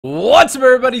What's up,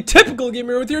 everybody? Typical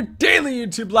Gamer with your daily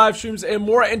YouTube live streams and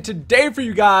more. And today for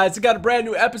you guys, I got a brand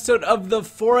new episode of The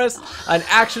Forest, an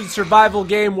action survival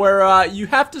game where you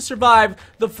have to survive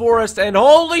the forest. And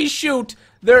holy shoot,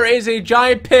 there is a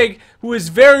giant pig who is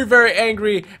very, very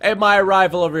angry at my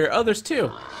arrival over here. Oh, there's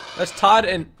two. That's Todd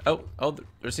and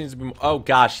there seems to be. Oh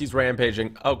gosh, he's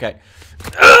rampaging. Okay,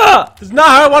 this is not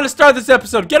how I want to start this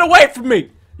episode. Get away from me!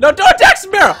 No, don't attack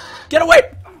Samara! Get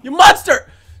away, you monster!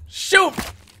 Shoot!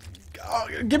 Oh,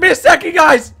 give me a second,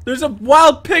 guys. There's a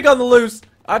wild pig on the loose.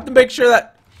 I have to make sure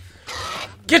that.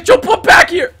 Get your butt back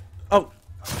here! Oh,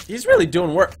 he's really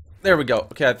doing work. There we go.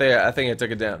 Okay, I think I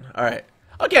took it down. All right.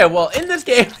 Okay, well, in this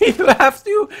game, you have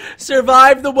to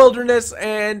survive the wilderness,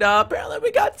 and apparently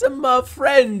we got some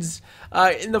friends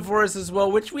in the forest as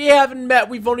well, which we haven't met.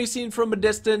 We've only seen from a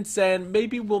distance, and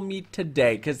maybe we'll meet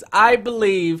today, because I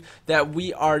believe that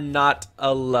we are not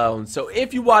alone. So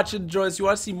if you watch and enjoy this, you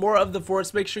want to see more of the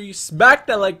forest, make sure you smack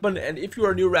that like button, and if you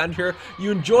are new around here, you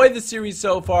enjoy the series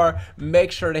so far,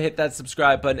 make sure to hit that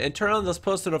subscribe button, and turn on those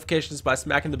post notifications by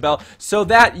smacking the bell, so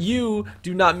that you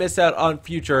do not miss out on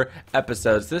future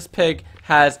episodes. This pig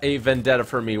has a vendetta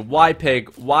for me. Why,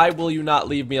 pig? Why will you not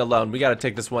leave me alone? We gotta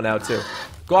take this one out too.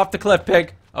 Go off the cliff,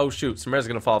 pig. Oh shoot, Samara's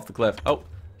gonna fall off the cliff. Oh,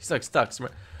 he's like stuck.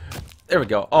 Samara. There we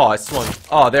go. Oh, I swung.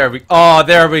 Oh, there we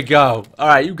go. All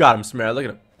right, you got him, Samara. Look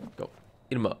at him. Go,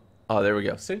 eat him up. Oh, there we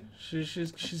go. See,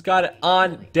 she's got it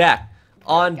on deck.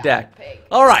 On deck.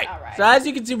 All right. So as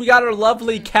you can see, we got our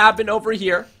lovely cabin over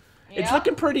here. It's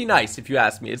looking pretty nice, if you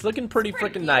ask me. It's looking pretty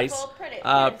freaking nice.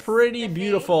 Pretty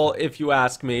beautiful, if you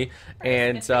ask me.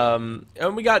 And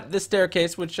we got this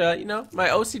staircase, which you know, my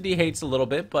OCD hates a little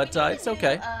bit, but it's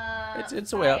okay.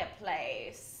 It's a way up.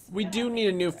 We do need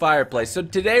a new fireplace. So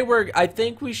today I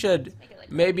think we should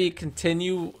maybe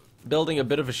continue building a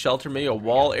bit of a shelter, maybe a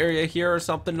wall area here or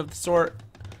something of the sort.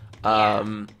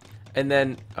 And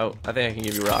then, oh, I think I can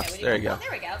give you rocks. There you go.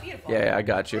 There we go. Beautiful. Yeah, I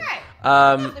got you.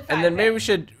 And then maybe we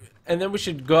should. And then we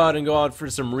should go out for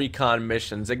some recon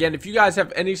missions. Again, if you guys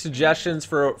have any suggestions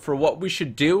for what we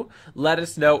should do, let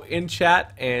us know in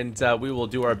chat, and we will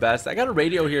do our best. I got a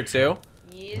radio here too.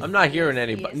 Yes, I'm not hearing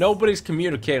anybody. Nobody's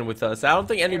communicating with us. I don't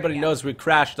think anybody knows we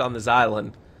crashed on this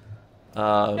island.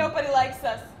 Nobody likes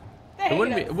us.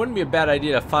 It wouldn't be a bad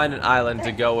idea to find an island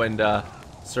to go and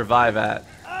survive at.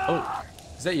 Oh,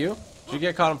 is that you? Did you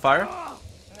get caught on fire?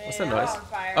 What's that noise?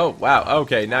 Oh wow.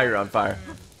 Okay, now you're on fire.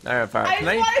 Now you're on fire. I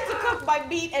wanted to cook my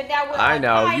meat, and now we're I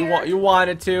know on fire. you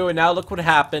wanted to, and now look what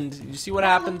happened. You see what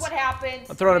happens? Look what happens.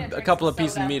 I'm throwing a couple of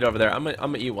pieces of meat over there. I'm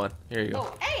gonna eat one. Here you go.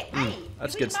 Oh, hey,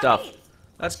 that's good stuff.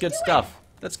 That's good stuff.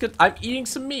 That's good. I'm eating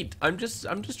some meat. I'm just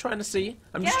trying to see.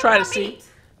 I'm just trying to see.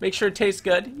 Make sure it tastes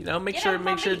good. You know, make sure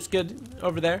it's good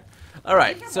over there. All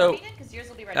right. So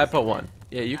I put one.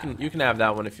 Yeah, you can have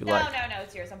that one if you like. No,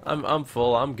 it's yours. I'm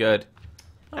full. I'm good.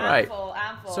 All right.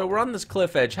 I'm full. So we're on this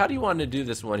cliff edge. How do you want to do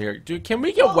this one here? Dude, can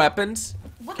we get weapons?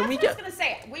 Well, that's what I was gonna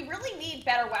say. We really need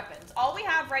better weapons. All we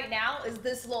have right now is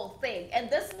this little thing, and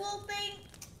this little thing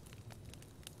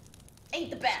ain't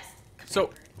the best.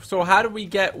 So how do we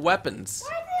get weapons?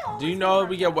 Do you know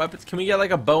we get weapons? Can we get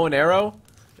like a bow and arrow?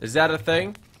 Is that a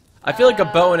thing? I feel like a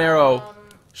bow and arrow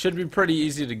should be pretty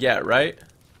easy to get, right?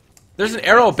 There's an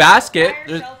arrow basket.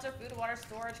 Fire, shelter, food, water,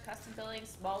 storage, custom building,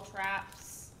 small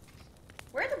traps.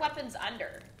 Where are the weapons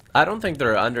under? I don't think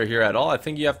they're under here at all. I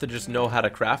think you have to just know how to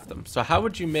craft them. So how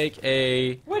would you make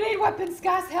a... We need weapons,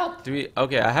 guys, help!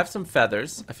 Okay, I have some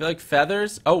feathers. I feel like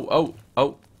feathers... Oh.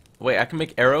 Wait, I can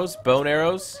make arrows? Bone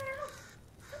arrows?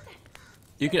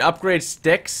 You can upgrade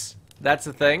sticks. That's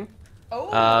the thing. Oh,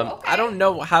 okay. I don't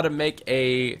know how to make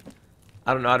a...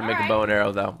 I don't know how to make a bow and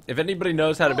arrow, though. If anybody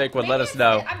knows how to make one, let us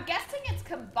know. I'm guessing it's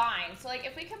combined. So, like,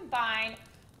 if we combine...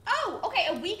 Oh, okay,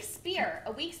 a weak spear.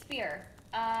 A weak spear.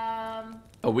 A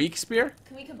weak spear?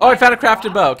 Can we combine? Oh, I found a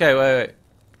crafted bow. Okay,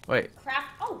 wait. Craft.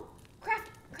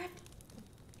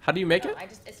 How do you make it?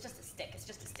 It's just a stick. It's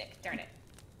just a stick. Darn it.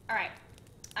 All right.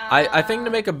 I think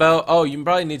to make a bow. Oh, you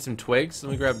probably need some twigs.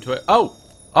 Let me grab a twig. Oh.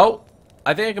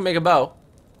 I think I can make a bow.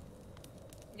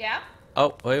 Yeah.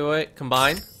 Oh, wait.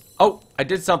 Combine. Oh, I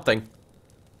did something.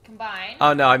 Combine.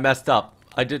 Oh no, I messed up.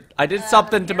 I did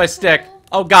something to my stick.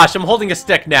 Oh gosh, I'm holding a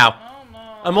stick now. Oh, no.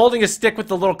 I'm holding a stick with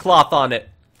the little cloth on it.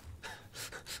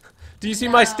 Do you see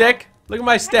my stick? Look at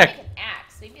my stick. Make an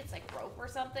axe. Maybe it's like rope or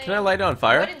something. Can I light it on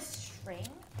fire? Wooden string?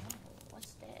 Oh,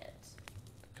 what's that?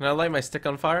 Can I light my stick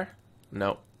on fire?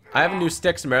 No. I have a new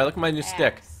stick, Samara. Look at my new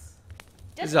stick.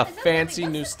 This is a fancy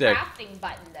new stick. Crafting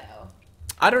button though?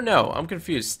 I don't know. I'm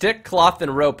confused. Stick, cloth,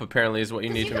 and rope apparently is what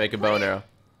you need to make a bow and arrow.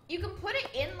 You can put it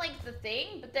in like the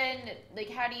thing, but then like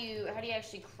how do you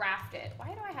actually craft it? Why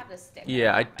do I have this stick?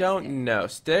 Yeah, I my don't stick. know.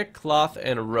 Stick, cloth,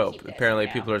 and a rope. Keep this Apparently, for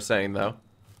now. people are saying though.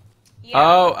 Yeah.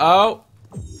 Oh!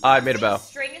 I made a bow.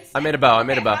 String and I stick? made a bow. I Okay,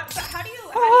 made a bow. How do you?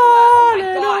 Oh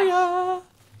my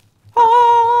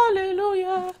gosh!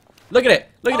 Hallelujah! Look at it!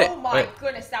 Look at it! Oh my Wait,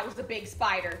 goodness, that was the big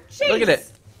spider. Jeez. look at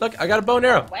it! Look, I got a bow and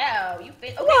arrow. Wow, you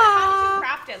fit. Okay, how did you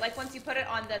craft it? Like once you put it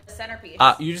on the centerpiece.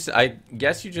 I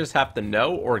guess you just have to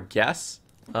know or guess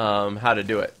how to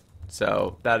do it.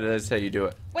 So that is how you do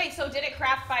it. Wait, so did it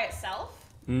craft by itself?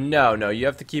 No, you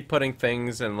have to keep putting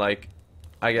things and like,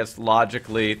 I guess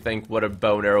logically think what a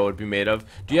bow and arrow would be made of.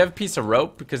 Do you have a piece of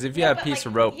rope? Because if you have a piece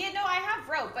of rope, Yeah, no, I have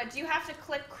rope, but do you have to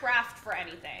click craft for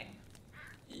anything?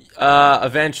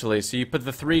 eventually. So you put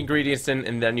the 3 ingredients in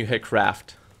and then you hit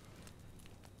craft.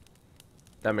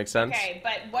 That makes sense? Okay,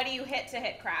 but what do you hit to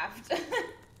hit craft?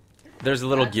 There's a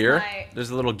little That's gear. my- There's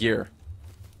a little gear.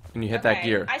 And you hit that Okay,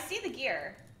 gear. I see the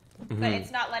gear, but it's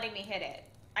not letting me hit it.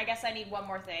 I guess I need one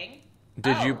more thing.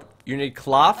 Did Oh. you need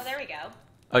cloth? Oh, there we go.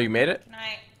 Oh, you made it? Can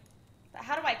I?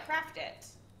 How do I craft it?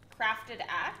 Crafted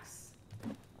axe?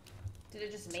 Did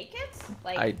it just make it?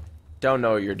 Like I don't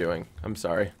know what you're doing. I'm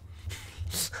sorry.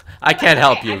 I can't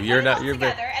help you. I put You're it not. all You're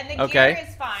together, and the okay. gear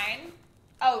is fine.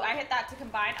 Oh, I hit that to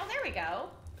combine. Oh, there we go.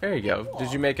 There you go. Cool.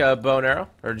 Did you make a bow and arrow,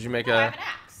 or did you make No, I a? have an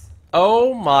axe.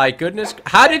 Oh my goodness!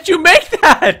 How did you make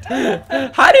that?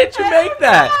 How did you make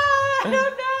that? I don't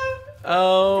know.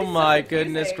 Oh It's so my confusing.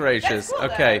 goodness That's gracious! cool,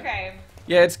 though. Okay. Okay.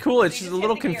 Yeah, it's cool. It's So you just a hit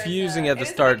little the gears, confusing it at the is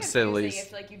a bit start, to say the confusing least.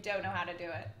 If like you don't know how to do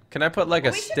it. Can I put like a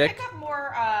We should stick pick up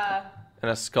more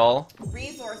and a skull?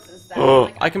 resources. Then. Oh,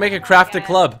 Like, I can make a don't crafted wanna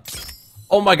club.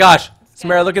 Oh my gosh,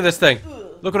 Samara, look at this thing.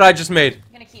 Ugh. Look what I just made.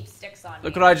 I'm gonna keep sticks on.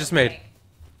 Look me. what I just made.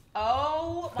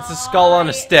 Oh my It's a skull on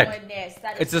a stick. goodness,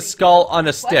 that is It's a creepy. skull on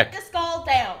a stick. Put the skull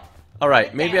down. All right,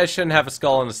 Put it maybe down. I shouldn't have a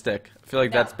skull on a stick. I feel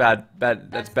like No. that's bad.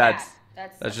 That's bad.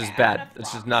 That's That's okay, just I bad. have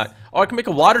That's just blocks. not. Oh, I can make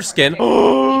a water skin.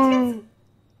 Sticks.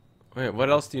 Wait, what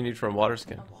else do you need for a water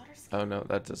skin? A water skin. Oh no,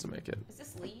 that doesn't make it. Is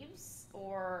this leaves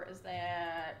or is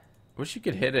that? Wish you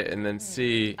could hit it and then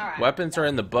see. All right. Weapons are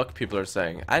in the book, people are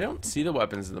saying. I don't see the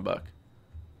weapons in the book.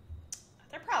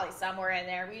 They're probably somewhere in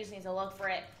there. We just need to look for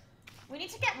it. We need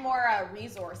to get more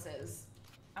resources.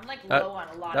 I'm like That, low on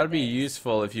a lot. that would of be things.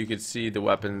 useful if you could see the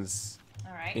weapons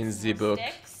All right. in some the more book.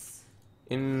 Sticks.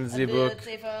 in the book.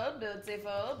 Beautiful,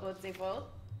 beautiful, beautiful.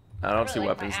 I don't really see like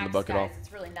weapons my in the axe, book at all. guys.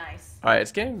 It's really nice. All right,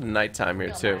 it's getting to nighttime here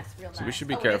Real too, nice, real so we nice. should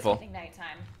be Oh, it is careful. getting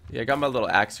nighttime. Yeah, I got my little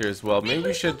axe here as well. Maybe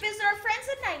we should. go visit our friends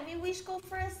at night. Maybe we should go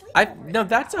for a sleep. No,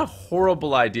 that's a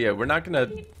horrible idea. We're not gonna.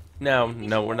 No,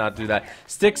 we're not do that.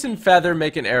 Sticks and feather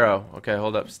make an arrow. Okay,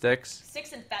 hold up. Sticks.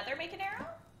 Sticks and feather make an arrow.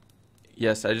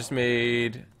 Yes, I just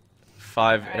made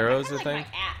 5 All right, arrows, I I kinda think.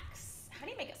 like my axe. How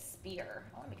do you make a spear?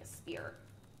 I want to make a spear.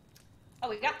 Oh,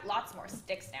 we got lots more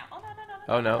sticks now. Oh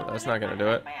no. Oh, no, that's not gonna do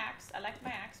it. My axe. I like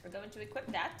my axe. We're going to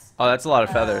equip that. Oh, that's a lot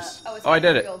of feathers. It's Oh, I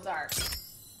did getting it. Real dark.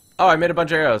 Oh, I made a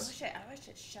bunch of arrows. I wish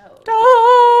it showed.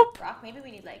 Dope! Rock. Maybe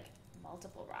we need like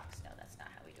multiple rocks. No, that's not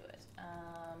how we do it.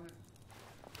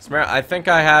 Samara, I think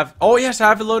I have. Oh yes, I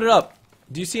have it loaded up.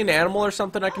 Do you see an animal or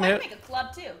something I can I hit? can make a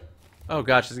club too. Oh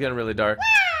gosh, it's getting really dark.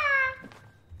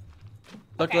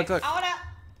 Look, Okay, look, look. I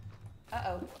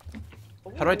wanna.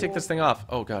 How do I take this thing off?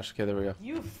 Oh gosh, okay, there we go.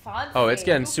 You fancy. Oh, it's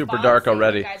getting You super dark fancy.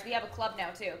 already. Guys, we have a club now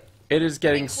too, It is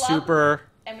getting club? super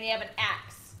and we have an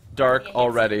axe. dark Yeah, yes.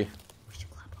 already. We should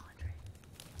club Andre.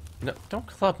 No, don't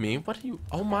club me. What are you?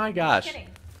 Oh my I'm gosh. just kidding.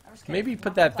 I'm just kidding. Maybe I'm put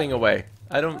not gonna that thing club away.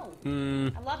 I don't.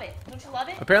 you. I love it. Don't you love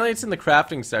it? Apparently, it's in the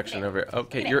crafting section Look at over here. it.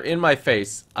 Okay, Look at you're it. in my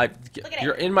face. Look at it.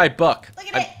 You're in my book. Look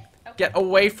at it. Okay. Get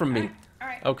away from me. All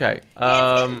right. Okay.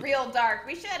 Yeah, it's getting real dark.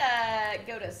 We should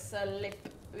go to sleep.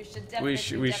 We should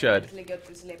definitely. we should. definitely go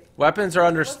to sleep. Weapons are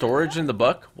under What's this storage about? in the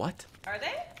book. What? Are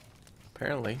they?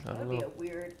 Apparently, I That don't would be know. a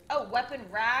weird. Oh, weapon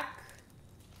rack.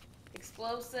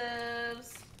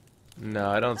 Explosives. No,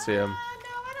 I don't see them. No,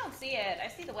 I don't see it. I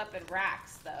see the weapon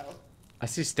racks though. I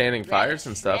see standing fires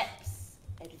and stuff. Traps,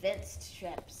 advanced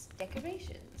traps,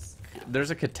 decorations.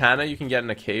 There's a katana you can get in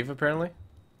a cave apparently.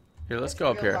 Here, let's go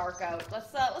up real here. Dark out.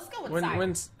 Let's go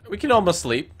inside. We can almost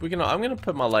sleep. I'm gonna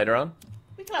put my lighter on.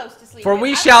 We close to sleep. For I we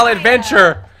like shall my,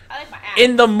 adventure I like my axe.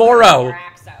 in the Our morrow.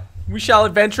 axe out. We shall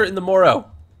adventure in the morrow.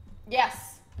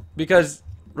 Yes. Because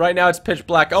right now it's pitch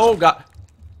black. Oh god,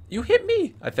 you hit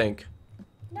me. I think.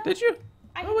 No, Did you?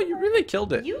 I Oh, you never- really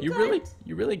killed it. You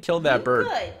really killed that You bird.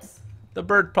 Good. The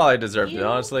bird probably deserved it, You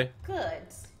honestly. Good.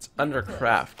 It's under good.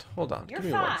 craft. Hold on. You're Give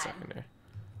me one fine. second here.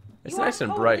 It's You are nice and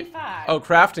totally bright. fine. Oh,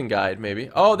 crafting guide maybe.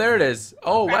 Oh, there it is.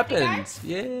 Oh, Crafting weapons. Is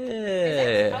Yeah.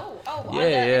 it? On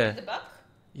Yeah. the book?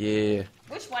 Yeah.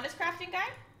 Which one is crafting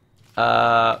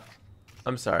guide?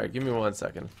 I'm sorry. Give me 1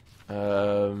 second.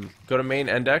 Go to main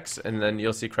index, and then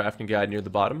you'll see crafting guide near the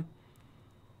bottom.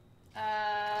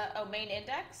 Oh, main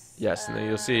index? Yes, and then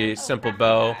you'll see simple crafting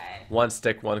bow, guide. 1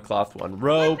 stick, 1 cloth, 1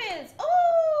 rope. Weapons!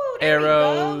 Oh, there we go.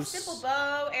 Arrows. Simple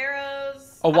bow,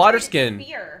 arrows. A water Upgraded skin.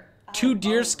 spear. 2 Oh,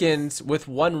 deer bows. skins with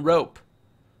 1 rope.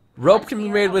 Rope can be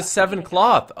spear. made Oh, with that's 7 pretty good.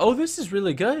 cloth. Oh, this is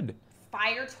really good.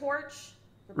 Fire torch.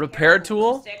 Repair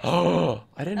tool? sticks. Oh,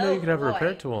 I didn't know Oh, you could have a boy.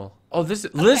 repair tool. Oh, this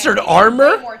is lizard we have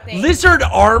armor? way more things. Lizard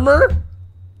armor?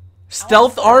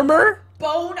 Stealth some. armor?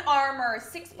 Bone armor.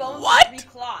 6 bones What? and 3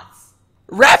 cloths.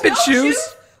 Rabbit Snowshoes?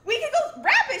 shoes? We can go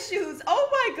rabbit shoes. Oh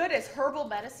my goodness. Herbal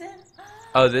medicine.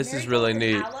 Oh, this is really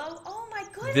Marigolds and neat. aloe. Oh my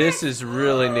goodness. This is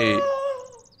really neat.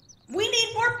 We need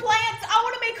more plants. I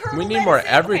want to make herbal We need medicine. more Okay,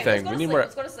 everything. let's go We to need sleep. more.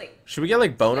 Let's go to sleep. Should we get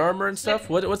like bone Sleep. armor and stuff?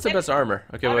 Sleep. What's the Sleep. best armor?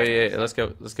 Okay, Alright. wait, let's go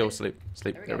sleep.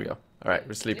 Sleep. There There we we go. go. All right,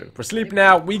 we're sleeping. Sleep. We're sleeping Sleep.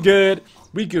 now. We good.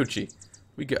 We Gucci.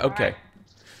 We good. Okay.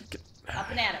 Alright. Up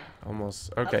and at 'em.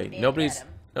 Almost. Up Okay. and at Nobody's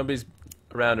 'em.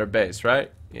 around our base,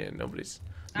 right? Yeah, nobody's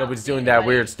don't see doing that anybody.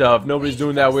 weird stuff. We Nobody's need to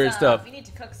doing that cook weird some- stuff. We need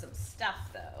to cook some stuff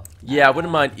though. Yeah, I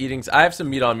wouldn't mind eating. I have some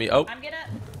meat on me. Oh, I'm gonna.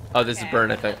 oh, this is Okay,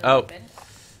 burn, I I'm think. gonna Oh, open.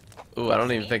 ooh, I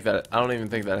don't even think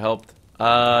that helped.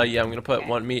 Yeah, I'm gonna put Okay.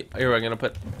 1 meat. Here,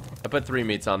 I put 3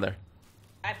 meats on there.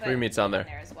 I put 3 meats on there.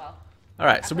 as well. All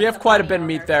right, I so put we have some quite a honey bit of on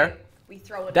meat there. too. We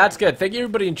throw it That's in. good. Thank you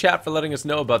everybody in chat for letting us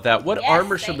know about that. What Yes,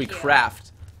 armor should thank we you.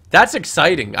 craft? That's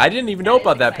exciting. I didn't even know That is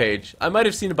about that exciting. page. I might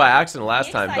have seen it by accident Be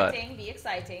last time, but exciting, Be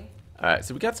exciting. all right.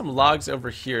 So we got some logs over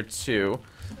here too.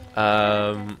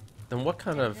 And what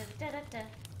kind of?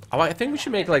 Oh, I think we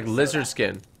should make like lizard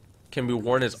skin. Can be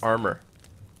worn as armor.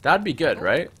 That'd be good,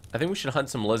 right? I think we should hunt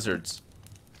some lizards.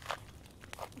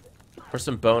 Or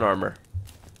some bone armor.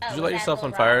 Did you light yourself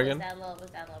on fire again? Was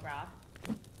that little raw?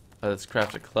 Let's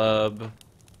craft a club.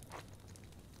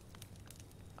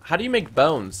 How do you make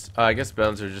bones? I guess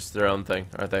bones are just their own thing,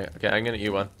 aren't they? Okay, I'm gonna eat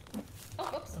one. Oh,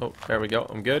 whoops. Oh, there we go.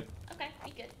 I'm good. Okay,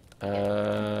 be good.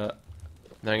 Now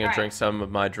I'm gonna Alright. drink some of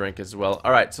my drink as well.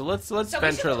 All right, so let's So we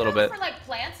venture should a little look bit. for like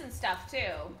plants and stuff too.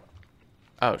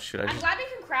 Oh shoot! I I'm just glad we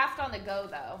can craft on the go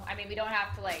though. I mean, we don't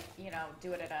have to like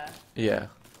do it at a yeah.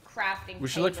 crafting. We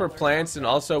should look for table or plants, and something.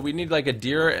 also we need like a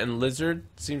deer and lizard.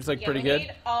 Seems like Yeah, pretty we good.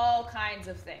 need all kinds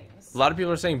of things. A lot of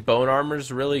people are saying bone armor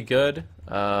is really good.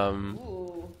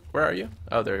 Ooh. Where are you?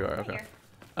 Oh, there you are. Right Okay.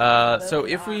 here. So Bone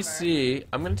if we armor. see,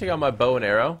 I'm gonna take out my bow and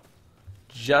arrow,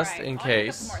 just Alright, in I'll need a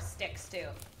case. couple more sticks too.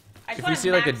 I just If wanna we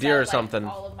see like a max deer out, or like, something,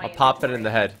 all of my I'll pop it in inventory.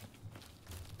 the head.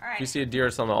 Alright. If we see a deer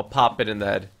or something, I'll pop it in the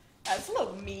head. That's a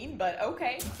little mean, but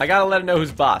okay. I gotta let it know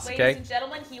who's boss, Ladies okay? and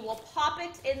gentlemen, he will pop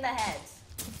it in the head.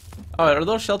 Oh, are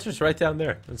those shelters right down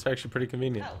there? That's actually pretty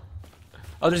convenient. Oh.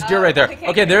 Oh, there's deer right there. okay, Okay,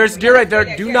 okay. there's deer right there.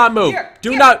 Do Deer, not move. deer, Do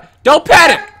deer. not. Don't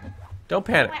panic. Don't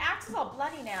panic. My axe is all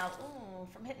bloody now. Ooh,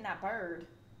 from hitting that bird.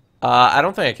 I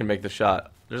don't think I can make the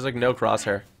shot. There's like no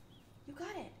crosshair. You got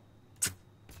it.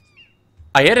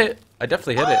 I hit it. I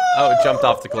definitely hit it. Oh, it jumped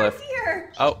off the poor cliff.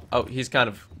 deer. Oh, he's kind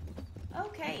of.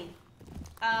 Okay.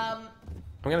 I'm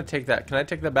gonna take that. Can I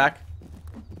take that back?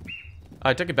 Oh,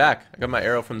 I took it back. I got my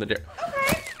arrow from the deer.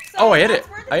 Okay. So Oh, I hit it. that's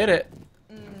where the- I hit it.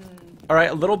 All right,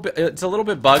 a little bit. It's a little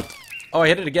bit bugged. Oh, I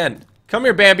hit it again. Come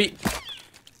here, Bambi.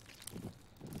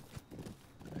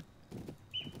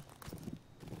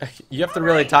 You have to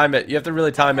really time it. You have to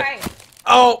really time Okay. it.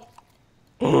 Oh.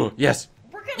 Yes.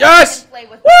 We're gonna Yes! play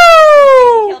with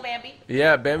Woo! Kill Bambi.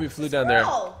 Yeah, Bambi flew down there.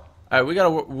 All Squirrel.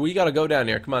 right, we gotta go down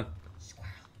here. Come on. Squirrel.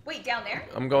 Wait, down there?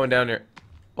 I'm going down here.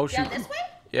 Oh shoot. Down this way?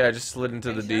 Yeah, I just slid into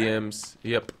Are the you sure? DMs.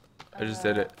 Yep. I just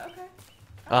did it. Okay.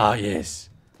 Ah, yes.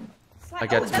 Slide. I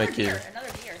got to another make you. deer.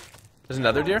 Another deer. There's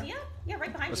another deer? Yeah,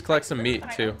 right behind Let's you. collect some Right meat,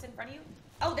 behind- too. it's in front of you.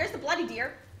 Oh, there's the bloody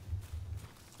deer.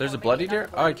 There's Oh, a bloody maybe not deer?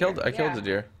 the Oh, I bloody killed deer. the Yeah.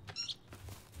 deer.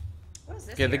 What is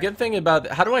this Okay, the here? good thing about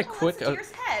how do I Oh, quick that's a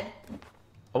deer's head.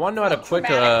 I want to know how to Oh, quick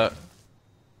traumatic.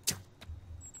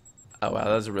 Oh wow,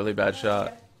 that was a really bad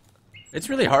shot. It's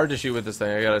really hard to shoot with this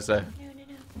thing, I gotta say. No.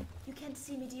 You can't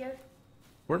see me, dear.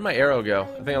 Where'd my arrow go?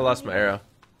 I think I lost my arrow.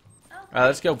 Oh.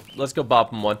 Alright, let's go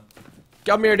bop him one.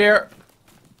 Come here, deer.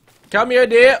 Come here,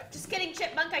 deer. Just kidding,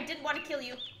 Chipmunk. I didn't want to kill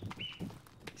you.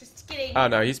 Just kidding. Oh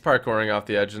no, he's parkouring off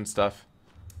the edge and stuff.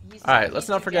 He's Alright, too- let's he's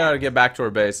not too forget how to jacked. get back to our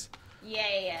base. Yeah.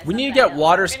 it's We up need to that get hill.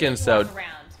 water We're gonna skins, just though. walk around.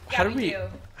 How Yeah, do we do.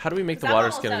 how do we make the 'Cause I'm water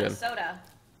almost skin out again? of soda.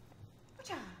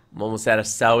 Whatcha? I'm almost out of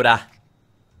soda.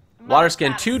 I'm Water almost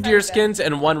skin, out of 2 deer soda. skins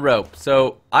and 1 rope.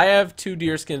 So I have 2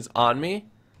 deer skins on me.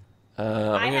 I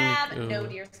I'm gonna have do- no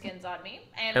deer skins on me,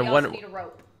 and And we also one- need a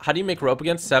rope. How do you make rope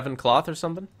again? 7 cloth or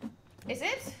something? Is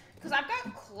it? Because I've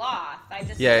got cloth. I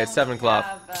just Yeah, it's don't 7 cloth.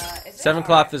 have, is it? 7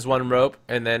 cloth is 1 rope,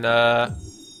 and then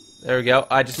there we go.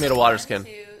 I just made a water skin. 1,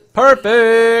 2, 3,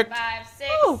 Perfect. 5,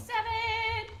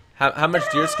 How much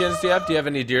deer skins do you have? Do you have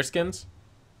any deer skins?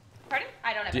 Pardon?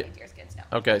 I don't have any deer skins,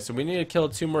 no. Okay, so we need to kill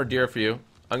 2 more deer for you.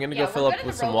 I'm gonna go fill we're up good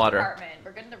with in the some rope water. Department.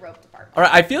 We're good in the rope department. All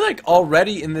right, I feel like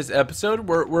already in this episode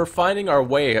we're finding our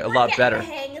way a lot better. The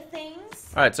hang of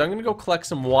things. All right, so I'm gonna go collect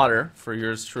some water for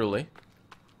yours truly.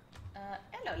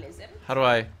 Hello, lizard. How do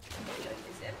I?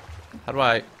 Hello,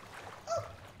 lizard.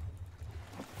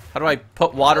 How do I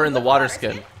put water in the With water water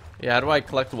skin? skin? Yeah, how do I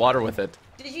collect water with it?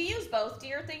 Did you use both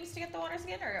deer things to get the water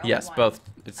skin, or only Yes, one? both.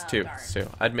 It's Oh, 2. darn. It's 2.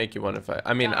 I'd make you one if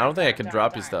I mean, I Darn, don't think I darn, could darn,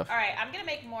 drop you darn. stuff. All right, I'm gonna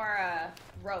make more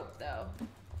rope though.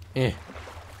 Eh.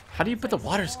 How do you put the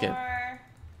water skin? More...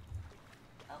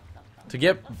 Oh, no. To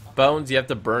get bones, you have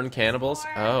to burn cannibals?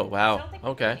 More. Oh, I wow. don't think we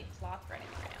Okay. need cloth for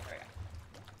anything right now. There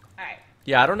we go. All right.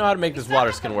 Yeah, I don't know how to make this Stop water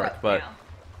with skin the work, rope but now.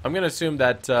 I'm gonna assume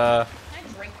that, Can I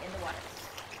drink in the water?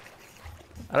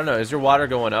 I don't know, is your water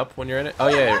going up when you're in it? Oh,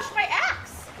 I yeah. washed my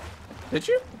axe. Did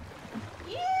you?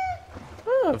 Yeah.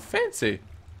 Oh, fancy.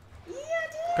 Yeah,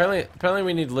 dude. Apparently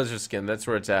we need lizard skin. That's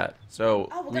where it's at. So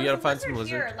Oh, well, we there gotta was a find some lizard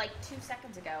lizard. here like 2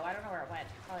 seconds ago. I don't know where it went.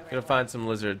 Probably Gotta right find some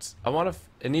lizards. I want to.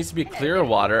 It needs to be I know, clear yeah.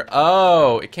 water.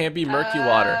 Oh, it can't be murky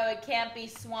water. Oh, it can't be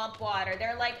swamp water.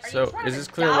 They're like, are you So trying is to this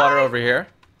clear die? water over here?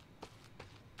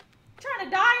 Trying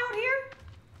to die out here?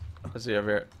 Let's see over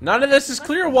here. None of this is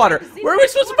clear water. See, Where are we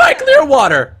supposed to buy water. clear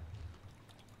water?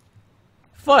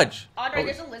 Fudge. Andre, Oh,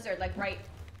 there's a lizard like right.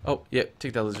 oh, yeah.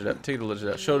 Take that lizard out. Take the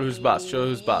lizard out. Show who's boss. Show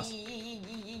who's boss.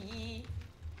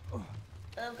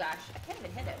 Oh gosh, I can't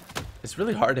even hit him. It's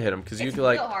really hard to hit him because you It's do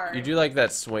like real hard. you do like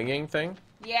that swinging thing.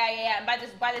 Yeah. And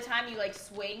by the time you like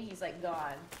swing, he's like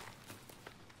gone.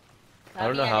 I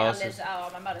don't know how else is-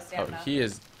 Oh, I'm out of Oh, stamina. he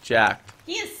is jacked.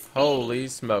 He is speedy. Holy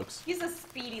smokes. He's a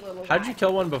speedy little guy. How'd you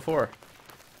kill one before?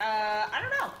 I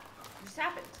don't know. It just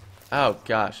happened. Oh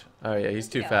gosh. Oh yeah, he's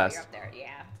too Yeah, fast. You're up there.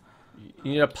 Yeah.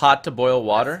 You need a pot to boil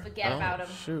water? forget oh, about him.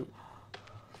 Shoot.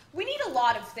 We need a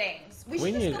lot of things. We should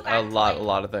We just need go a back to, lot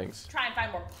like, of things. Try and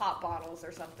find more pop bottles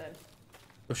or something.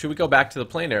 Well, should we go back to the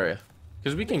plain area?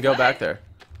 Because we can go back could. there.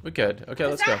 We could. Okay,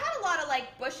 let's that go. had a lot of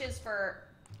like bushes for.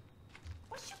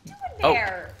 What you doing Oh.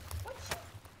 there? What you...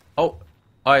 Oh,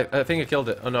 I think I killed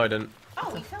it. Oh no, I didn't.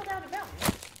 Oh, we fell down a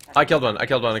mountain. I killed one. I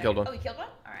killed one. I killed Oh, one. you killed one?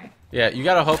 All right. Yeah, you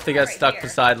gotta hope they get Right stuck here.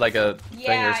 beside like a thing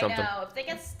Yeah, or something. I know. If they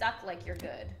get stuck, like you're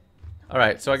good. All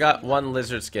right, so I got one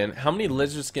lizard skin. How many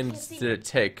lizard skins did it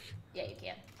take? Yeah, you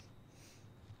can.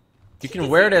 You can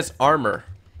wear it as armor.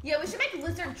 Yeah, we should make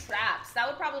lizard traps. That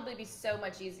would probably be so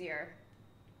much easier.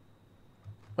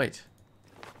 Wait.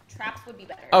 Traps would be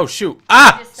better. Oh shoot!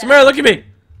 Ah, Just Samara, look at me.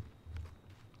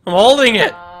 I'm holding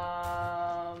it.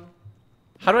 How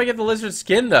How do I get the lizard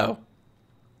skin though?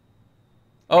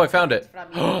 Oh, I found it. From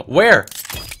you. Where?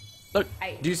 Look.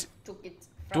 I Do you s- took it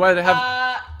do I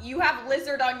have you have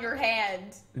lizard on your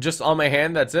hand. just on my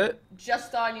hand? That's it.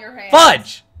 Just on your hand.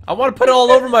 Fudge! I want to put it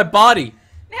all over my body.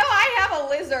 Now I have a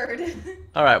lizard.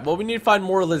 All right. Well, we need to find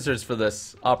more lizards for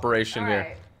this operation here.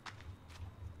 Alright.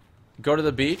 Go to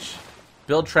the beach.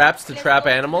 Build traps to Let's trap go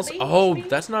to the animals. beach, Oh, beach.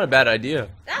 that's not a bad idea.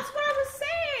 That's what I was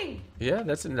saying. Yeah,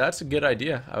 that's a good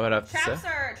idea. I would have to say.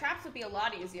 Traps would be a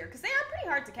lot easier because they are pretty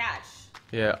hard to catch.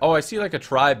 Yeah. Oh, I see like a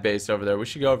tribe base over there. We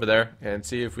should go over there and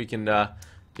see if we can.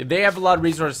 They have a lot of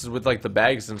resources with like the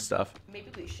bags and stuff.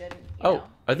 Maybe we shouldn't. Oh, know.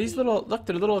 are these little? Look,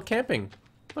 they're little camping.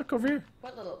 Look over here.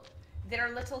 What little? They're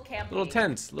little camping. Little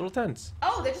tents. Little tents.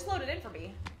 Oh, they just loaded in for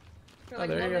me. They're like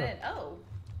there you loaded go. in. Oh.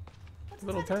 What's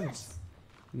Little inside the tents.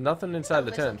 Nothing inside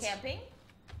the Little tents. camping.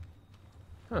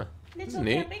 Huh. This is Little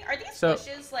neat. camping. Are these So-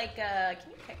 bushes like? Can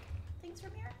you pick things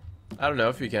from here? I don't know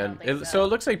if you can. think So so. it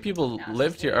looks like people it's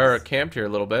lived just here or leaves. camped here a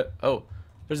little bit. Oh,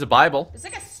 there's a Bible. There's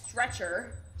like a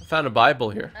stretcher. I found a Bible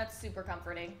here. That's super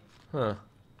comforting. Huh.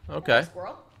 Oh, Okay.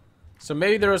 squirrel. So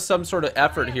maybe there was some sort of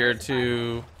effort yeah, here there's a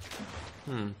to.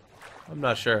 I'm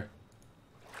not sure.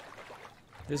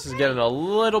 This is getting a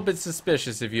little bit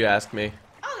suspicious, if you ask me.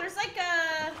 Oh, there's like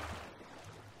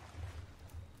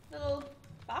little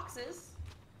boxes.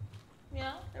 You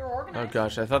know, they were Oh organized.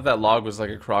 gosh, I thought that log was like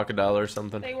a crocodile or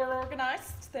something. They were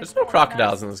organized. There's no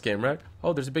crocodiles in this game, right?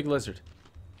 Oh, there's a big lizard.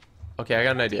 Okay, I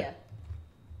got an idea.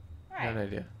 I got an Alright.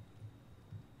 idea.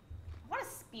 I want a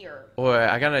spear Oh,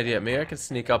 I got an idea. Maybe I can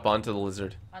sneak up onto the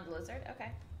lizard. on the lizard.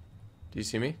 Okay. Do you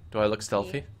see me? Do I look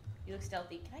stealthy? You look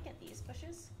stealthy. Can I get these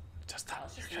bushes? Just Oh,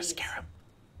 it's You're just gonna leaves. scare him.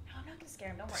 No, I'm not gonna scare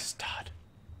him. Don't worry. This is Todd.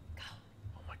 Go.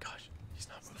 Oh my gosh, he's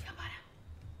not moving. Sneak up on him.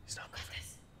 He's not Got moving.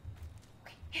 this.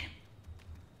 Okay, hit him.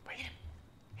 Wait. Hit him.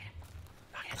 Hit him.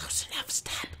 Not close enough.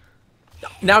 Stop. No,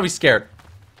 now he's scared.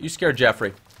 You scared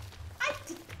Jeffrey. I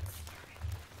did.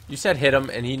 You said hit him,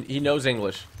 and he knows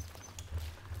English.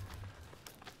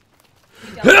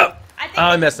 You don't. I think Oh,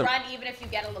 I you missed just him. run even if you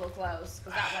get a little close,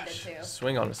 because that one did too.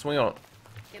 Swing on it, swing on it.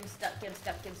 Get him stuck, get him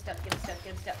stuck, get him stuck, get him stuck,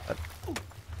 get him stuck.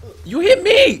 You hit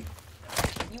me!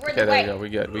 You were in Okay, the there way. you go. We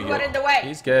good. We You good. were in the way.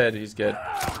 He's good. He's good.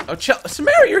 Oh,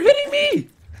 Samara, you're hitting me!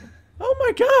 Oh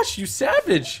my gosh, you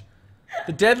savage!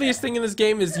 The deadliest thing in this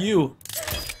game is you.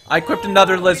 I equipped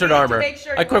another lizard armor. I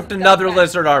equipped another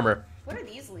lizard armor. What are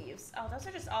these leaves? Oh, those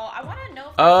are just all. I want to know.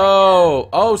 If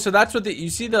Oh, so that's what you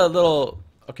see the little.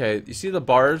 Okay, you see the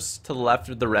bars to the left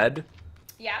of the red.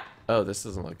 Yeah. Oh, this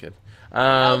doesn't look good.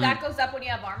 Oh, that goes up when you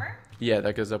have armor? Yeah,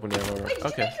 that goes up when you have armor. Wait,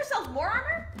 did you make yourself more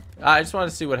armor? I just wanted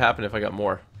to see what happened if I got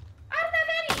more. I don't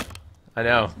have any. I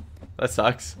know. That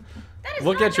sucks. That is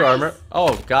We'll not get your nice. armor.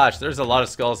 Oh gosh, there's a lot of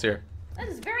skulls here. That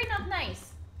is very not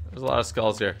nice. There's a lot of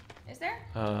skulls here. Is there?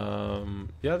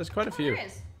 Yeah, there's quite a few. There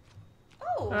is.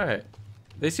 Oh. All right.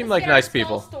 They seem Let's like get our nice skull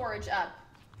people. Storage up.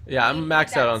 Yeah, I'm need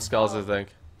maxed out that on skulls, I skull. think.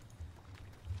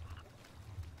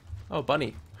 Oh,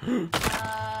 bunny.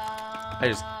 I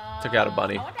just took out a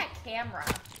bunny. I want that camera.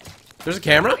 There's a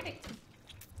camera?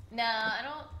 No, I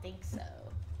don't think so.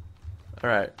 All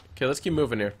right. Okay, let's keep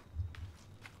moving here.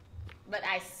 But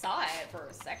I saw it for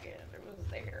a second. It was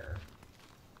there.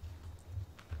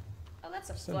 Oh, that's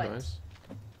a So foot. nice.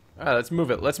 All right, let's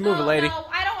move it. Let's move it, lady. No,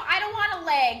 I don't want a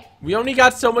leg. We only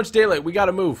got so much daylight. We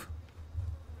gotta move.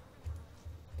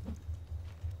 Come on,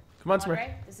 Come on, Samara.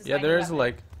 Ray. This is Yeah, my there new is a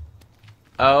weapon. leg.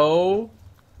 Oh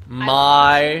I will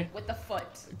my punch you with the foot.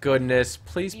 goodness!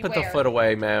 Please put the Beware. foot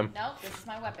away, ma'am. No, this is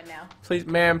my weapon now. Please,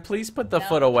 ma'am. Please put the No.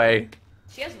 foot away.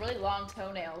 She has really long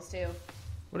toenails too.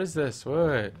 What is this?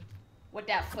 What? What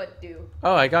that foot do?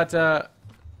 Oh, I got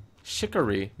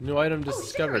chicory. New item Oh,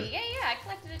 discovered. chicory. Yeah, I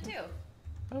collected it too.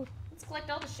 Oh. Let's collect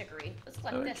all the chicory. Let's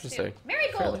collect Oh, this interesting. too.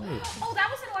 Marigold. Fairly neat. Oh, that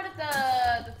was in one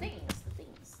of the things.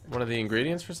 One of the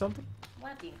ingredients for something.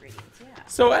 One of the ingredients. Yeah.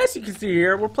 So as you can see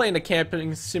here, we're playing a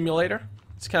camping simulator.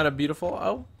 It's kind of beautiful.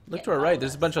 Oh, look to our right.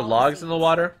 There's a bunch of logs in the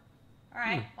water. All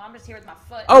right. Well, I'm just here with my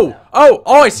foot. Oh, so.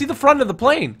 oh! I see the front of the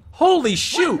plane. Holy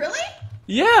shoot! What, really?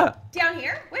 Yeah. Down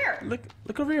here? Where?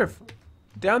 Look over here.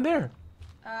 Down there.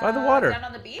 By the water. Down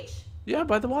on the beach? Yeah,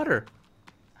 by the water.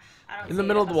 I don't In see the it.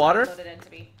 middle It of the must have water? loaded into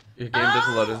me. Your game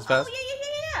doesn't load as fast.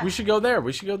 Oh, yeah. We should go there.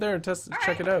 We should go there and test, All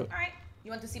check right, it out. All right. You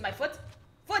want to see my foot?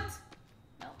 Foot.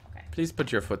 No. Okay. Please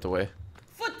put your foot away.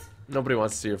 Foot. Nobody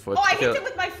wants to see your foot. Oh, I Okay, hit it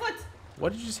with my foot.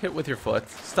 what did you just hit with your foot?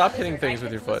 Stop hitting Lizard. things I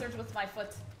with hit your foot. lizards with my foot.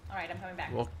 All right, I'm coming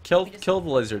back. Well, Let me just- kill the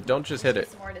lizard. Don't just hit Get it.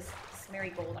 some more of this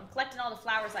marigold. I'm collecting all the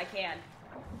flowers I can.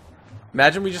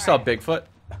 Imagine we just saw All right. Bigfoot.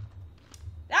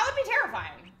 That would be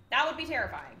terrifying. That would be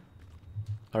terrifying.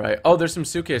 All right. Oh, there's some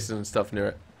suitcases and stuff near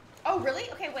it. Oh, really?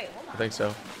 Okay, wait, hold on. I think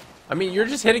so. I mean, you're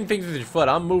just hitting things with your foot.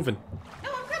 I'm moving. No,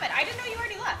 I'm coming. I didn't know you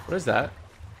already left. What is that?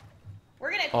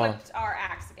 We're gonna Oh. equip our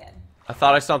axe again. I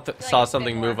thought I saw like saw a bit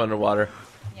something more. move underwater.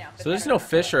 Yeah. So there's no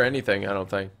fish or anything, I don't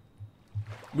think.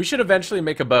 We should eventually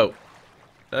make a boat.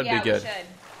 That'd yeah, be good. We should.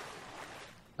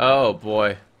 Oh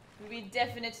boy. We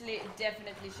definitely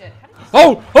should. How did you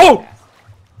Oh! Oh! fast?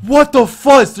 What the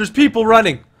fuzz? There's people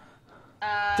running.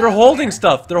 They're holding where?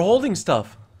 stuff. They're holding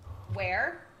stuff.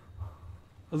 Where?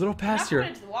 A little They're not past going here.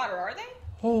 into the water, are they?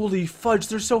 Holy fudge!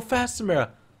 They're so fast,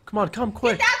 Samara. Come on, come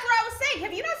quick. That's what I was saying.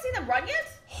 Have you not seen them run yet?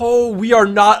 Oh, we are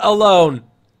not alone.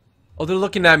 Oh, they're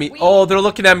looking at me. Oh, they're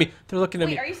looking at me. They're looking at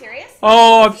Wait, me. are you serious?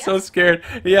 Oh, I'm Yes? so scared.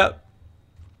 Yep.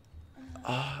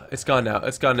 It's gone now.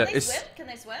 It's gone now. Can they It's. swim? Can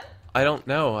they swim? I don't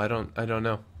know. I don't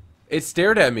know. It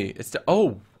stared at me.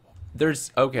 Oh,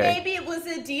 there's okay. Maybe it was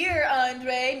a deer,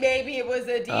 Andre. Maybe it was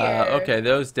a deer. Okay,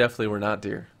 those definitely were not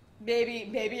deer. Maybe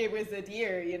it was a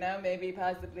deer, you know? Maybe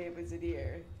possibly it was a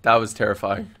deer. That was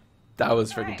terrifying. That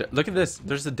was freaking. Alright. Look at this.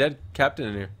 There's a dead captain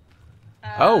in here.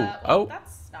 Well, oh.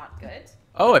 That's not good.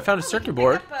 Oh, I found a Oh, we circuit can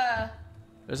board. pick up a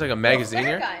There's like a magazine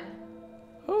flare here. gun.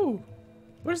 Oh,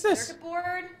 what is this? Circuit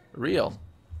board. Real.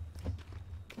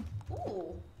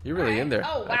 Ooh. You're really in there.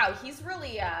 Oh wow, he's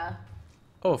really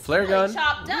Oh, a flare really gun.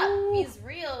 chopped up. Ooh. He's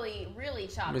really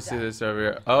chopped up. Let me see this over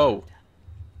here. Oh,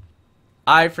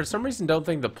 I for some reason don't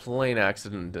think the plane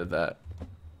accident did that.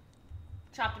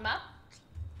 Chopped him up?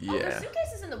 Oh, Yeah. there's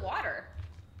suitcases in the water.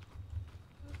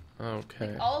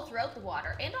 Okay. All throughout the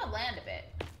water. And on land a bit.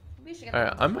 Maybe we should get All them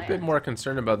right. on I'm a land. bit more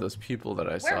concerned about those people that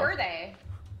I Where saw. were they?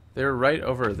 They're right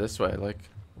over this way, like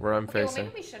where I'm Okay, well facing.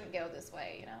 maybe we shouldn't go this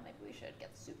way, you know? Maybe we should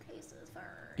get the suitcases first.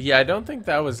 Yeah, I don't think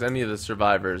that was any of the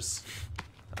survivors.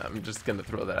 I'm just gonna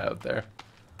throw that out there.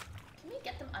 Can we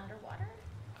get them underwater?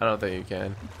 I don't think you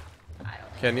can. I don't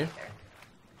think Can so you? either.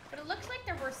 But it looks like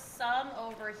there were some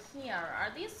over here. Are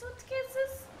these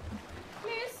suitcases?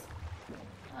 Please?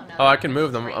 Oh, no, Oh, I they're can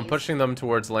move them. I'm trees. pushing them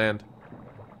towards land.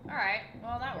 Alright,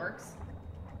 well that works.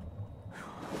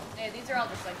 Hey, these are all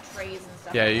just like trays and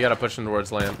stuff. Yeah, you gotta push them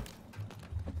towards land.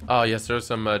 Oh yes, there's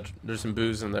some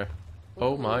booze in there.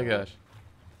 Oh my gosh.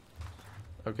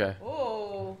 Okay.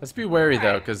 Ooh. Let's be wary though,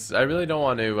 Alright. because I really don't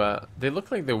want to. They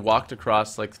look like they walked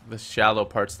across like the shallow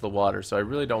parts of the water, so I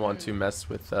really don't want to mess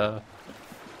with them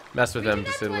to say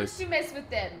the least. We do not want to mess with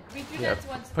them. We do Yeah, not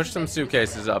want to push some mess with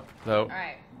suitcases them. up though. All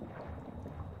right.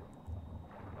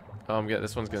 Oh, I'm getting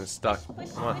this one's getting stuck.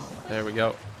 Push, Come on, push, push. there we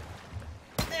go.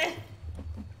 This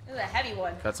is a heavy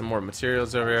one. Got some more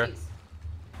materials over here. Jeez.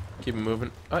 Keep it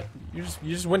moving. You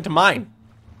just went to mine.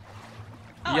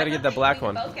 Oh, You gotta I get thought that we black could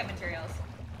one. both get materials.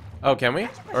 Oh, can we? Why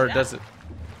don't you push Or it does up? it?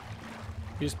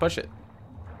 You just push it.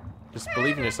 Just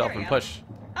believe in yourself There we and go. push.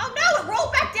 Oh no! It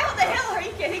rolled back down the hill. Are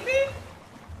you kidding me?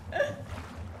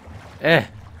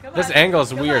 Come This on, angle's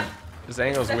come weird. on. This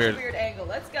angle's Such weird. a weird angle.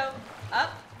 Let's go.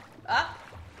 Up, up,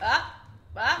 up,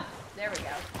 up. There we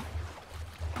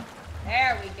go.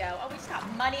 There we go. Oh, we just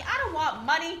got money. I don't want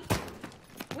money.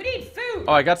 We need food.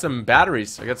 Oh, I got some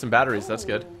batteries. That's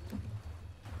good. Ooh.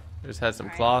 Just had some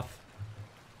Alright. cloth.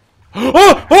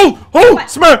 Oh! What?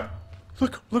 Smart!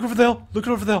 Look over the hill. Look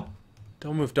over the hill.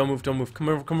 Don't move. Come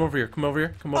over here.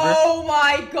 Oh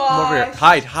my gosh. Come over here.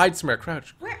 Hide, Smart.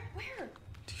 Crouch. Where?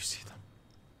 Do you see them?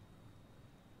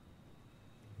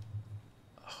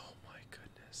 Oh my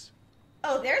goodness.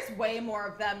 Oh, there's way more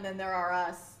of them than there are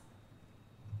us.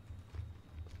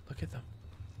 Look at them.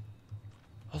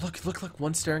 Oh, look,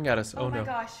 one's staring at us. Oh, my no.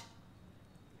 gosh.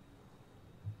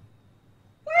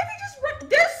 Why are they just run?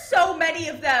 There's so many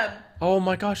of them. Oh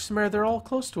my gosh, Samara, they're all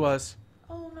close to us.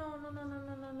 Oh no.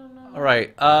 All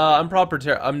right, I'm proper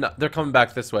I'm not. They're coming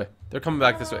back this way. They're coming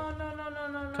back this way.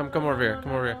 No. Come over here.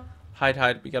 Come over here.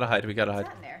 Hide. We gotta hide. What's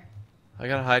that in there? I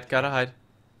gotta hide.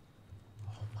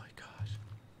 Oh my gosh.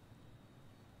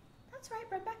 That's right.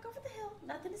 Run back over the hill.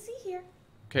 Nothing to see here.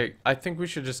 Okay, I think we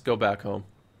should just go back home.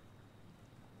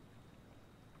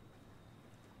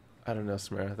 I don't know,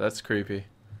 Samara. That's creepy.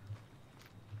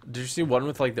 Did you see one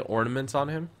with like the ornaments on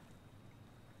him?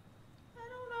 I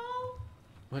don't know.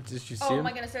 What did you see? Oh him?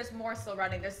 my goodness, there's more still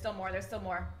running. There's still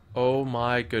more. Oh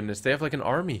my goodness, they have like an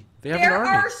army. They have There an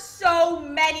army. are so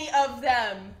many of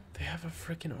them. They have a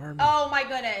freaking army. Oh my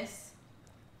goodness.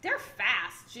 They're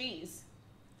fast. Jeez.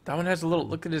 That one has a little.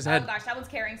 Look at his head. Oh gosh, that one's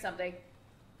carrying something.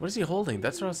 What is he holding?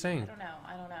 That's what I was saying. I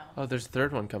don't know. Oh, there's a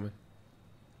third one coming.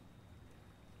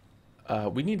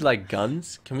 We need like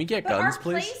guns. Can we get But guns, our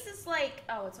please? place is like,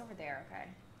 oh, it's over there. Okay.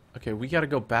 Okay, we gotta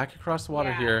go back across the water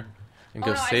Yeah. here and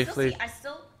go no, safely. I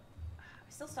still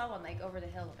saw one like over the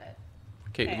hill a bit.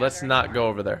 Okay, Okay, let's under not the go water.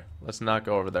 over there. Let's not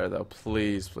go over there though.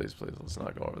 Please, let's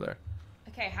not go over there.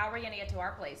 Okay, how are we gonna get to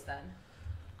our place then?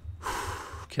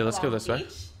 Okay, let's go Along this the way.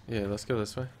 beach? Yeah, let's go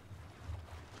this way.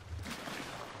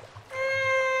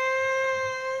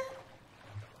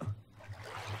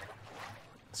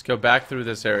 Let's go back through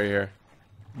this area here.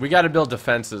 We gotta build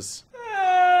defenses.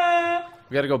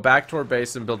 We gotta go back to our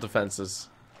base and build defenses.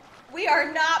 We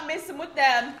are not messing with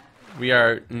them. We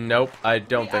are. Nope, I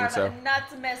don't think so. We are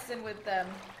not messing with them.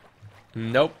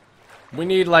 Nope. We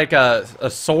need like a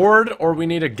sword, or we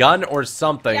need a gun or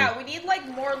something. Yeah, we need like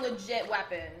more legit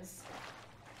weapons.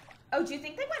 Oh, do you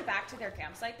think they went back to their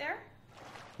campsite there?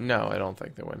 No, I don't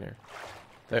think they went here.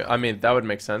 I mean, that would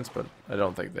make sense, but I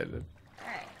don't think they did.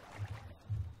 Alright.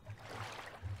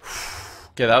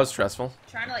 Okay, that was stressful.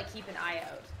 Trying to like keep an eye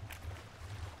out.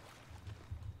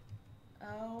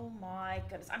 Oh my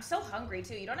goodness. I'm so hungry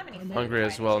too. You don't have any food. Hungry by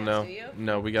as any well, chance, no. do you?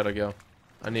 No, we gotta go.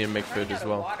 I need to make Running food out as of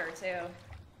well. water too.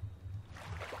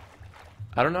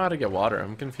 I don't know how to get water.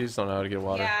 I'm confused on how to get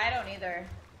water. Yeah, I don't either.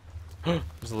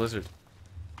 There's a lizard.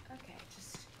 Okay,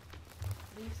 just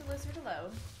leave the lizard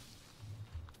alone.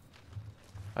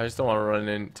 I just don't want to run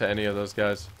into any of those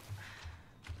guys.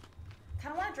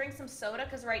 Kind of want to drink some soda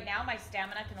because right now my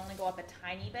stamina can only go up a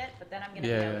tiny bit, but then I'm gonna be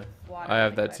Yeah, out of water. I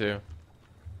have really that quick. too.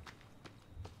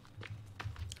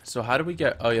 So how do we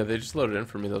get... Oh yeah, they just loaded in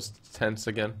for me, those tents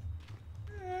again.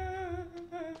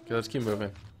 Okay, let's keep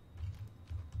moving.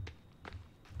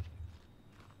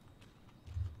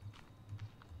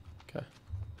 Okay.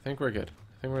 I think we're good.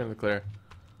 I think we're in the clear.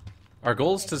 Our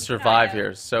goal is Okay, to keep an eye survive out.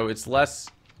 here, so it's less...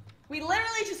 We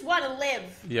literally just want to live.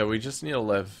 Yeah, we just need to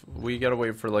live. We gotta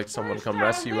wait for like someone to come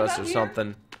rescue us or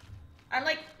something. I'm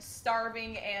like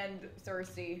starving and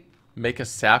thirsty. Make a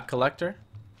sap collector?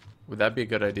 Would that be a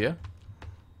good idea?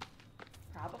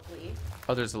 Probably.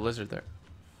 Oh, there's a lizard there.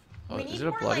 Oh, We need is it a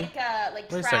more bloody? like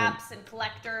Wait a second. traps and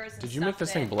collectors. And Did you make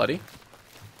this thing bloody?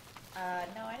 No, I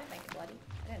didn't make it bloody.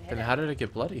 I didn't hit Then it. how did it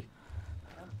get bloody?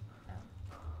 I don't know.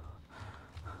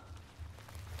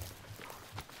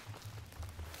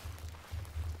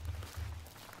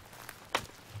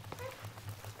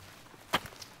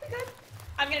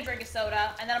 gonna drink a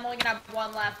soda, and then I'm only gonna have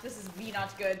one left. This is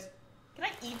not good. Can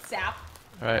I eat sap?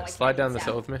 Alright, slide down this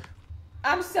hill with me.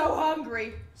 I'm so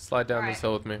hungry. Slide down this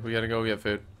hill with me. We gotta go get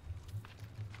food.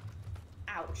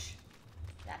 Ouch.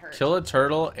 That hurt. Kill a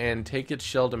turtle and take its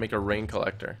shell to make a rain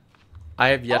collector. I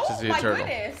have yet to see a turtle. Oh my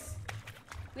goodness.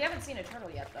 We haven't seen a turtle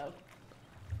yet, though.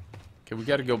 Okay, we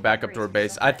gotta go back up to our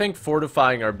base. I think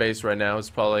fortifying our base right now is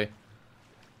probably...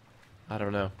 I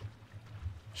don't know.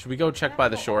 Should we go check by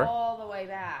the shore? All the way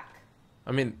back.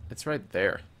 I mean, it's right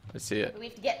there. I see it. We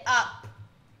have to get up.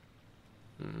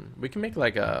 We can make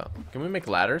like a... Can we make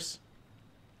ladders?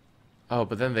 Oh,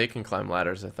 but then they can climb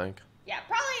ladders, I think. Yeah,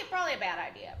 probably a bad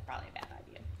idea. Probably a bad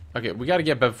idea. Okay, we gotta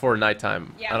get before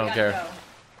nighttime. Yeah, I don't care. Go.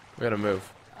 We gotta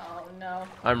move. Oh, no.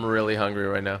 I'm really hungry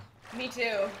right now. Me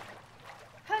too.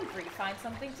 Hungry, find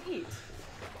something to eat.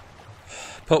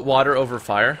 Put water over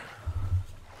fire.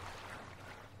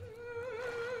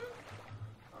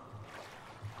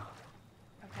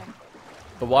 Okay.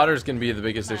 The water's gonna be the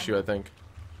biggest issue, I think.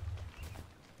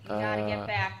 We gotta get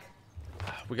back.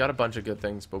 We got a bunch of good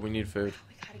things, but we need food.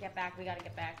 We gotta get back. We gotta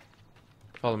get back.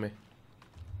 Follow me.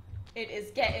 It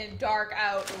is getting dark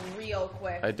out real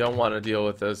quick. I don't want to deal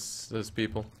with those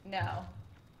people. No.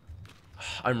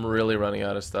 I'm really running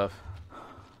out of stuff.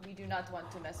 We do not want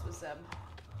to mess with them.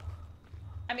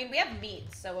 I mean, we have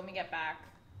meat, so when we get back.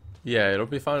 Yeah, it'll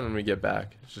be fine when we get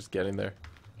back. It's just getting there.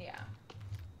 Yeah.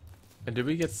 And did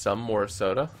we get some more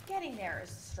soda? Getting there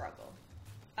is a struggle.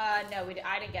 No,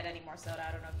 I didn't get any more soda.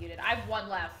 I don't know if you did. I have one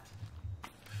left.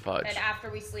 Fudge. And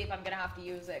after we sleep, I'm gonna have to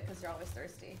use it because you're always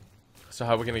thirsty. So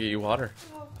how are we gonna get you water?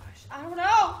 Oh gosh, I don't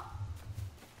know.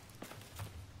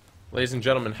 Ladies and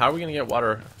gentlemen, how are we gonna get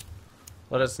water?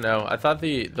 Let us know. I thought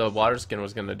the water skin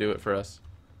was gonna do it for us.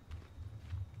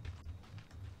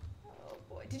 Oh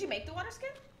boy, did you make the water skin?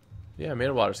 Yeah, I made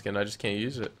a water skin. I just can't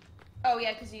use it. Oh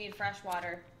yeah, because you need fresh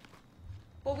water.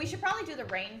 Well, we should probably do the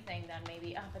rain thing then,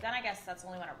 maybe. But then I guess that's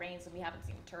only when it rains and we haven't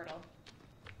seen a turtle.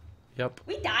 Yep.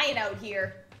 We dying out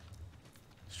here.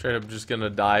 Straight up just gonna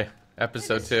die.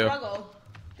 Episode 2. Struggle.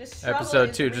 This struggle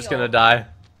Episode 2, just gonna die.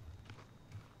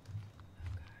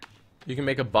 You can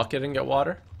make a bucket and get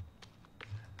water?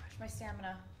 Gosh, my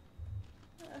stamina.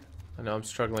 I know, I'm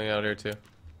struggling out here too.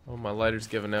 Oh, my lighter's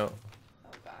giving out.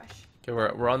 Oh gosh. Okay,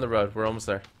 we're on the road. We're almost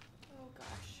there. Oh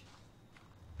gosh.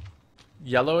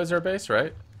 Yellow is our base,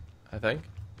 right? I think.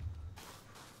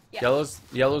 Yeah.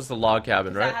 Yellow's the log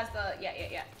cabin, right? That has the yeah.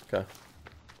 Okay.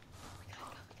 We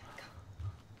gotta go.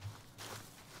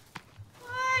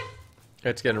 What?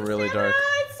 It's getting really dark.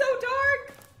 It's so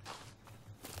dark.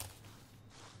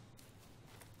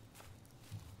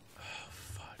 Oh,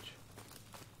 fudge.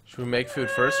 Should we make food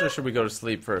first or should we go to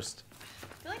sleep first?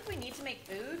 I feel like we need to make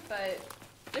food, but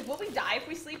like, will we die if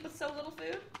we sleep with so little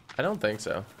food? I don't think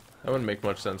so. That wouldn't make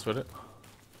much sense, would it?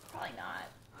 Probably not.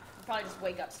 We'll probably just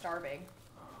wake up starving.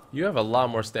 You have a lot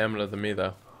more stamina than me,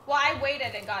 though. Well, I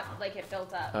waited and got like it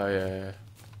built up. Oh yeah.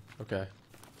 Okay.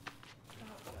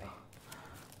 Oh boy.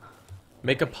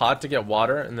 Make a pot to get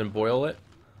water and then boil it.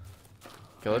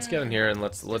 Okay, let's get in here and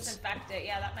let's Disinfect it.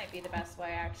 Yeah, that might be the best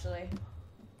way actually.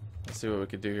 see what we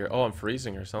could do here. Oh, I'm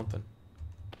freezing or something.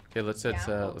 Okay, let's Yeah,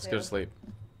 let's go to sleep.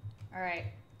 All right.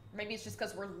 Maybe it's just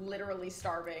because we're literally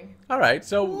starving. All right,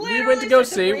 so Literally, we went to go the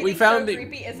see. We breathing's found so the.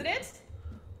 creepy, isn't it?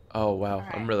 Oh wow, All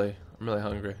right. I'm really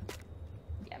hungry.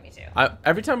 Yeah, me too.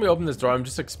 Every time we open this door, I'm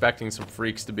just expecting some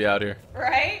freaks to be out here.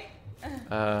 Right? I'm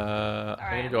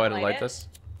gonna go ahead and light this.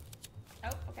 Oh,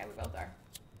 okay, we both are.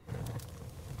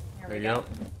 Here There we you go.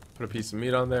 Put a piece of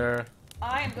meat on there.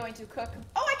 I am going to cook.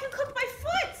 Oh, I can cook my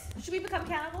foot! Should we become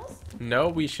cannibals? No,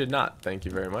 we should not. Thank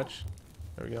you very much.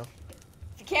 There we go.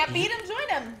 If you can't beat him, join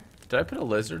him. Did I put a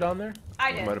lizard on there?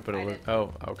 I did. Might have put a I lizard. did.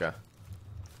 Oh, okay.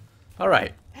 All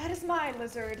right. That is my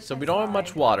lizard. So we That's don't have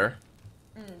much mine. water.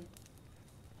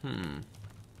 Mm.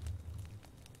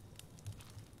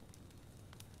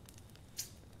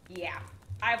 Yeah.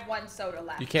 I have one soda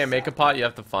left. You can't make a so- pot. You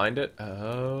have to find it.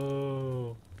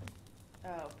 Oh.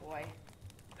 Oh, boy.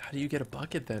 How do you get a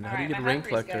bucket then? How do you Alright, get a my rain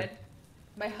hungry's collector? good.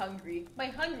 My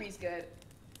hungry's good.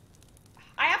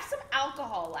 I have some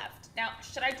alcohol left. Now,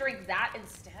 should I drink that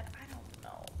instead?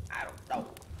 I don't know.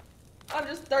 I'm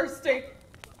just thirsty.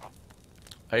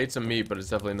 I ate some meat, but it's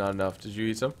definitely not enough. Did you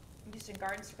eat some? I'm using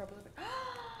gardens to grow blue.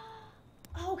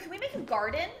 Oh, can we make a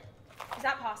garden? Is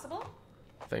that possible?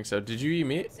 I think so. Did you eat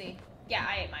meat? Let's see. Yeah,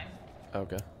 I ate mine.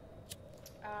 Okay.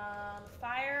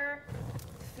 Fire,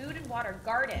 food and water,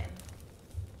 garden.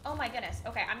 Oh my goodness.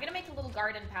 Okay, I'm gonna make a little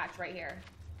garden patch right here.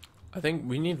 I think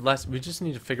we need less. We just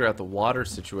need to figure out the water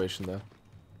situation, though.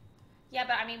 Yeah,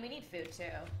 but I mean, we need food too.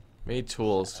 We need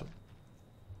tools.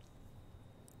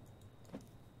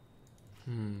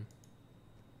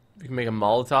 We can make a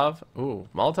Molotov. Ooh,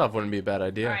 Molotov wouldn't be a bad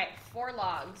idea. All right, 4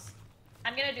 logs.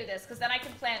 I'm gonna do this because then I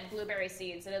can plant blueberry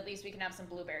seeds, and at least we can have some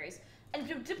blueberries. And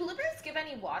do blueberries give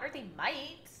any water? They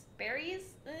might.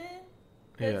 Berries?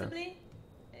 Possibly?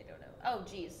 Yeah. I don't know. Oh,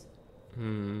 jeez.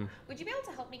 Would you be able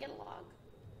to help me get a log?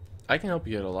 I can help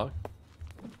you get a log.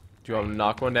 Do you want to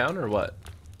knock one down or what?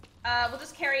 We'll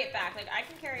just carry it back. Like, I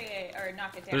can carry it, or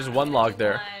knock it down. There's one log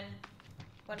there.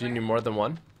 One Do you need more than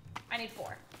one? I need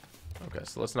 4. Okay,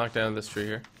 so let's knock down this tree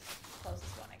here.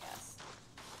 Closest one, I guess.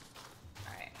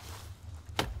 Alright.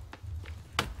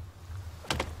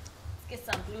 Let's get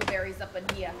some blueberries up in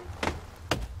here.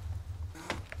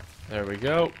 There we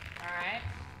go. Alright.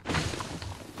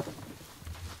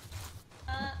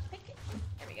 Pick it.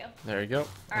 There we go. There you go.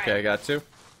 All okay, right. I got 2.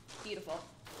 Beautiful.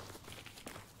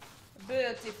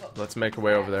 Beautiful. Let's make our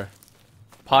way over there.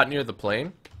 Pot near the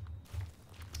plane.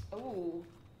 Ooh.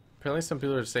 Apparently some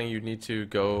people are saying you need to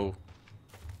go...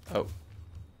 Oh.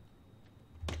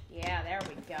 Yeah, there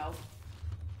we go.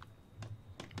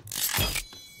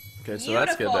 Okay, so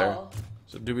that's good there. Beautiful.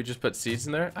 So do we just put seeds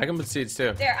in there? I can put seeds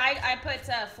too. There, I put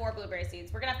 4 blueberry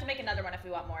seeds. We're gonna have to make another one if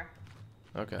we want more.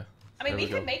 Okay. I mean, There we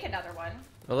go. could make another one.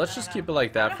 Well, let's I just don't keep know. it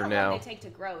like I that don't for know how long now. they take to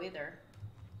grow either.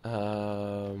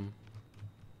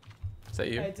 Is that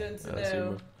you? I don't that's you.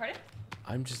 know. Pardon?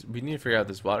 We need to figure out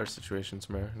this water situation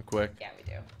somewhere and quick. Yeah, we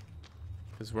do.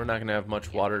 Because we're not going to have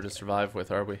much water to survive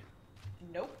with, are we?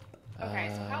 Nope.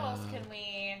 Okay, so how else can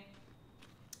we...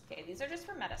 Okay, these are just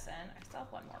for medicine. I still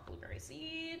have 1 more blueberry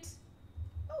seed.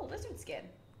 Oh, lizard skin.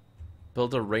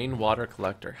 Build a rainwater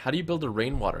collector. How do you build a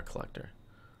rainwater collector?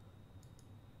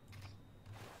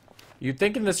 You'd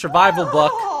think in the survival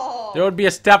book there would be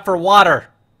a step for water.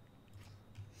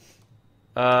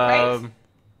 Right?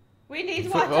 We need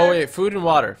water. Oh wait, food and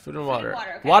water. Food and water.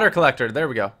 water, okay. Water collector. There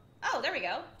we go. Oh, there we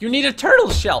go. You need a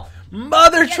turtle shell.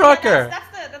 Mother trucker.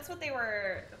 That's what they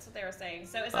were saying.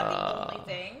 So is that the only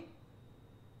thing?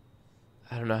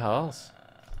 I don't know how else.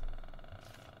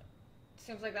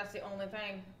 Seems like that's the only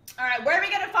thing. All right, where are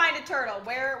we gonna find a turtle?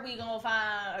 Where are we gonna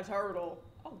find a turtle?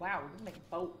 Oh wow, we're gonna make a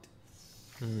boat.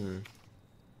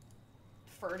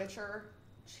 Furniture.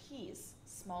 Jeez.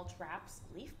 Small traps.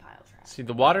 Leaf pile traps. See,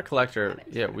 the water collector,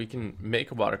 yeah, we can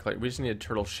make a water collector. We just need a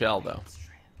turtle shell, though.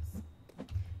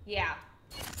 Yeah.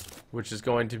 Which is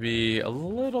going to be a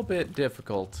little bit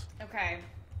difficult. Okay.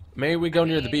 Maybe we go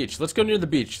near the beach. Let's go near the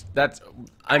beach. I'm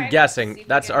Alright, guessing see if we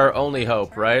that's can our find only a hope,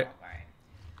 turtle. right? Alright.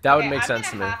 That would make sense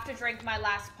to me. I'm gonna have to drink my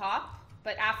last pop,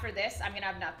 but after this, I'm gonna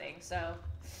have nothing. So.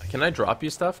 Can I drop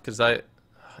you stuff?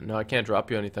 No, I can't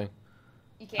drop you anything.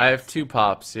 You can't. I have 2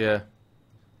 pops, yeah.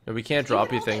 No, we can't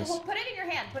drop you hold it. things. Well, put it in your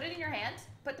hand. Put it in your hand.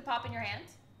 Put the pop in your hand.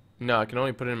 No, I can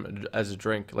only put it in as a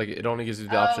drink. Like, it only gives you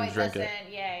the option to drink it.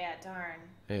 Yeah, darn.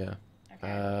 Yeah.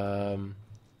 Okay.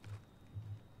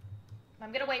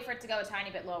 I'm gonna wait for it to go a tiny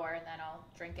bit lower, and then I'll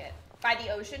drink it. By the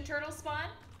ocean turtle spawn.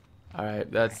 All right,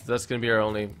 that's gonna be our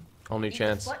only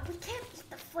chance. We can't eat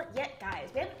the foot yet, guys.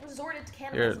 We haven't resorted to Here,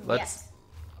 cannibalism let's.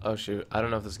 Oh shoot! I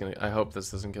don't know if this is gonna. I hope this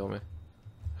doesn't kill me.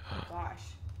 Oh gosh.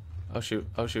 Oh shoot!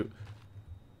 Oh shoot!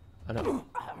 I know.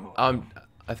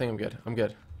 I think I'm good. I'm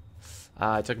good.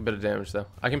 I took a bit of damage though.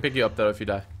 I can pick you up though if you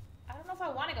die. I don't know if I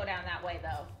want to go down that way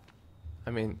though.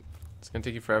 I mean, it's gonna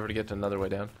take you forever to get to another way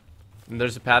down. And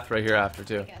there's a path right here after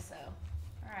too. I guess so.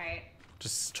 All right.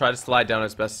 Just try to slide down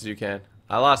as best as you can.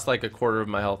 I lost like a quarter of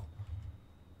my health.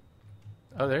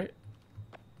 Oh, there.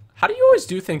 How do you always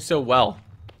do things so well?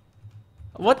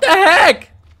 What the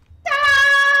heck?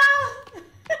 Ah!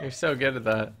 You're so good at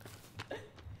that.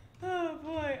 Oh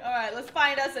boy. All right, let's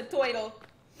find us a turtle.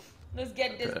 Let's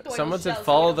get this turtle. Someone said shell so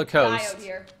follow we the don't die coast. out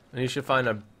here. And you should find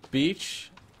a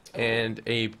beach and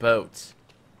a boat.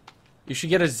 You should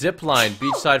get a zip line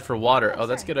beachside for water. Oh,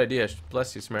 that's a good idea.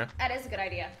 Bless you, Samara. That is a good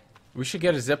idea. We should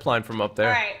get a zip line from up there.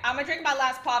 All right, I'm gonna drink my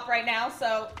last pop right now,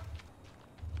 so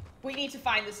we need to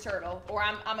find this turtle, or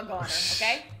I'm a goner.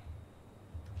 Okay.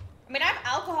 I mean, I have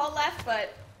alcohol left,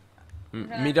 but.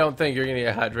 Me don't think you're gonna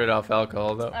get hydrated off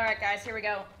alcohol though. All right, guys, here we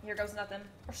go. Here goes nothing.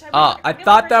 Or should I we're thought gonna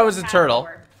that bring was the a path turtle.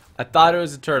 forward. I thought it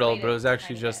was a turtle, Wait, but it was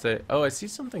actually tiny just a. Oh, I see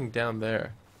something down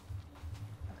there.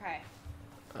 Okay.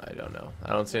 I don't know.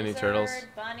 I don't see any Lizard, turtles.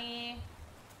 Bunny.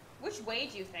 Which way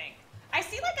do you think? I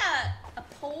see like a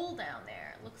pole down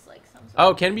there. It looks like some.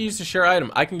 Oh, can be used to share item.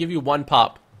 I can give you 1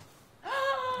 pop.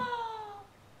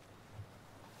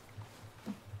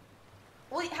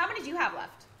 Well, how many do you have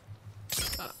left?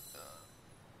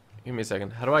 Give me a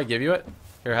second. How do I give you it?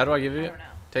 Here, how do I give you I it? don't know.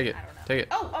 Take it. I don't know. Take it.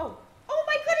 Oh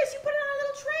my goodness! You put it on a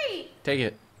little tray. Take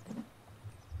it.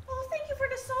 Oh, thank you for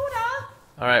the soda.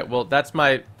 All right. Well, that's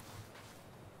my.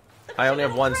 I only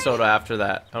have one soda after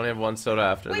that. I only have one soda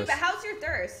after Wait, this. but how's your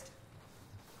thirst?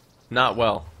 Not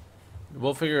well.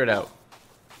 We'll figure it out.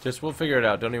 We'll figure it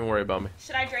out. Don't even worry about me.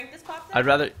 Should I drink this pop then? I'd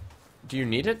rather... Do you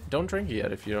need it? Don't drink it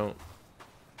yet if you don't.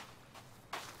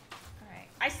 Alright.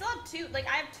 I still have 2. Like,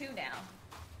 I have 2 now.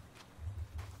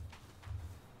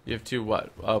 You have 2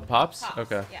 what? Oh, pops?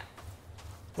 Okay. Yeah.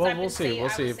 Well, we'll see. We'll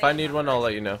see. If I need one, I'll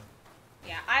let you know.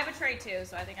 Yeah, I have a tray too,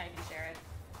 so I think I can share it.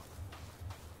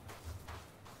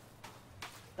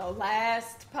 The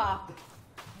last pop.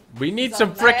 We need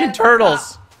some frickin'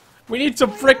 turtles. We need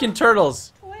some frickin'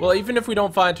 turtles. Well, even if we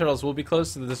don't find turtles, we'll be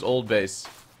close to this old base.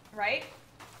 Right?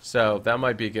 So that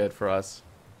might be good for us.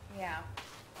 Yeah.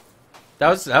 That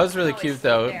was really cute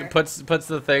though. It puts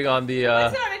the thing on the.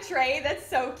 Puts it on a tray. That's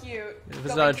so cute. If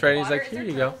it's on a tray, he's like, here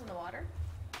you go.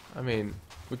 I mean,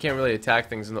 we can't really attack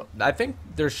things in the. I think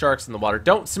there's sharks in the water.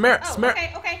 Don't, Samara. Oh, Samara.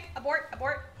 okay. Abort.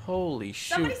 Holy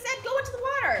shoot. Somebody said go into the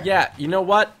water. Yeah, you know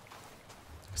what?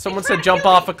 Someone said jump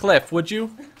off a cliff. Would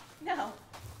you? No.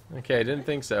 Okay, I didn't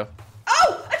think so.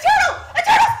 Oh, a turtle!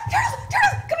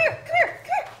 Turtle! Come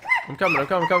here!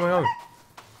 I'm coming.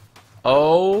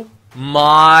 Oh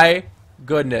my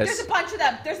goodness. There's a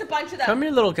bunch of them. Come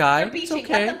here, little guy. They're It's beaching.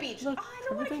 okay. Let them beach. Look, Oh, I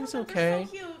don't want to kill everything's them. okay. They're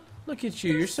so cute. Look at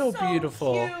you. You're so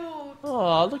beautiful. Cute.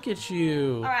 Oh, look at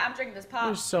you. All right, I'm drinking this pop.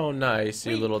 You're so nice,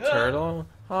 you little turtle.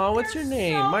 Oh, what's your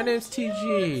name? My name's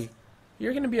TG.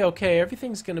 You're gonna be okay.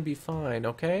 Everything's gonna be fine,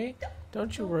 okay?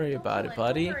 Don't you worry about it,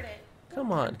 buddy.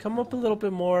 Come on, come up a little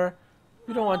bit more.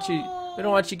 We don't want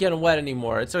you getting wet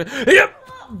anymore. It's okay.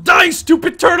 Yep. Die,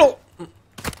 stupid turtle!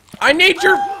 I need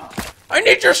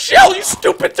your shell, you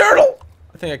stupid turtle!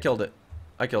 I think I killed it.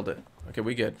 Okay,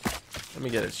 we good. Let me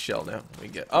get its shell now.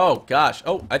 Oh gosh.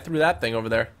 Oh, I threw that thing over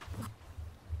there.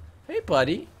 Hey,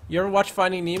 buddy. You ever watch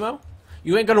Finding Nemo?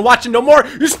 You ain't gonna watch it no more,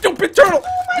 you stupid turtle!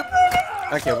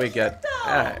 Okay, we good.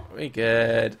 Alright, we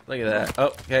good. Look at that. Oh,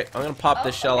 okay, I'm gonna pop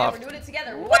this shell off. We're doing it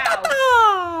together.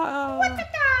 Wow.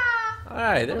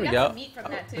 Alright, there we go.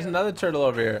 There's another turtle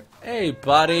over here. Hey,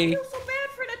 buddy. I feel so bad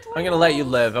for the turtle. I'm gonna let you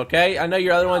live, okay? I know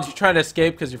your other ones, you're trying to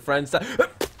escape because your friends died.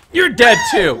 You're dead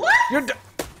too. What?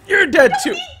 You're dead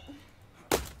too.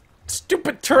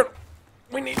 Stupid turtle.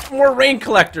 We need more rain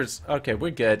collectors. Okay,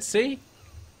 we're good. See?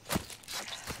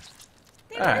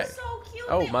 They were so cute.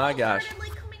 Oh They my all gosh. started,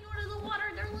 like, coming out of the water.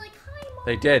 They're like, hi, Mom.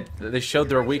 They did. They showed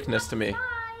their weakness to me.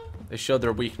 They showed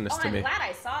their weakness to I'm me. glad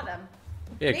I saw them.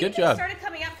 Yeah, Maybe good they job. started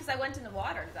coming up because I went in the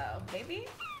water, though. Maybe?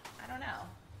 I don't know.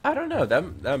 I don't know.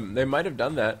 Them they might have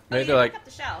done that. Oh, Maybe you they're like, pick up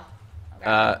the shell.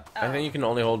 Okay. I think you can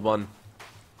only hold one.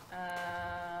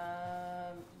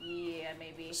 Yeah,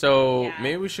 maybe. So Yeah.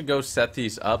 maybe we should go set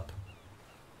these up.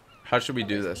 How should we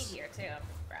do There's this? meat here, too.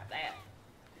 Grab that.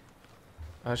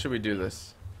 How should we do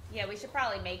this? Yeah, we should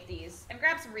probably make these and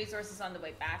grab some resources on the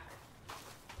way back.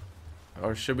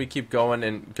 Or should we keep going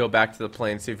and go back to the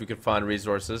plane, see if we can find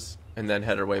resources, and then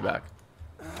head our way back?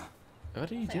 What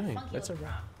are you It's like doing? funky That's a looking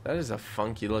rock. that is a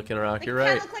funky looking rock. Like, You're it right.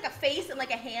 kinda look like a face and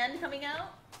like a hand coming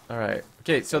out. All right.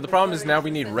 Okay. So the problem is now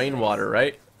we need rainwater,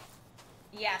 right?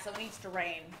 Yeah, so it needs to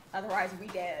rain. Otherwise, we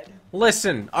dead.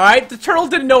 Listen. All right. The turtle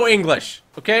didn't know English.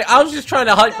 Okay. I was just trying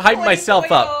to hype myself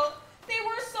up. They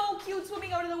were so cute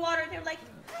swimming out of the water. They're like,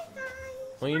 hi guys.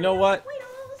 Well, you know what?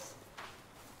 Wiggles.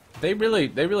 They really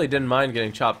didn't mind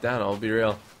getting chopped down. I'll be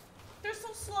real. They're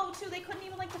so slow too. They couldn't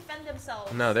even like defend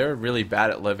themselves. No, they were really bad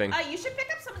at living. You should pick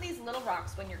up some of these little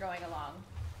rocks when you're going along.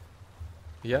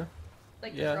 Yeah.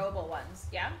 Like Yeah. the throwable ones.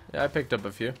 Yeah. Yeah, I picked up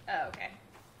a few. Oh, okay.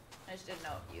 I just didn't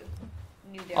know if you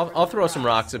knew there were I'll throw little some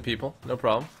rocks at people. No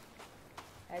problem.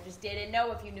 I just didn't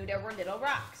know if you knew there were little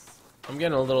rocks. I'm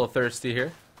getting a little thirsty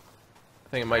here. I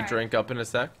think I might Alright. drink up in a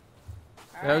sec.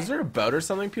 All Now, is there a boat or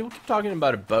something? People keep talking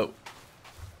about a boat.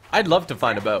 I'd love to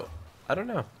find a boat. I don't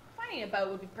know. Finding a boat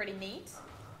would be pretty neat.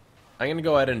 I'm gonna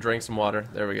go ahead and drink some water.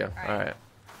 There we go. Alright. Alright.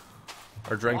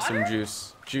 Or drink some Water?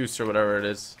 juice. Juice or whatever it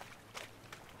is.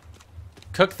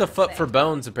 Cook the foot for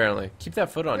bones, apparently. Keep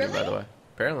that foot on you, by Really? the way.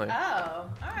 Apparently. Oh,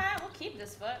 alright, we'll keep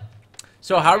this foot.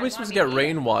 So how are you we guys supposed to want get me to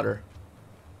eat it? rainwater?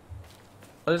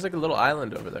 Oh, there's like a little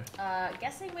island over there.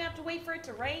 Guessing we have to wait for it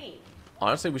to rain.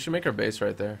 Honestly, we should make our base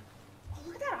right there. Oh,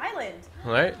 look at that island.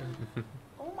 Right?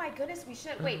 Oh my goodness, we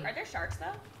should. Wait, are there sharks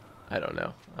though? I don't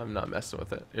know. I'm not messing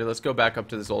with it. Here, let's go back up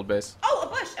to this old base. Oh, a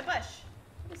bush, a bush.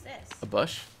 What is this? A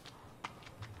bush?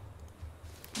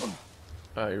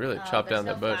 Oh, you really chopped down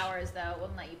there's that no bush. flowers though. It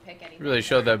wouldn't let you pick anything. You really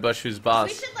showed that bush who's boss.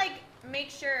 We should like make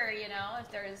sure, you know,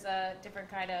 if there's a different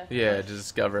kind of. Yeah, bush, to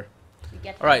discover. we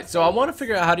get Alright, those so I want to seeds.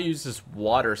 figure out how to use this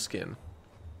water skin.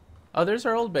 Oh, there's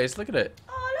our old base. Look at it.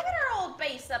 Oh, look at our old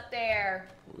base up there.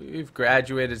 We've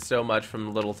graduated so much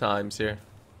from little times here.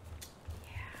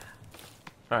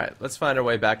 Alright, let's find our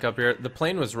way back up here. The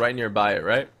plane was right nearby it,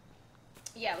 right?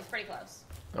 Yeah, it was pretty close.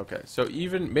 Okay, so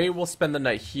maybe we'll spend the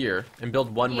night here and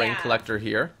build one rain collector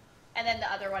here. And then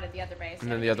the other one at the other base.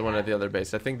 And then the other one at the other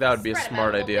base. I think that would be a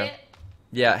smart idea. Bit.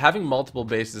 Yeah, having multiple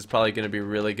bases is probably going to be a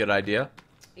really good idea.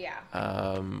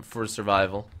 Yeah. For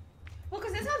survival. Well,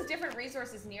 because this has different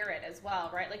resources near it as well,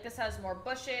 right? Like this has more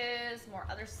bushes, more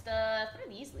other stuff. What are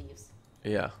these leaves?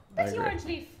 Yeah, That's the orange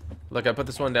leaf. Look, I put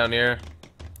this one down here.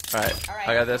 Alright,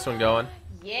 I got this one going.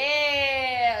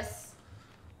 Yes!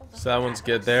 So that one's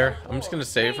good there. I'm just going to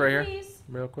save right here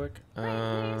real quick.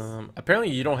 Apparently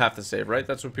you don't have to save, right?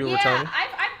 That's what people were telling me?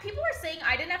 Yeah, people were saying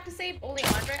I didn't have to save. Only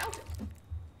Andre.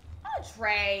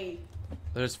 Andre!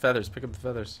 There's feathers. Pick up the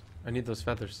feathers. I need those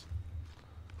feathers.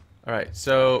 Alright,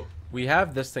 so we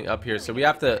have this thing up here. So we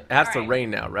have to, it has to rain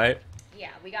now, right? Yeah,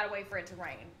 we gotta wait for it to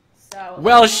rain. So,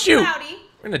 well, shoot! Cloudy,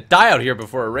 we're gonna die out here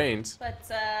before it rains. But,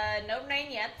 no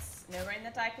rain yet. No rain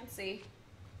that I can see.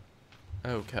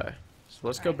 Okay. So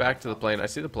let's go back to the plane. I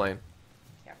see the plane.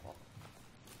 Careful.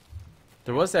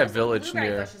 There was that village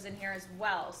near. There's bushes in here as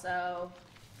well, so...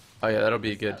 Oh yeah, that'll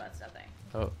be good. That's nothing.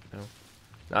 Oh, no.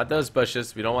 Not those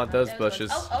bushes. We don't want those bushes.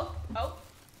 Oh.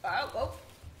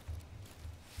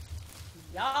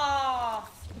 Yeah.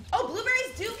 Oh,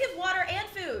 blueberries do give water and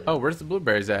food. Oh, where's the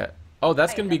blueberries at? Oh,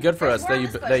 that's gonna be good for us.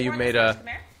 That you made Eat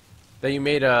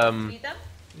them?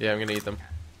 Yeah, I'm gonna eat them.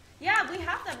 Yeah, we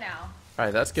have them now. All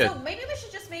right, that's good. So maybe we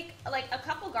should just make like a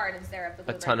couple gardens there of the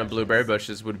blueberry A ton of blueberry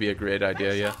bushes would be a great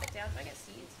idea. Yeah. Do I get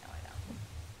seeds? No, I don't.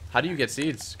 How do you get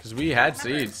seeds? Because we had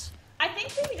seeds. I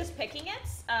think maybe just picking it.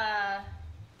 I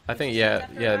think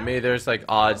yeah. Maybe there's like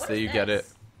odds that you get it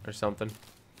or something.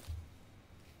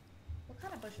 What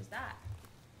kind of bush is that?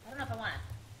 I don't know if I want it.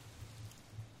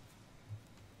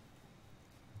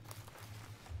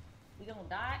 We gonna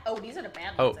die? Oh, these are the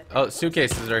bad ones. Oh,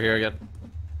 suitcases are here again.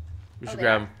 We should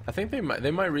grab them. I think they might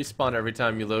respawn every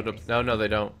time you load up. No, they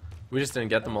don't. We just didn't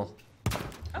get them all.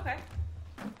 Okay.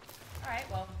 All right.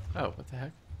 Well. Oh, what the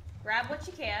heck? Grab what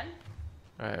you can.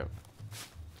 All right.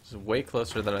 This is way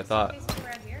closer than I thought.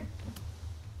 Around here.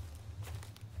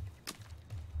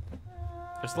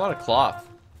 There's a lot of cloth.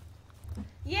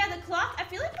 Yeah, the cloth. I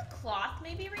feel like the cloth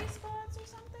maybe respawns or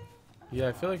something. Yeah,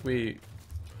 I feel like we.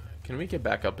 Can we get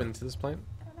back up into this plane?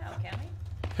 I don't know. Can we?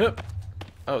 Hup.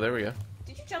 Oh, there we go.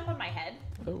 Did you jump on my head?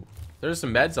 Oh, there's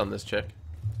some meds on this chick.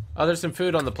 Oh, there's some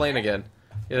food on the plane again.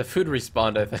 Yeah, the food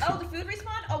respawned, I think. Oh, the food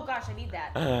respawned? Oh gosh, I need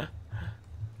that.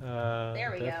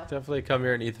 There we go. Definitely come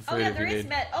here and eat the food if you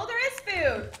need. Oh, there is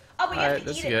food. Oh, but you have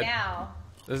to eat it now.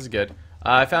 This is good.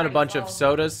 I found a bunch of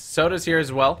sodas. Sodas here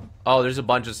as well. Oh, there's a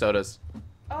bunch of sodas.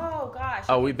 Oh gosh.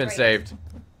 Oh, we've been saved.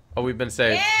 Oh, we've been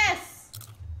saved. Yes.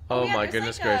 Oh my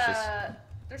goodness gracious.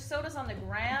 There's sodas on the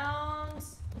ground.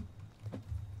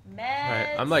 Meds.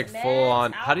 Alright, I'm like full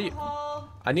on. How do you?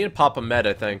 I need to pop a med,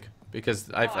 I think, because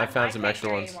I found some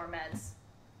extra ones. More meds.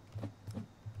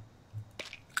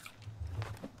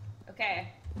 Okay.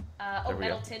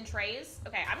 Metal tin trays.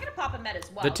 Okay, I'm gonna pop a med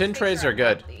as well. The tin trays are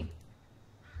good.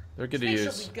 They're good to use.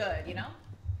 Make sure we good, you know.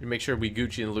 You make sure we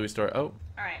Gucci in the Louis store. Oh.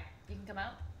 All right, you can come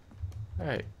out. All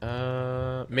right.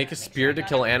 Make a spear to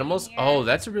kill animals. Oh,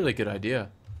 that's a really good idea.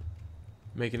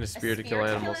 Making a spear to kill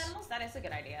animals. That is a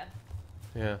good idea.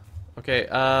 Yeah. Okay.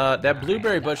 That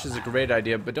blueberry bush is a great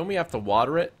idea, but don't we have to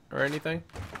water it or anything?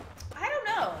 I don't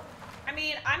know. I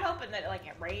mean, I'm hoping that like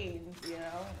it rains, you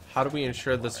know. How do we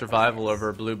ensure the survival of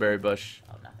our blueberry bush?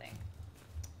 Oh, nothing.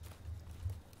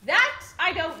 That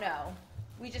I don't know.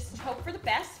 We just hope for the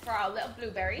best for our little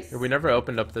blueberries. Here, we never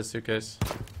opened up this suitcase.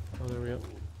 Oh, there we go.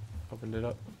 Opened it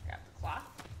up. Grab the cloth.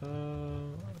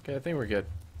 Okay, I think we're good.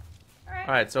 Alright.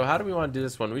 Alright, so how do we want to do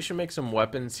this one? We should make some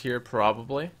weapons here,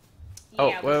 probably.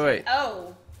 Yeah, oh, wait.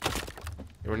 Oh.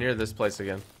 We're near this place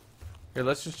again. Here,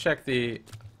 let's just check the...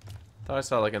 Thought I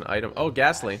saw like an item. Oh,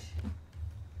 gasoline.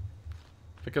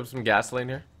 Pick up some gasoline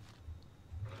here.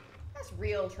 That's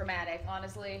real traumatic,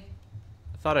 honestly.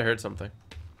 I thought I heard something.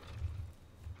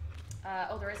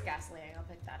 Oh, there is gasoline. I'll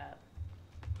pick that up.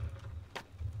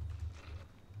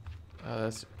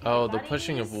 The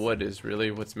pushing of wood is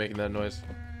really what's making that noise.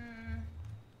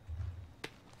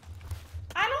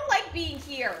 I don't like being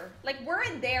here. Like, we're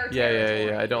in their territory.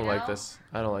 Yeah. I don't like this.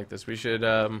 I don't like this. We should,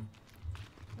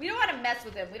 We don't want to mess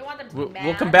with them. We don't want them to be mad.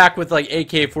 We'll come back with, like,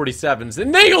 AK-47s,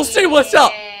 and then you'll see what's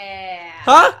up!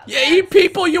 Huh? You eat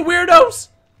people, you weirdos!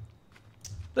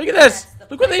 Look at this!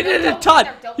 Look what they did to Todd!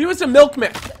 He was a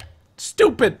milkman!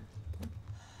 Stupid!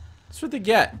 That's what they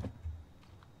get.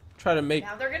 Try to make...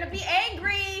 Now they're gonna be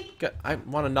angry! I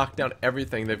want to knock down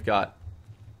everything they've got.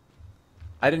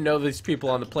 I didn't know these people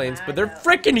on the planes, but they're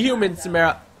freaking humans,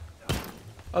 Samara!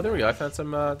 Oh, there we go. I found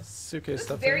some suitcase It's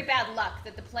stuff. very bad luck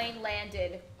that the plane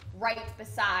landed right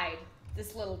beside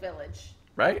this little village.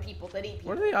 Right? Of people that eat people.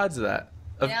 What are the odds of that?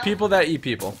 Of You know? people that eat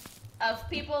people. Of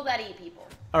people that eat people.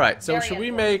 All right. So Very should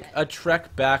we make unfortunate. a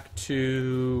trek back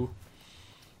to?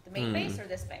 The main base or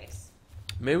this base?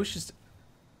 Maybe we should.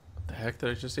 What the heck did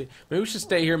I just say? Maybe we should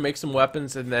stay here, make some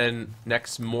weapons, and then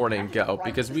next morning go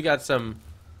because we got some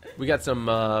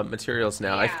materials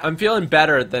now. Yeah. I'm feeling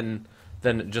better than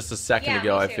just a second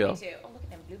ago. Me I too, feel. Me too. Oh, look at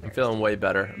them I'm blueberries. feeling way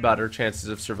better about our chances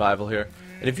of survival here.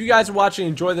 And if you guys are watching,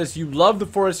 enjoy this, you love the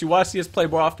forest, you want to see us play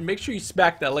more often, make sure you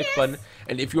smack that like button.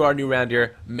 And if you are new around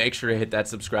here, make sure to hit that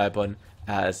subscribe button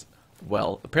as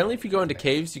well. Apparently, if you go into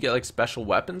caves, you get like special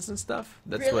weapons and stuff.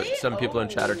 That's Really? what some people in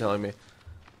chat are telling me.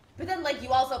 But then, like, you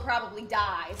also probably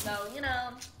die, so, you know.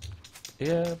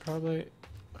 Yeah, probably.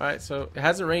 All right, so it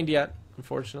hasn't rained yet,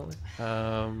 unfortunately. We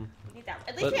need that.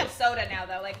 At least we have soda now,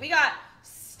 though. Like, we got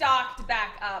stocked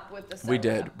back up with the soda.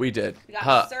 We did. We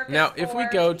got circuit now, if we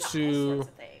boards, go we got all to, sorts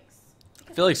of things.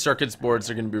 I feel like circuits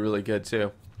boards are going to be really good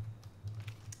too.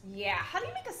 Yeah. How do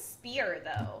you make a spear,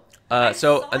 though?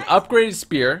 So an upgraded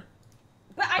spear.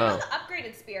 But I know the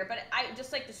upgraded spear, but I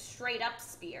just like the straight up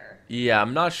spear. Yeah,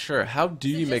 I'm not sure. How do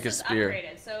you make a spear?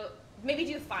 Upgraded. So maybe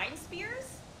do you find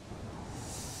spears?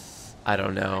 I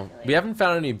don't know. We haven't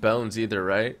found any bones either,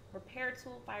 right? Repair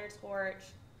tool, fire torch.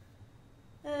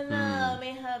 No, we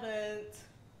haven't.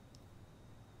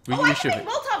 I can make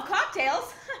Molotov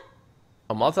cocktails.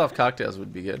 A Molotov cocktails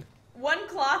would be good. One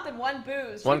cloth and one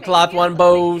booze. One cloth, one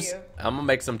booze. I'm gonna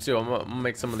make some too. I'm gonna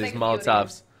make some of these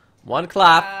Molotovs. One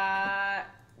cloth.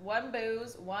 One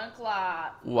booze, one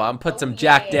cloth. Ooh, I'm put some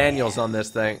Jack Daniels on this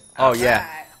thing. Oh yeah.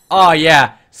 Right. Oh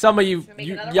yeah. Some of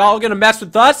y'all gonna mess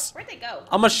with us? Where'd they go?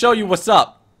 I'm gonna show you what's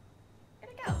up.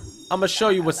 Where'd they go? I'm gonna show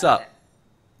you what's up.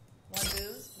 One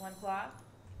booze, one cloth.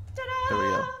 There we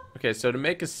go. Okay, so to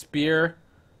make a spear,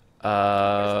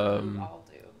 I'll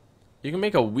do. you can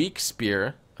make a weak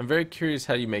spear. I'm very curious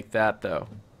how you make that though.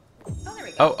 Oh, there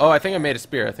we go. Oh, I think I made a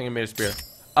spear.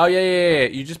 Oh yeah.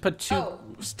 You just put two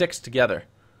sticks together.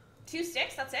 2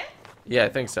 sticks, that's it? Yeah, I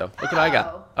think so. Look what I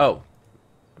got. Oh,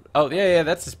 yeah,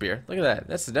 that's a spear. Look at that.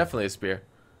 That's definitely a spear.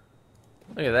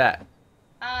 Look at that.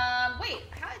 Wait,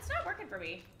 it's not working for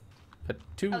me. Put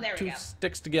two there we go.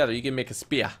 sticks together, you can make a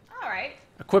spear. Alright.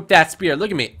 Equip that spear. Look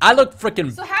at me. I look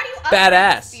freaking So how do you upgrade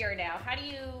badass. the spear now? How do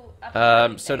you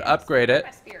upgrade So to upgrade it, Where'd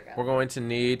my spear go? we're going to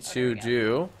need to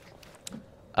do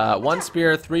one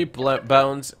spear, 3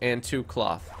 bones, and 2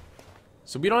 cloth.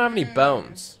 So we don't have any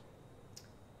bones.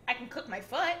 I can cook my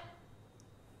foot.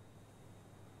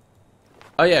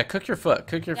 Oh yeah, cook your foot.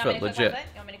 Cook your You want me foot, to cook my legit. foot?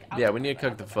 You want me to- I'll Yeah, cook we my need to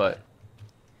cook I'll the my foot.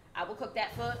 I will cook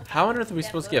that foot. How on earth are we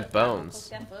supposed to get bones?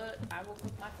 I will cook that foot. I will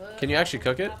cook my foot. Can you actually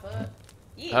cook it? My foot.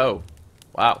 Yeah. Oh,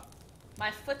 wow.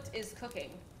 My foot is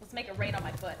cooking. Let's make it rain on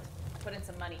my foot. Put in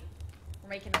some money. We're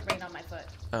making it rain on my foot.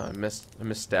 Oh, I missed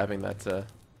stabbing that. You're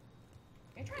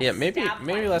trying Yeah, to maybe stab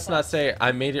my let's not foot. say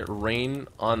I made it rain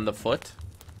on the foot.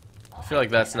 I feel like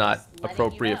did. that's I'm not just letting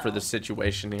appropriate you for know. the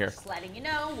situation here. Just letting you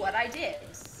know what I did.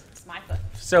 It's my foot.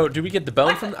 So, do we get the bone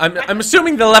My from? foot, I'm my I'm foot.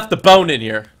 assuming they left the bone in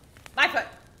here. My foot.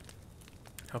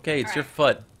 Okay, it's your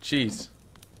Alright. foot. Jeez.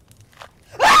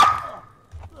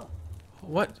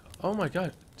 What? Oh my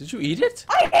God! Did you eat it?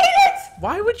 I hate it!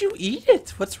 Why would you eat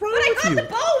it? What's wrong But I with got you? the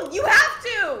bone! You have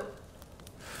to!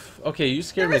 Okay, you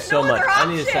scared There me was so no much. other I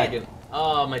need a option. second.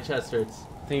 Oh, my chest hurts.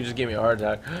 I think you just gave me a heart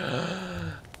attack.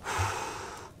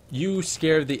 You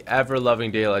scared the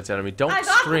ever-loving daylights out of me. Don't I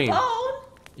got scream. the bone!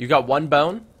 You got one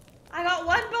bone? I got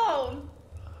one bone!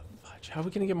 Fudge, how are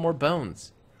we gonna get more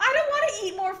bones? I don't want to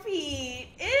eat more feet!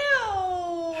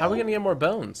 Ew! How are we gonna get more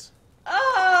bones?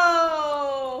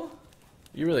 Oh!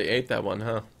 You really ate that one,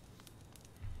 huh?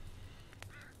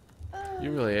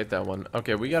 You really ate that one.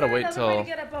 Okay, we gotta wait till...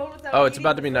 Oh, it's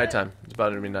about to be nighttime. It's about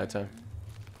to be nighttime.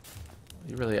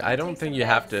 You really... I don't think you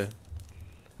have to...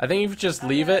 I think if you just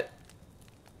leave it...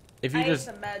 If you just...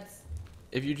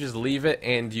 If you just leave it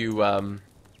and you,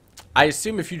 I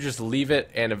assume if you just leave it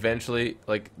and eventually,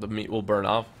 like, the meat will burn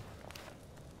off.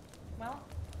 Well...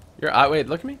 Wait,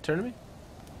 look at me. Turn to me.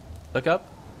 Look up.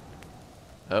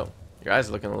 Oh, your eyes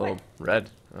are looking a little red.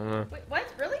 I don't know. Wait, what?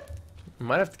 Really? I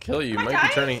might have to kill you. Am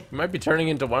I dying? You might be turning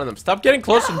into one of them. Stop getting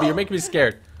closer to me. You're making me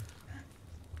scared.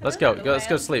 Let's go. No, Let's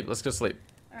go ma'am. sleep. Let's go sleep.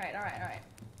 Alright.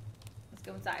 Let's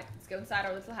go inside. Let's go inside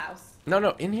our little house.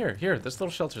 No, in here. Here, this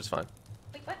little shelter's fine.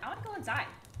 Wait, what? I want to go inside.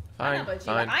 I Fine, don't know about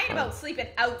fine, you. I ain't fine. about sleeping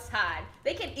outside.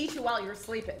 They can eat you while you're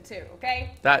sleeping too,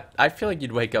 okay? I feel like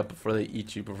you'd wake up before they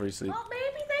eat you before you sleep. Well,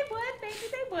 maybe they would. Maybe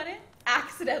they wouldn't.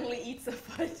 Accidentally eats a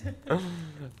foot.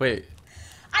 Wait.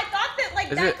 I thought that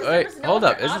like Is that. it- 'Cause wait, there was no hold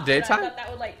other up, is it option. daytime? I thought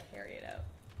that would like carry it out.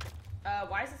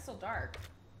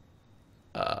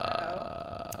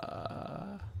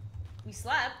 We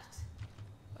slept.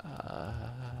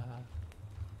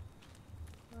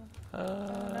 Oh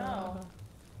no.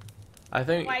 I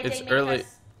think Why it's they make early.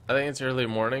 us- I think it's early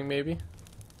morning, maybe.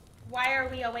 Why are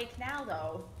we awake now,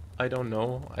 though? I don't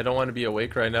know. I don't want to be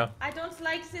awake right now. I don't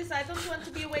like this. I don't want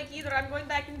to be awake either. I'm going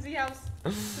back in the house.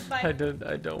 Goodbye.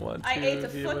 I don't want to I ate a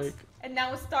be foot, awake. and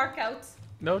now it's dark out.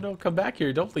 No, come back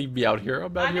here. Don't leave me out here.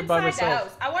 I'm out I'm here by inside the myself.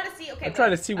 house. I want to see. Okay. I'm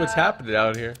trying to see what's happening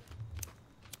out here.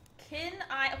 Can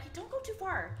I? Okay, don't go too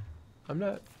far. I'm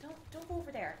not. Don't go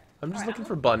over there. I'm just Alright, looking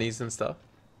for bunnies and stuff.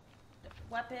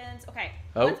 Weapons. Okay.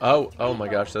 Oh my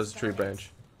gosh, that's a tree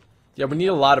branch. Yeah, we need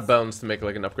a lot of bones to make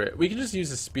like an upgrade. We can just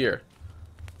use a spear.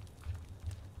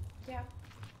 Yeah.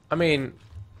 I mean,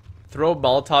 throw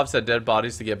Molotovs at dead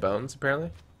bodies to get bones,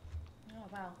 apparently. Oh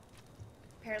wow.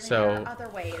 Apparently So- there are other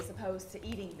ways opposed to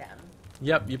eating them.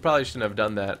 Yep, you probably shouldn't have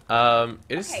done that.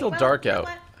 It is Okay, still well, dark you know out.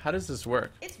 what? How does this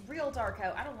work? It's real dark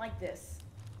out. I don't like this.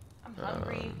 I'm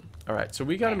hungry. Alright, so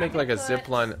we gotta Okay, make I'm like a gonna zip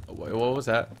put- line. Wait, what was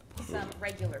that? Some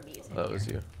regular meat. In Oh, that was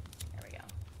here. you. There we go.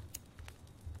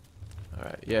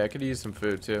 Alright, yeah, I could use some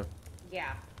food too.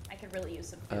 Yeah, I could really use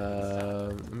some food.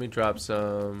 and stuff. Let me drop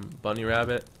some bunny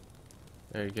rabbit.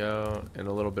 There you go, and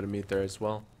a little bit of meat there as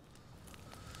well.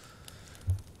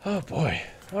 Oh boy.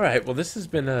 Alright, well this has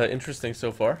been interesting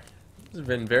so far. This has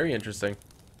been very interesting.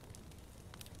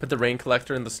 Put the rain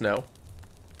collector in the snow.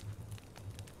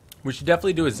 We should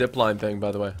definitely do a zip line thing,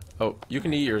 by the way. Oh, you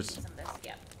can eat yours. Some of this,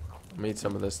 yeah. Let me eat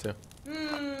some of this too.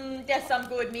 Mmm, that's some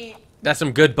good meat. That's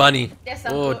some good bunny. That's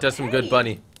some Oh, good- that's some good Hey!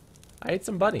 bunny. I ate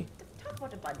some bunny. Talk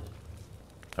about the bunny.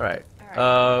 Alright. Alright,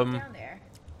 down there.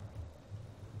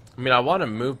 I mean, I want to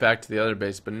move back to the other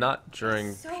base, but not during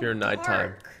It's so pure nighttime.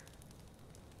 dark.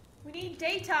 We need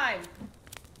daytime.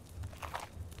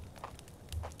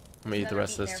 I'm gonna eat the Another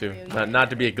rest of meat this there too. for you. Not, Yeah, not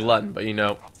to be a glutton, but you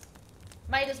know.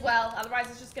 Might as well, otherwise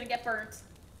it's just gonna get burnt.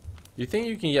 You think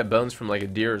you can get bones from like a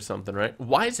deer or something, right?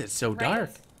 Why is it so Right? dark?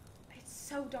 It's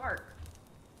so dark.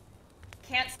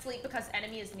 Can't sleep because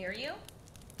enemy is near you?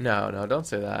 No, don't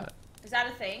say that. Is that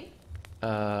a thing?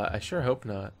 I sure hope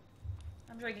not.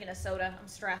 I'm drinking a soda. I'm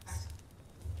stressed.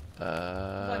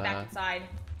 I'm going back inside.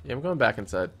 Yeah, I'm going back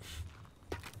inside.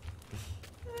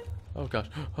 Oh gosh.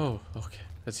 Oh, okay.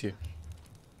 That's you.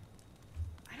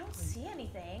 I don't see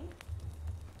anything.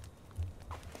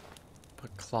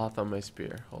 Put cloth on my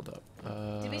spear. Hold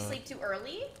up. Did we sleep too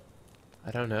early?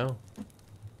 I don't know.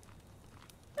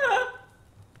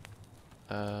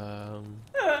 Um.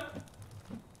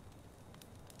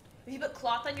 If you put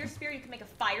cloth on your spear, you can make a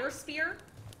fire spear.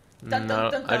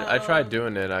 No, I tried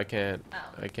doing it. I can't. Oh.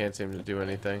 I can't seem to do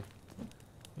anything.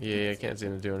 Yeah, I can't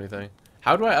seem to do anything.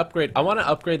 How do I upgrade? I want to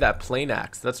upgrade that plane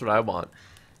axe. That's what I want.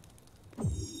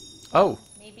 Oh,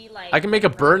 Maybe like. I can make a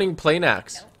burning plane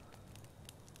axe. Nope.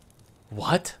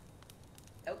 What?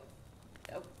 Nope.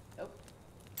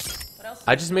 What else?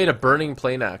 I just made a burning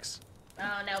plane axe.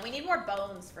 Oh no, we need more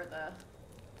bones for that.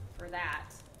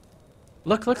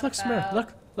 Look, Samara.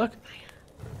 Look. Look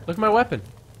at my weapon.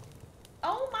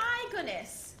 Oh my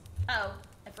goodness. Oh,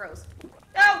 I froze.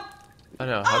 No. I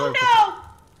know. Oh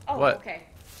no. Oh, What? okay.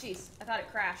 Jeez, I thought it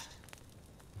crashed.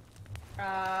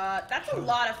 That's a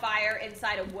lot of fire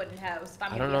inside a wooden house. If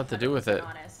I'm I gonna don't be know what to do with it. 100%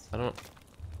 honest. I don't.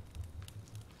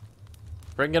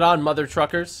 Bring it on, mother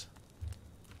truckers.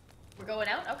 We're going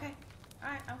out? Okay.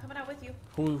 Alright, I'm coming out with you.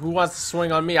 Who wants to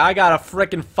swing on me? I got a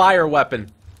frickin' fire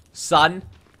weapon, son.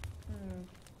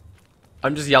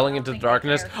 I'm just yelling I don't into the think they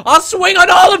darkness. care. I'll swing on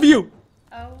all of you.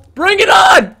 Oh Bring it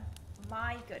on!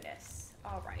 my goodness.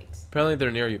 Alright. Apparently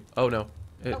they're near you. Oh no,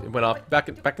 it Oh, went off. what-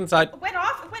 Back inside. It went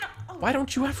off? It went off. Oh, Why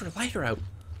don't you have your lighter out?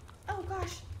 oh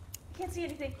gosh. I can't see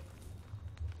anything.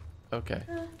 Okay.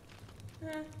 Uh,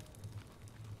 uh.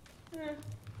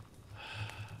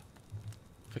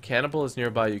 If a cannibal is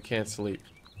nearby, you can't sleep.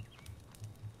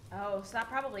 Oh, so that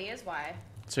probably is why.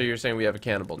 So you're saying we have a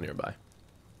cannibal nearby?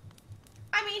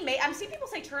 I mean, I'm seeing people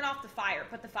say turn off the fire.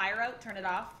 Put the fire out, turn it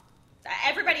off.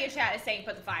 Everybody in chat is saying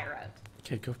put the fire out.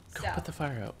 Okay, go So. put the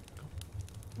fire out.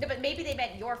 No, but maybe they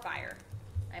meant your fire.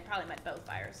 I probably meant both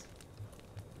fires.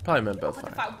 Probably meant Go both put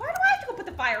the fire. fire. Why do I have to go put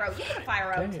the fire out? You put the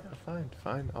fire out. Okay,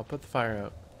 fine. I'll put the fire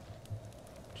out.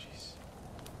 Jeez.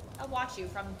 I'll watch you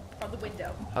from the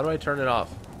window. How do I turn it off?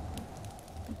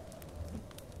 Do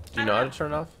you I know don't how know. to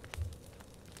turn it off?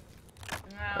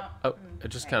 No. Oh, it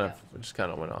just there you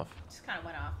kind of went off. Just kind of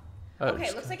went off. Oh, Okay,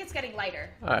 just- looks like it's getting lighter.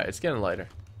 All right, it's getting lighter.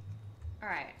 All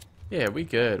right. Yeah, we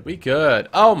good.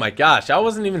 Oh my gosh, I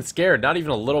wasn't even scared, not even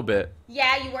a little bit.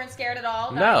 Yeah, you weren't scared at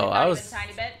all. No, not I even was- a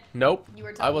tiny bit. Nope. You were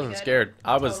I totally wasn't good. scared.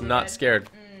 I was Totally not good. scared.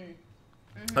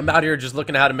 I'm out here just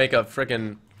looking at how to make a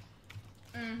frickin'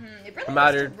 It really I'm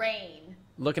out wants to here rain.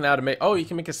 looking out to make. Oh, you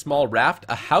can make a small raft,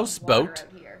 a houseboat. Water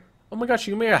out here. Oh my gosh,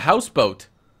 you can make a houseboat.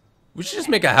 We should just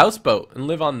make a houseboat and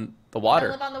live on the water.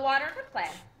 Live on the water. Good plan.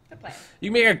 Good plan. You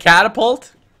can make a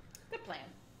catapult. Good plan.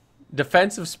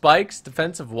 Defensive spikes,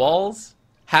 defensive walls.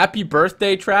 Happy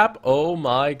birthday trap. Oh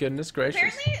my goodness gracious.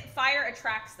 Apparently, fire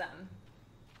attracts them.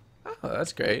 Oh,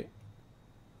 that's great.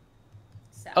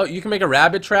 So. Oh, you can make a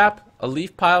rabbit trap, a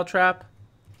leaf pile trap.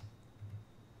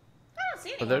 I don't see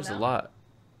anything. Oh, there's a lot.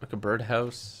 Like a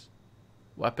birdhouse,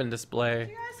 weapon Do display, you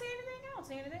guys see anything? I don't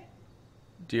see anything.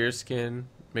 deer skin.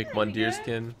 Make Yeah, one you deer good?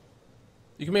 skin.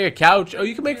 You can make a couch. Oh,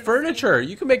 you can make furniture.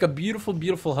 You can make a beautiful,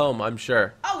 beautiful home, I'm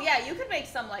sure. Oh yeah, you could make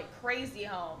some like crazy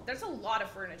home. There's a lot of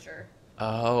furniture.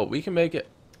 Oh, we can make it.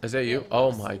 Is that you? It Oh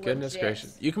looks my goodness legit.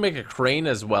 gracious. You can make a crane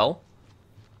as well.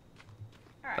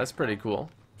 All right, That's pretty well, cool.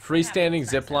 Freestanding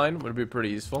zip nice line would be pretty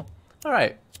useful. All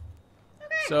right.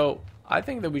 Okay. So I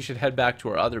think that we should head back to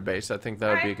our other base. I think that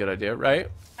would be a Alright. good idea, right?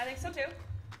 I think so too.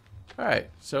 All right.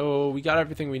 So we got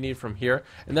everything we need from here,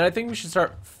 and then I think we should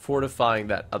start fortifying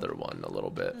that other one a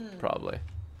little bit, probably.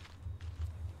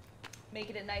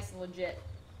 Making it nice and legit.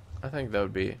 I think that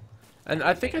would be. And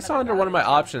I think I Make saw another under one of my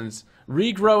garden. options,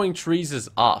 regrowing trees is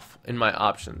off in my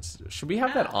options. Should we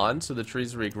have that Oh. on so the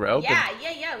trees regrow?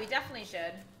 Yeah, we definitely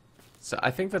should. So I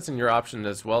think that's in your option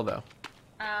as well, though.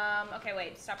 Okay,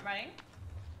 wait, stop running.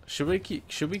 Should we keep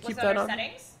What's that under on?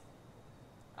 settings?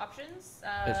 Options?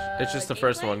 It's just the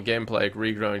first gameplay? one, gameplay,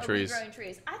 regrowing Oh, trees. regrowing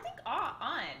trees. I think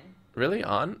on. Really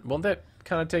on? Won't that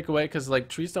kind of take away? Because like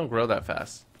trees don't grow that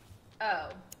fast. Oh.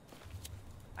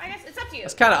 I guess it's up to you.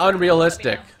 It's kind of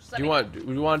unrealistic. Just let Do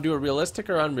me you want to do it realistic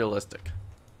or unrealistic?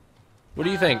 What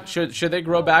do you think? Um, Should they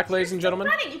grow back, ladies You're and still gentlemen?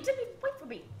 Running. You didn't even wait for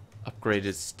me.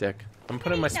 Upgraded stick. I'm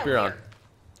putting my No, spear on. here.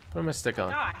 Putting my stick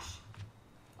on. Gosh.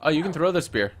 Oh, you can Oh. throw the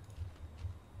spear.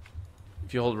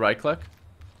 If you hold right click.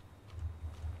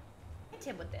 Hit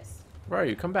him with this. Where are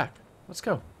you? Come back. Let's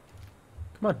go.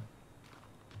 Come on.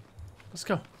 Let's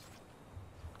go.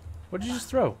 What did you just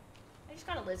throw? I just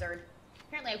got a lizard.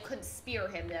 Apparently I couldn't spear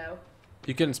him though.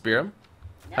 You couldn't spear him?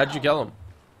 No. How'd you kill him?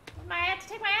 I had to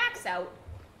take my axe out.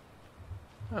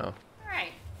 Oh.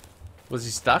 Alright. Was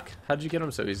he stuck? How'd you get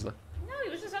him so easily? No, he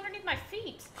was just underneath my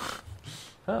feet.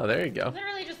 Oh, there you go.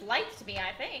 Literally just liked me,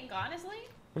 I think, honestly.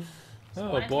 Just Oh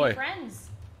wanted to boy. be friends.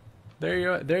 There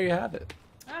you have it.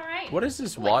 Alright. What is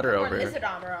this Like, water put more over here? lizard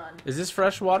armor on. Is this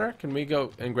fresh water? Can we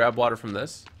go and grab water from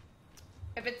this?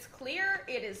 If it's clear,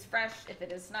 it is fresh. If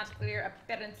it is not clear,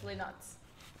 apparently not.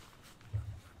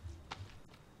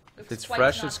 If it's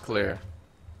fresh, it's clear.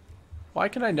 Why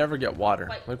can I never get water?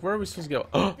 Quite- Like, where are we supposed to go?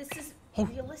 Oh, This is Oh,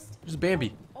 realistic. there's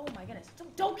Bambi. Oh my goodness.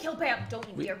 Don't kill Bam. Don't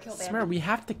you dare kill Bambi. Samara, we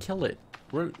have to kill it.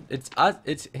 It's us.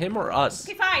 It's him or us.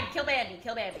 Okay, fine. Kill Bambi.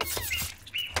 Kill Bambi.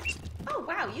 Oh,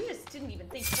 wow. You just didn't even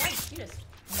think twice. You just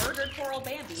murdered poor old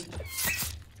Bambi.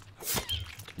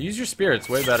 Use your spear. It's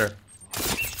way better.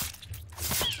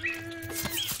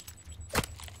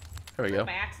 There we go.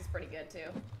 My axe is pretty good, too.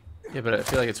 Yeah, but I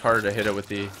feel like it's harder to hit it with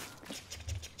the. I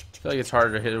feel like it's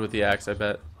harder to hit it with the axe. I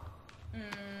bet.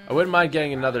 I wouldn't mind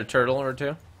getting another turtle or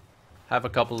two. Have a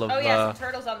couple of. Oh, yeah, some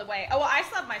turtles on the way. Oh, well, I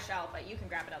still have my shell, but you can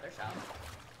grab another shell.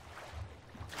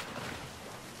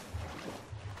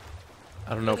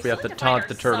 I don't know if we still have to need find taunt our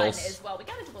the sun turtles. As well. We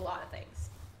gotta do a lot of things.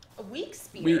 A weak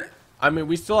spear. I mean,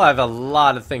 we still have a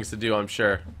lot of things to do. I'm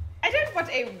sure. I don't want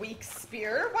a weak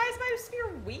spear. Why is my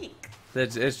spear weak?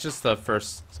 It's just the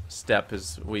first step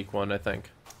is week one, I think.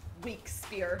 Weak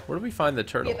spear. Where do we find the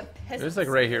turtle? Yeah, the It was like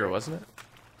right here, wasn't it?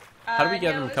 How do we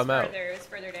get no, them to it was come out? further, It was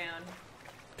further down.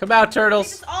 Come out, They turtles!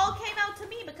 just all came out to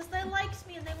me because they liked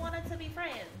me and they wanted to be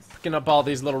friends. Picking up all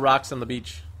these little rocks on the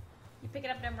beach. You picking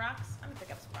up them rocks? I'm gonna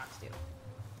pick up some rocks too.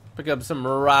 Pick up some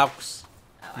rocks.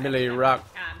 Oh, I Millie don't- rock.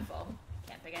 I'm full.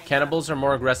 Can't pick any Cannibals are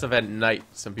more aggressive at night,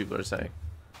 some people are saying.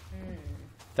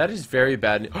 That is very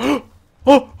bad. Oh!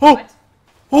 Oh! What?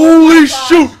 Holy gosh.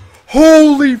 shoot!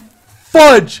 Holy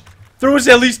fudge! There was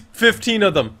at least 15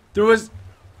 of them. There was.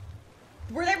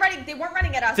 Were they running? They weren't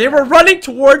running at us. They were running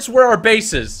towards where our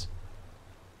base is.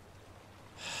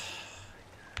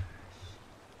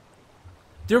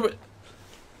 There were.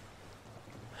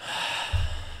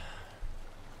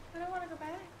 I don't want to go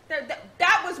back.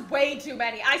 That was way too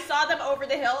many. I saw them over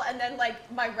the hill and then like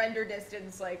my render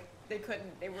distance, like they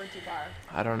couldn't. They were too far.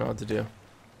 I don't know what to do. You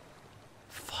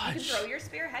can Fudge. throw your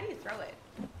spear. How do you throw it?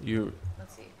 You.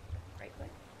 Let's see. Right click.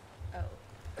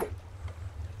 Oh.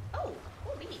 Oh,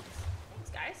 cool beans. Thanks,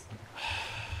 guys.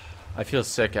 I feel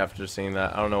sick after seeing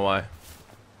that. I don't know why. I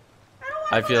don't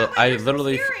want I to feel. go that way. I You're so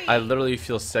literally. scary. I literally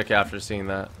feel sick after seeing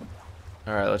that.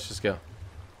 All right, let's just go.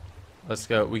 Let's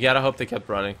go. We gotta hope they kept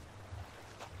running.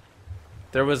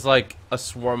 There was like a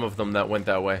swarm of them that went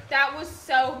that way. That was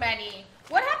so many.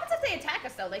 What happens if they attack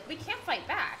us though? Like we can't fight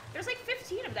back. There's like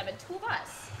 15 of them and 2 of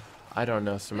us. I don't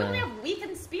know, We Samara. only have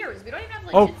weakened spears. We don't even have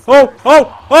like.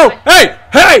 Oh!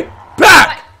 Hey!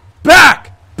 Back!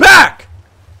 Back! Back!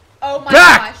 Oh my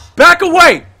Back! gosh. Back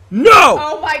away! No!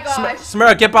 Oh my gosh.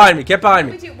 Samara, get behind me. Get behind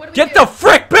me. What do we Get do? the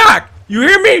frick back! You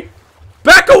hear me?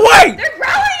 Back away! They're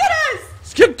growling at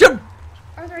us! Get. Are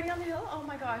they already on the hill? Oh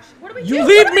my gosh. What do we do? You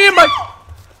leave me in my...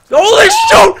 Holy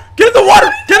shoot! Get in the water!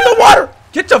 Get in the water!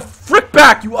 Get the frick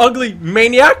back, you ugly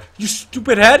maniac! You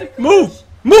stupid head! Move!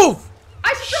 Move!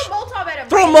 I should throw a Molotov at him.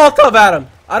 Throw a Molotov at him!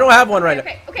 I don't have one right now.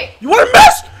 Okay. You wanna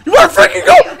mess? You wanna freaking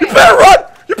go? Okay. You better run!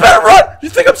 You better run! You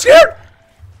think I'm scared?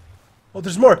 Oh,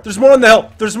 there's more. There's more on the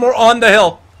hill. There's more on the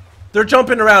hill. They're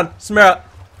jumping around. Samara.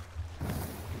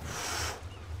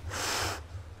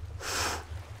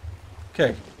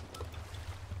 Okay.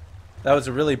 That was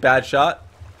a really bad shot.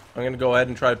 I'm gonna go ahead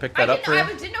and try to pick that up for you. I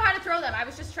didn't know how to throw them. I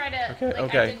was just trying to. Okay, like, I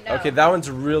okay. didn't know. Okay, that one's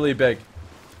really big.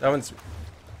 That one's...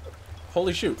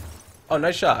 Holy shoot. Oh,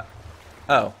 nice shot.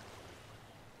 Oh.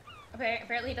 Okay,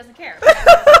 apparently he doesn't care.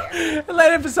 I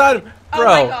landed beside him. Bro.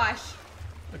 Oh my gosh.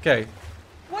 Okay.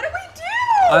 What do we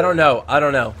do? I don't know. I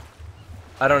don't know.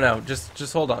 I don't know.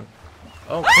 Just hold on.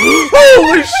 Oh.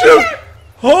 Holy shoot!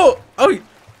 Oh,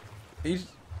 he's...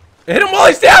 Hit him while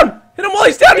he's down! Hit him while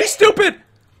he's down! He's stupid!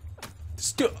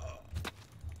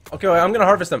 Okay, wait, I'm gonna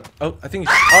harvest him. Oh, I think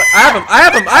he's... Oh, I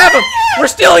have him! We're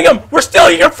stealing him! We're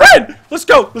stealing your friend! Let's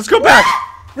go back!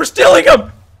 We're stealing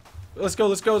him! Let's go.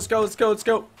 Why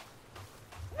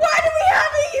do we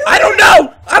have you? I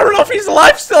don't know if he's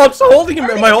alive still. I'm still holding him.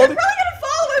 Am I holding? They're probably gonna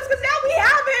follow us because now we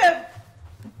have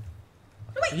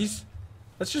him. He's...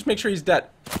 Let's just make sure he's dead.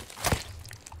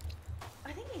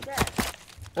 I think he's dead.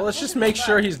 Well, let's just make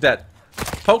sure he's dead.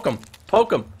 Poke him.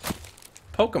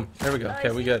 There we go. Okay,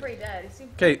 we good.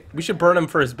 Okay, we should burn him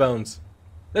for his bones.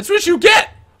 That's what you get!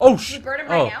 Oh, Should we burn him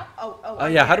right now? Oh,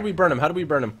 yeah, how do we burn him?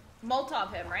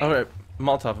 Molotov him, right? Alright,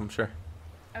 Molotov him, sure.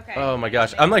 Okay. Oh my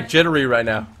gosh, I'm like jittery right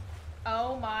now.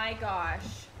 Oh my gosh.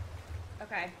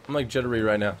 Okay. I'm like jittery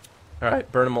right now.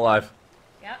 Alright, burn him alive.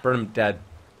 Yep. Burn him dead.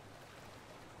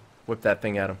 Whip that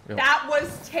thing at him. Go. That was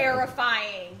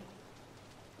terrifying.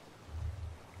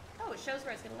 Oh, it shows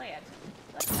where it's gonna land.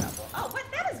 That's helpful. Oh, what?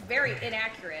 That is very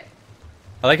inaccurate.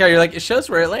 I like how you're like, it shows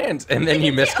where it lands, and then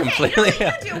you miss completely.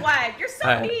 You do one. You're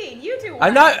so mean. You do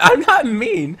one. I'm not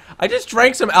mean. I just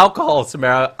drank some alcohol,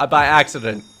 Samara, by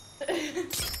accident. I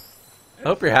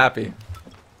hope you're happy.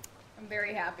 I'm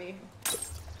very happy.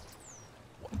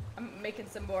 I'm making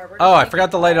some more. Oh, I forgot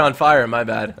to light it on fire. My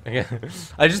bad.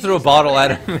 I just threw a bottle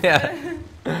at him. Yeah.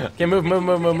 Okay, move.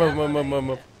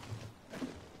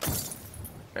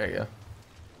 There you go.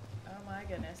 Oh my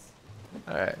goodness.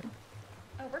 All right.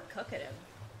 Oh, we're cooking him.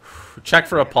 Check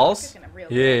for a pulse.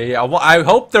 Yeah. Yeah. Well, I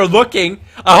hope they're looking.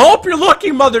 I hope you're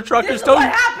looking, mother truckers. Don't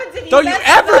you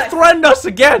ever threaten us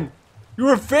again. You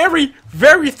were very,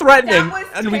 very threatening, That was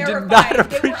and we did not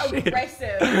appreciate They were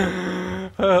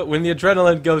aggressive. when the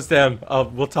adrenaline goes down,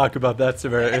 we'll talk about that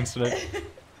Samara incident.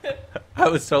 I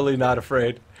was totally not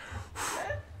afraid.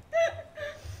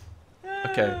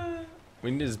 Okay,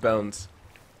 we need his bones.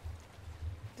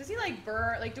 Does he like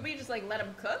burn? Like, do we just like let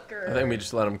him cook, or? I think we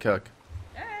just let him cook.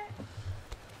 All right.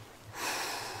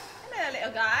 Hello,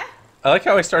 little guy. I like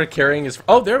how I started carrying his.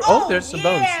 Oh, there's some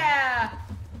bones. Yeah.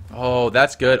 Oh,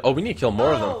 that's good. Oh, we need to kill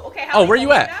more of them. Okay. Oh, where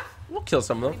you at? We'll kill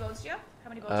some of them. How many bones do you have? How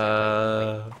many bones do you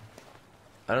have?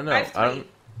 I don't know. I have 3.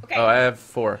 Okay. Oh, I have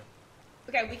 4.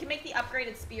 Okay, we can make the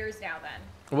upgraded spears now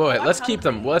then. Wait, let's keep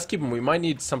them. Let's keep them. We might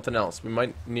need something else. We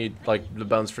might need like the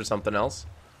bones for something else.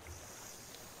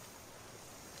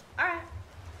 All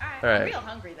right. I'm real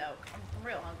hungry though. I'm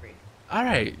real hungry. All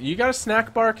right, you got a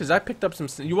snack bar? Cause I picked up some.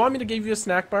 You want me to give you a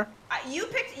snack bar? You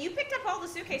picked up all the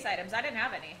suitcase items. I didn't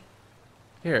have any.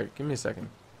 Here, give me a second.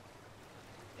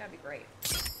 That'd be great.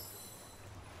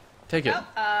 Take it.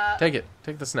 Oh, Take it.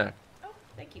 Take the snack. Oh,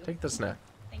 thank you. Take the snack.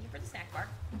 Thank you for the snack bar.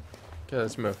 Okay,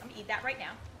 let's move. I'm gonna eat that right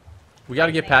now. We got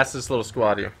to get past this little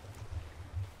squad here.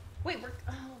 Wait,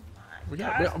 oh my. We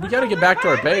gosh, got to get back to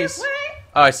our base. Wait.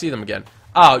 Oh, I see them again.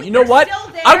 Oh, you know They're what? still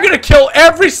there? I'm gonna kill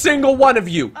every single one of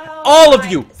you. Oh All of my-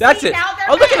 you. See, That's it. now they're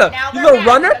Oh, look at mad. that. Now You they're little mad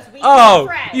runner. because we Oh, killed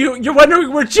Fred. you're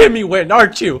wondering where Jimmy went,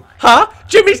 aren't you? Huh?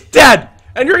 Jimmy's dead,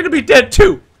 and you're gonna be dead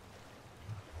too.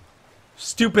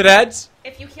 Stupid heads.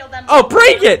 If you kill them. Oh,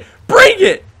 bring it! Bring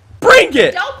it! Bring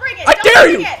it! Don't bring it! I Don't dare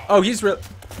bring you! it. Oh, he's real.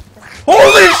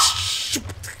 Holy sh!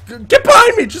 Get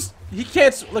behind me! He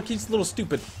can't. Look, he's a little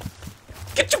stupid.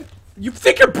 Get you! You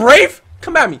think you're brave?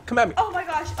 Come at me! Come at me! Oh my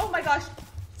gosh! Oh my gosh!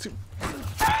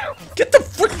 Get the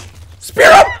frick! Spear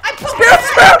him! I poked Spear him him! in the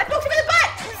Spear butt! I him! poked him in the butt!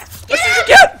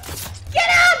 Get! Get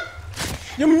him!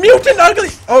 You mutant ugly!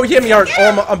 Oh, he hit me hard. Oh,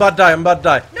 I'm about to die. I'm about to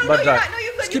die. No, I'm about to die. you're not. No,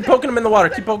 you're good. Just keep poking him in the water.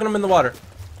 Keep poking him in the water.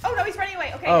 Oh, no, he's running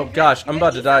away. Okay. Oh, gosh. I'm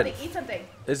about to die. Eat something.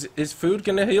 Is food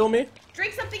gonna heal me?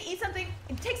 Drink something, eat something.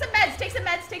 Take some meds. Take some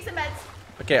meds. Take some meds.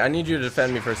 Okay, I need you to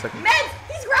defend me for a second. Meds!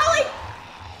 He's growling!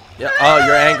 Yeah. Oh,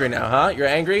 you're angry now, huh? You're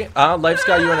angry? Life's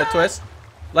got you in a twist?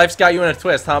 Life's got you in a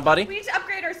twist, huh, buddy? We need to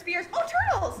upgrade our spears. Oh,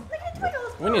 turtles! Look at the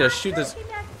turtles. We need to shoot this.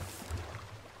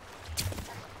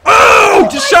 Oh!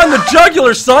 Just shot in the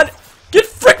jugular, son! Get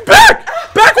frick back!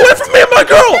 Back away from me and my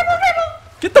girl!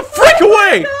 Get the frick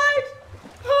away!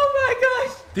 Oh my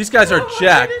gosh! These guys are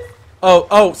jacked.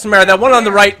 Oh, Samara, that one on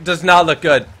the right does not look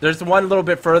good. There's one a little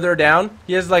bit further down.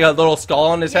 He has like a little skull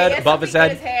on his head, above his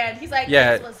head. He's like,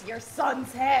 yeah. This was your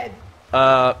son's head.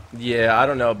 Yeah, I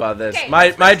don't know about this. Okay, my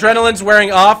adrenaline's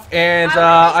wearing off, and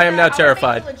I am now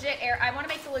terrified. I want to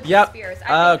make the legit Yep. spears.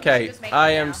 Okay, I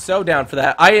am so down for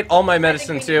that. I ate all my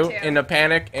medicine too in a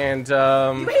panic, and You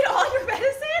ate all your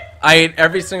medicine? I ate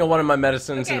every single one of my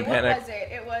medicines in a what panic. was it?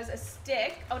 It was a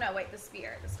stick. Oh no, wait, the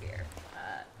spear.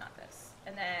 Not this.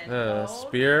 And then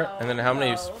spear, and then how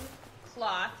many?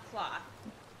 Cloth.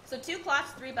 So 2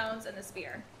 cloths, 3 bones, and the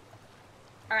spear.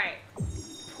 All right.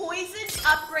 Poison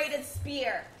upgraded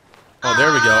spear. Oh,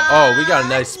 there we go. Oh, we got a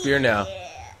nice spear now. Yeah.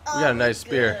 We got a nice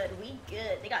spear. We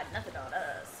good. They got nothing on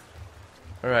us.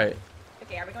 All right.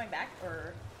 Okay, are we going back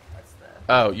or what's the?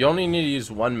 Oh, you only need to use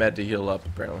 1 med to heal up,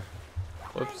 apparently.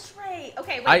 Whoops. That's right.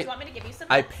 Okay, wait. Do you want me to give you some?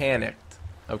 I meds? panicked.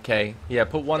 Okay. Yeah,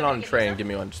 put 1 on a tray and give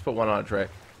me 1. Just put 1 on a tray.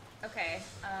 Okay.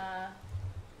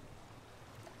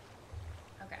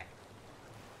 Okay.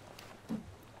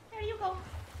 There you go.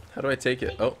 How do I take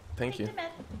it? Oh, thank you. Take the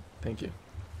med. Thank you.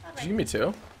 All Did you give me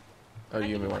 2? Oh, you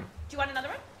give me 1. Do you want another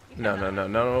one? You can No, have no, another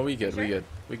no, one. no, we good, Sure? we good,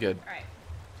 we good. All right.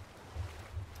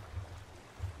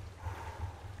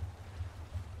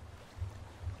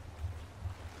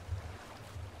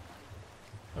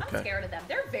 Okay. I'm scared of them.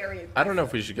 They're very aggressive. I don't know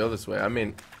if we should go this way. I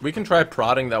mean, we can try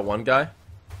prodding that one guy.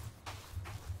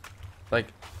 Like,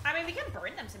 I mean, we can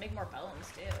burn them to make more bones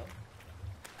too.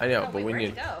 I know, Oh, but wait, we where'd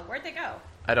need. they go? Where'd they go?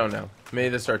 I don't know. Maybe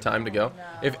this is our time to go. no.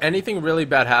 If anything really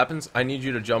bad happens, I need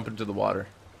you to jump into the water.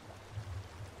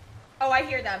 Oh, I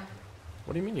hear them.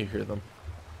 What do you mean you hear them?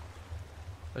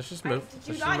 Let's just move. Did you Let's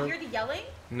just not move. hear the yelling?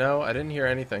 No, I didn't hear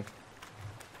anything.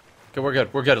 Okay, we're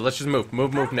good. We're good. Let's just move.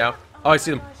 Move now. Oh, I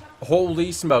see them. Gosh,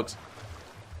 Holy smokes.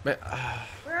 Man,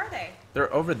 where are they?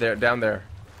 they're over there, down there.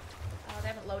 Oh, they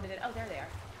haven't loaded it. Oh, there they are.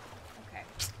 Okay.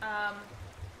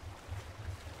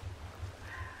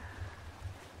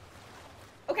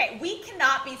 Okay, we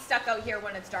cannot be stuck out here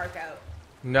when it's dark out.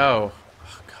 No.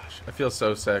 Oh, gosh. I feel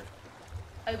so sick.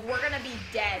 Like, we're gonna be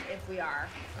dead if we are.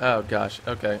 Oh, gosh.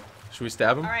 Okay. Should we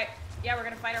stab him? All right. Yeah, we're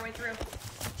gonna fight our way through.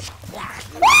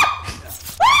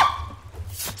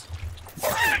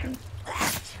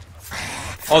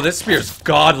 Oh, this spear's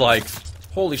godlike.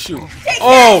 Holy shoot. Take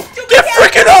Oh! that, Get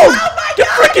freaking owned! Oh my Get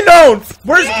God! freaking owned!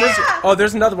 Where's Yeah! Oh,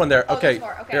 there's another one there. Oh, Okay. there's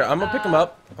more. Okay, Here, I'm gonna pick him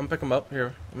up. I'm gonna pick him up.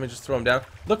 Here, let me just throw him down.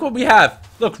 Look what we have.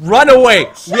 Look, run away.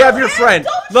 We have your friend.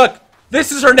 Look,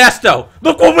 this is Ernesto.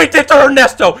 Look what we did to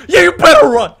Ernesto. Yeah, you better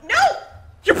run. No!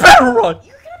 You better run.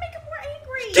 You're gonna make him more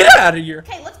angry. Get out of here.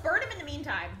 Okay, let's burn him in the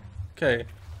meantime. Okay.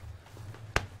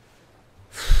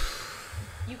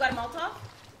 You got a Molotov?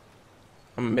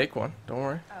 I'm gonna make one. Don't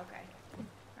worry. Oh, okay.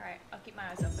 Alright, I'll keep my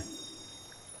eyes open.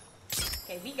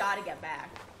 Okay, we gotta get back.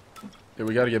 Yeah,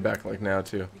 we gotta get back like now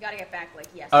too. We gotta get back like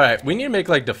yes. All right, we need to make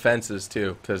like defenses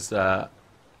too, cause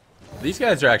these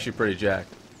guys are actually pretty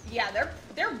jacked. Yeah,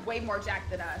 they're way more jacked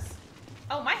than us.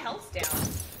 Oh, my health's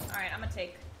down. Alright, I'm gonna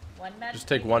take 1 med. Just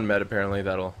take 1 med. Apparently,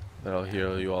 that'll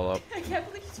heal you all up. I can't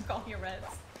believe you took all your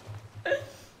meds.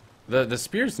 The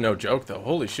spear's no joke though.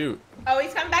 Holy shoot. Oh,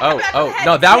 he's coming back. Oh, coming back with oh the head.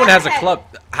 no, that He one has a head. club.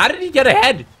 How did he get a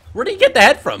head? Where did he get the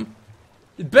head from?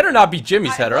 It better not be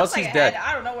Jimmy's head, or It else looks like he's a dead. head.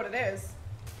 I don't know what it is.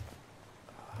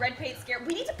 Red paint scare.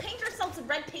 We need to paint ourselves in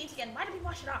red paint again. Why did we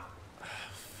wash it off?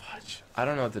 Fudge. I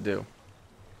don't know what to do.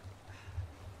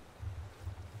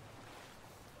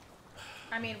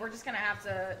 I mean, we're just gonna have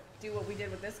to do what we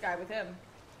did with this guy with him.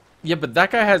 Yeah, but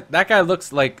that guy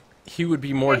looks like he would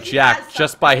be more Yeah, he jacked has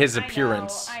just by his something.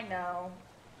 appearance. I know.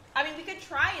 I mean, we could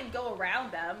try and go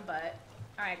around them, but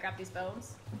all right, grab these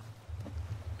bones.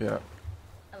 Yeah.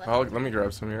 I left Oh, them. let me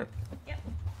grab some here. Yep.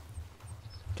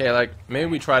 Okay, like maybe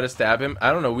we try to stab him.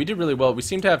 I don't know. We did really well. We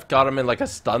seem to have got him in like a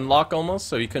stun lock almost,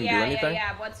 so he couldn't do anything.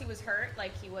 Yeah. Once he was hurt,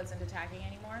 like he wasn't attacking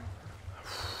anymore.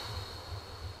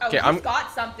 Oh, Okay, he's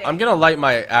got something. I'm gonna light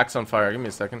my axe on fire. Give me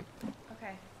a second.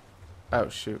 Okay. Oh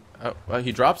shoot. Oh, well,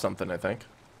 he dropped something, I think.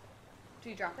 Do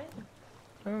you drop it?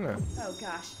 I don't know. Oh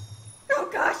gosh. Oh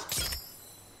gosh.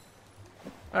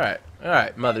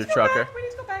 Alright, mother trucker. We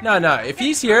need to go back. No, if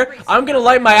he's here, I'm gonna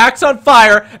light my axe on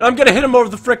fire, and I'm gonna hit him over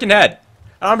the freaking head.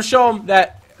 And I'm gonna show him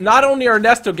that not only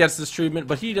Ernesto gets this treatment,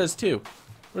 but he does too.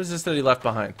 What is this that he left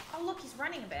behind? Oh, look, he's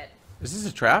running a bit. Is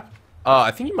this a trap? Oh,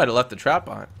 I think he might have left the trap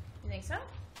behind. You think so?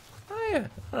 Oh, yeah.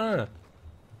 I don't know.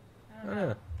 I don't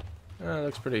know. Oh, it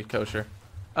looks pretty kosher.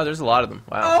 Oh, there's a lot of them.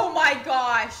 Wow. Oh my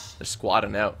gosh. They're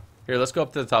squatting out. Here, let's go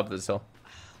up to the top of this hill. Oh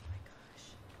my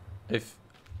gosh. If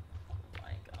Oh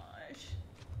my gosh.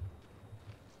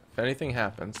 anything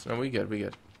happens, no, we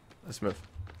good. Let's move.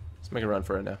 Let's make a run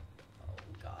for it now. Oh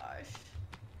gosh.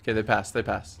 Okay, they passed. They're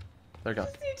gone.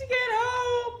 Just need to get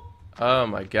home. Oh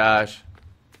my gosh.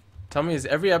 Tell me, is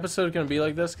every episode gonna be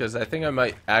like this? Because I think I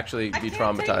might actually be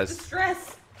traumatized. Take the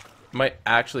stress. Might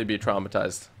actually be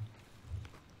traumatized.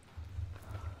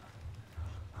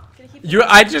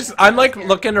 I'm like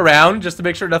looking around just to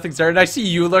make sure nothing's there, and I see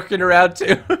you looking around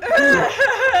too.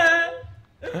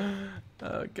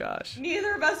 Oh gosh.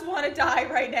 Neither of us want to die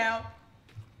right now.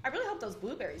 I really hope those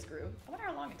blueberries grew. I wonder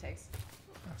how long it takes.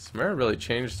 Samara really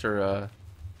changed her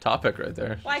topic right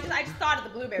there. Well, I just thought of the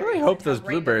blueberries. I really hope those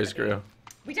blueberries grew.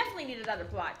 We definitely need another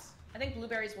plot. I think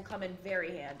blueberries will come in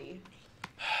very handy.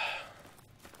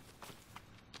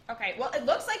 Okay, well, it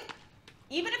looks like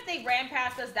even if they ran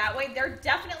past us that way, they're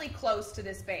definitely close to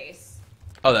this base.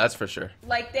 Oh, that's for sure.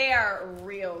 Like, they are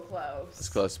real close. It's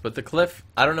close. But the cliff,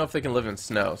 I don't know if they can live in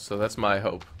snow, so that's my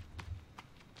hope.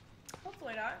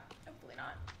 Hopefully not. Hopefully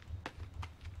not.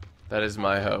 That is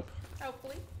my hope.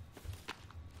 Hopefully.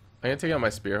 I'm gonna take out my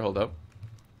spear, hold up.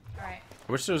 Alright.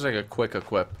 I wish there was like a quick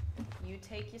equip. You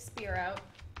take your spear out.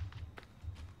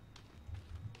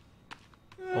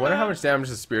 I wonder how much damage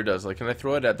the spear does. Like, can I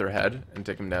throw it at their head and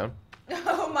take them down?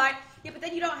 Oh my. Yeah, but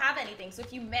then you don't have anything, so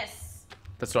if you miss.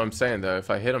 That's what I'm saying, though. If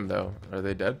I hit them, though, are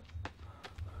they dead?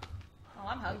 Oh,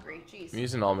 I'm hungry. Jeez. I'm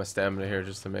using all my stamina here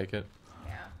just to make it.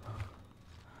 Yeah.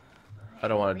 I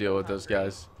don't want to deal with those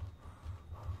guys.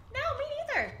 No, me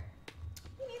neither.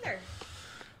 Me neither.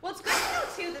 Well, it's good to know,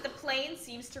 too, that the plane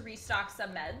seems to restock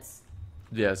some meds.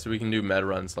 Yeah, so we can do med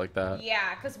runs like that.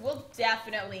 Yeah, because we'll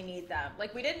definitely need them.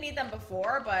 Like, we didn't need them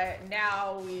before, but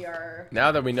now we are...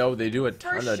 Now that we know they do a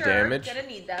ton of damage. Gonna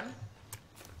need them.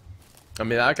 I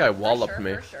mean, that guy walloped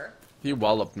me. For sure. He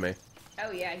walloped me.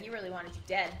 Oh, yeah, he really wanted you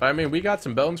dead. But, I mean, we got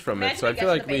some bones from it, so I feel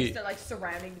like we... They're, like,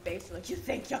 surrounding the base. They're like, you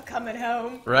think you're coming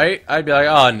home? Right? I'd be like,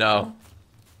 oh, no.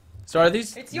 So are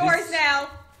these... It's yours now.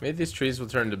 Maybe these trees will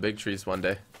turn into big trees one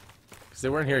day. Because they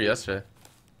weren't here yesterday.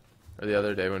 Or the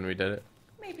other day when we did it.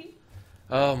 Maybe.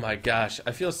 Oh my gosh,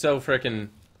 I feel so freaking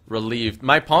relieved.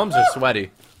 My palms are sweaty.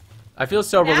 I feel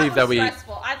so relieved that we...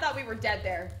 stressful. I thought we were dead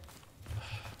there.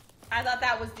 I thought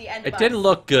that was the end. It didn't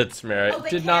look good, Samara. Oh,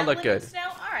 it did not look good. Snow?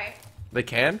 All right. They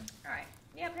can? All right.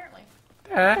 Yeah, apparently.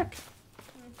 Heck.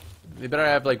 They better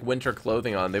have like winter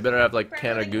clothing on. They better have like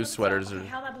Canada Goose sweaters. Okay,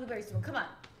 how about blueberries doing? Come on.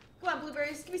 Come on,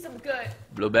 blueberries. Give me something good.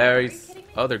 Blueberries. Are you kidding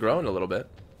me? Oh, they're growing a little bit.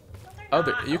 No, they're Oh,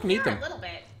 not. you can eat them. A little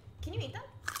bit. Can you eat them?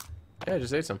 Yeah, I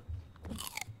just ate some.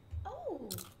 Oh.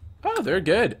 Oh, they're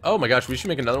good. Oh my gosh, we should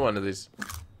make another one of these.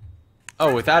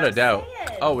 Oh, without a doubt.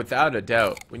 Oh, without a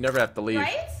doubt. We never have to leave.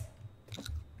 Right?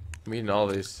 I'm eating all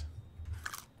these.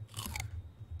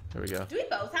 There we go. Do we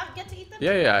both get to eat them?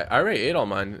 Yeah, I already ate all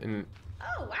mine. And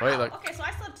Oh, wow. Wait, like... Okay, so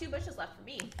I still have 2 bushes left for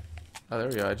me. Oh, there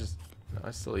we go.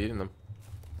 I'm still eating them.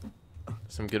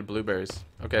 Some good blueberries.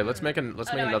 Okay, let's make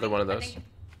another one of those.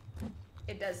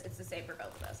 It does. It's the same for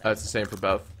both of us. Oh, it's the same for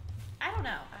both. I don't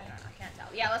know. I can't tell.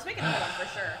 Yeah, let's make another one for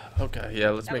sure. Okay, yeah,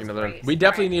 let's make another one. great. We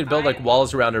definitely Alright, need to build like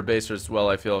walls around our base as well,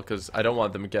 I feel, because I don't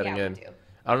want them getting in. We do.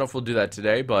 I don't know if we'll do that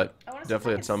today, but I wanna see if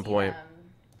definitely I at can some see point. them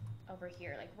over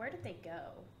here, like where did they go?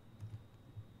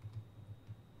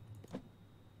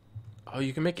 Oh,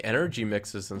 you can make energy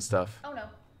mixes and stuff. Oh no!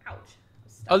 Ouch!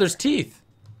 Oh, there's teeth.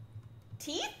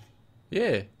 Teeth?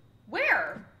 Yeah.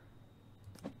 Where?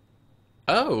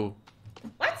 Oh.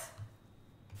 What?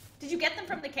 Did you get them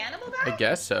from the cannibal I guy?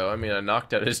 guess so. I mean, I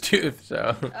knocked out his tooth,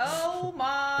 so. Oh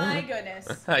my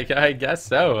goodness. I guess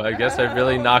so. I guess I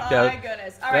really knocked Oh out. my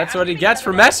goodness. All right, That's I'm what he gonna gets make for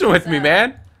another messing one with me, of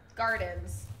man.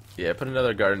 Gardens. Yeah, put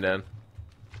another garden down.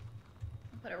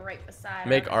 Put it right beside.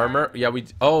 Make our armor. Yeah,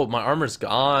 Oh, my armor's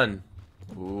gone.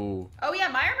 Ooh. Oh yeah,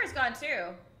 my armor's gone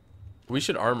too. We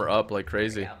should armor up like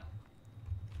crazy. There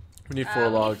We need we 4 go.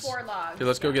 logs. We need 4 logs. Okay,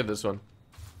 let's go get this one.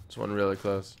 This one really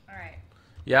close. All right.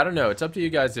 Yeah, I don't know. It's up to you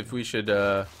guys if we should Is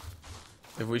there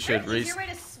an re- easier way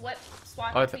to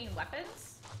swap Oh, between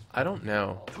weapons? I don't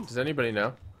know. Does anybody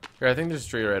know? Here, I think there's a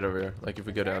tree right over here. Like if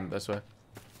we go down this way.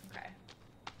 Okay.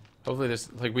 Hopefully this,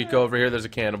 like we go over here, there's a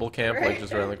cannibal camp like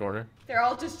just around the corner. They're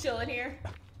all just chilling here.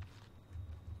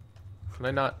 Can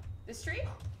I not? This tree?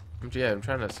 Yeah, I'm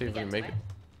trying to see if we get can make this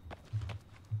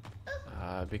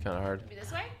it. It'd be kind of hard. Maybe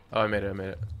this way? Oh, I made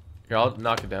it. Here, I'll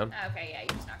knock it down. Okay, yeah, you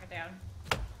just knock it down.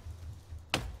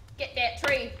 Get that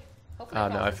tree. Hopefully Oh, it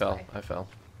no, falls I this fell. way. I fell.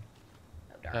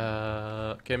 Oh,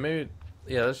 darn. Okay, maybe...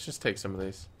 Yeah, let's just take some of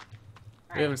these.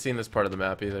 All We haven't seen this part of the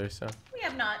map either, so... We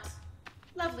have not.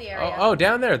 Lovely area. Oh,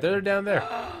 down there. They're down there.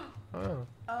 Oh.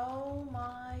 Oh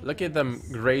my Look at them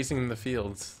grazing the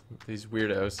fields. These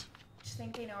weirdos. Do you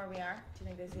think they know where we are? Do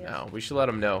you think they see us? No, we should let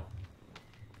them know.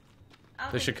 I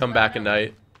don't They think should we come let back them at know.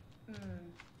 night.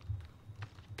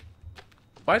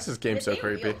 Why is this game so They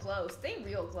creepy? real close. They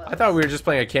real close. I thought we were just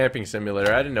playing a camping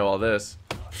simulator. I didn't know all this.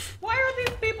 Why are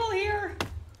these people here?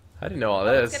 I didn't know all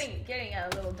Oh, this. it's getting a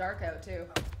little dark out too.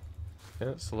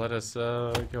 Yeah, so let us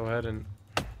go ahead and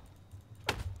All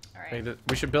right. make this.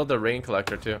 We should build the rain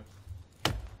collector too.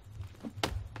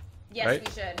 Yes, right?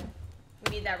 we should.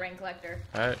 We need that rain collector,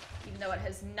 Alright. even though it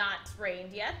has not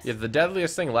rained yet. Yeah, the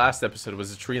deadliest thing last episode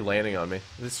was a tree landing on me.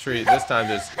 This time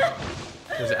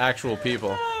there's actual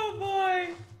people. Oh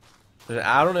boy.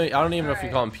 I don't even know if you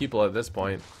Alright. call them people at this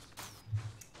point.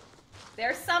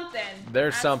 There's something.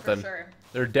 There's that's something. For sure.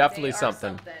 They're definitely They are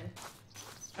something. Imagine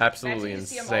Absolutely you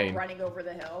see 'em all insane. running over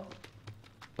the hill.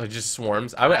 Like just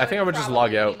swarms. I think I would just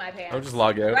log probably out. pee my pants. I would just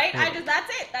log out. Right?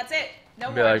 That's it. No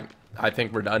Be more. like, I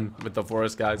think we're done with the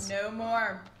forest, guys. No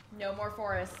more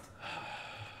forest.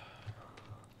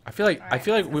 I feel like Alright,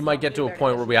 we let's might not get do to a very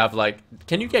point where much. we have like,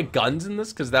 can you get guns in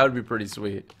this? Because that would be pretty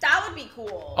sweet. That would be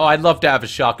cool. Oh, I'd love to have a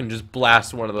shotgun and just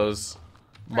blast one of those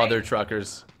mother Right?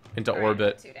 truckers into Alright,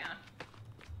 orbit. 2 down.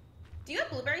 Do you have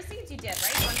blueberry seeds? You did,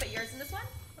 right? You want to put yours in this one?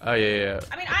 Oh yeah.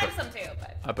 I mean, I have some too,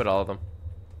 but I put all of them.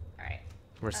 alright.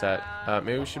 We're set.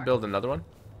 Maybe we one should more. build another one.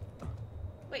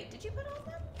 Wait, did you put all of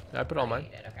them? I put all Oh, mine. you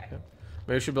did, okay. Yeah.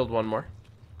 Maybe we should build one more.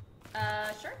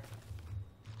 Sure.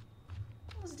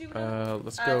 Let's do it.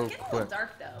 Let's go It's getting a quick. little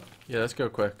dark though. Yeah, let's go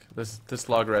quick. This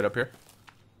log right up here.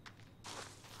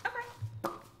 Okay.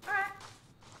 Alright.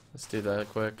 Let's do that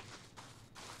quick.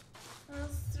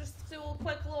 Let's just do a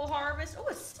quick little harvest. Oh,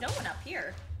 it's snowing up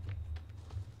here.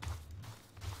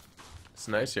 It's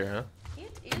nice here, huh?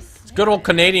 It is. It's good old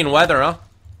Canadian weather, huh?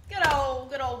 Good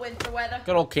old winter weather.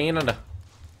 Good old Canada.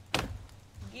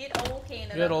 Good old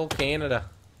Canada. Good old Canada.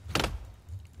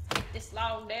 Get this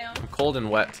log down. I'm cold and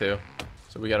wet too,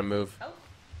 so we gotta move. Oh.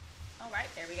 Alright,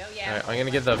 there we go. Yeah. Alright, I'm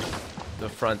gonna get the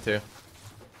front too.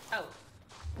 Oh.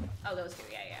 Oh, those two.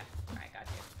 Yeah, yeah. Alright, got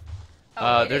you.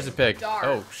 Oh, it There's is a pig. dark.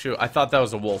 Oh shoot, I thought that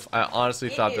was a wolf. I honestly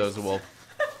It thought that is- was a wolf.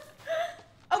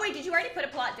 Oh, wait, did you already put a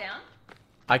plot down?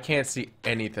 I can't see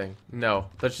anything. No,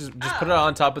 let's just put it Oh.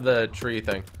 on top of the tree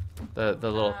thing, the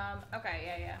little Okay,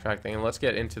 yeah, yeah. track thing, and let's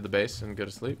get into the base and go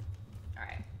to sleep.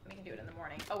 Alright, we can do it in the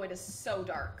morning. Oh, it is so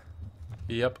dark.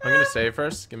 Yep, I'm gonna save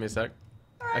first. Give me a sec.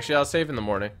 Alright. Actually, I'll save in the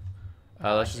morning. Let's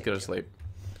I just see go to you. sleep.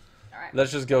 Alright.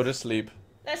 Let's just go to sleep.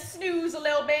 Let's snooze a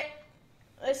little bit.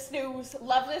 Let's snooze.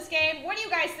 Love this game. What do you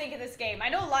guys think of this game? I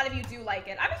know a lot of you do like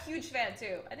it. I'm a huge fan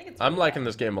too. I think it's I'm really liking fun.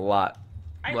 this game a lot.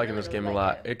 I'm I liking really, this really game a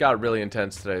like lot. it. It got really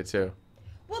intense today too.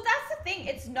 Well, that's the thing.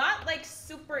 It's not like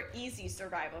super easy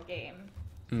survival game.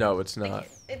 No, it's Like, not.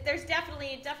 there's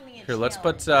definitely a Here, let's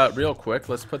put challenge. real quick.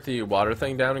 Let's put the water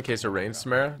thing down in case it rains,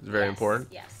 Samara. It's very Yes, important.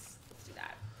 Yes, let's do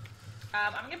that.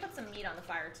 I'm gonna put some meat on the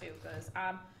fire too, because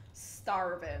I'm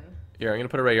starving. Here, I'm gonna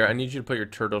put it right here. I need you to put your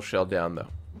turtle shell down though.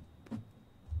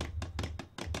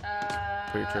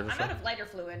 Put your turtle I'm shell. out of lighter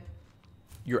fluid.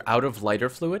 You're out of lighter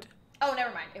fluid? Oh,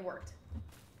 never mind. It worked.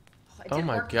 It Oh didn't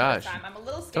my work the first gosh. time. I'm a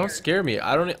little scared. Don't scare me.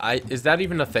 Is that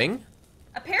even a thing?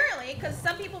 Apparently, because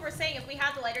some people were saying if we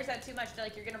have the lighters out too much, they're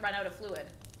like, you're gonna run out of fluid.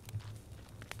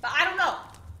 But I don't know.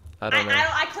 I don't know.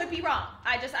 I could be wrong.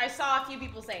 I saw a few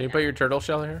people saying Can you that. put your turtle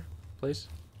shell here, please?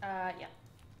 Yeah.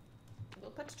 We'll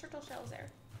put turtle shells there.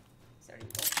 So you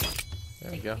go.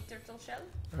 There we Take go. the turtle shell.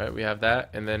 All right, we have that,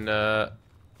 and then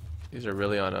these are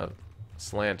really on a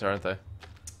slant, aren't they?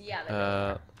 Yeah. They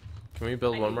really Can we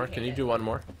build I one do more? hate Can you it. do one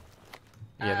more?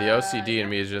 Yeah, the OCD yeah. in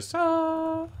me is just.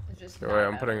 It's just Here, not wait,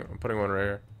 I'm out. putting one right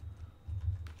here.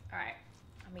 All right.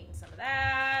 I'm eating some of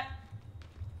that.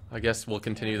 I guess we'll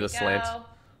continue There the we slant. go.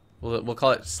 We'll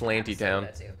call it Slanty Town.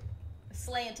 Soda, too.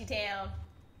 Slanty Town.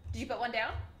 Did you put one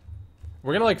down?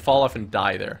 We're gonna like fall off and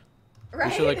die there. Right.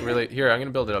 We should like really. Here, I'm gonna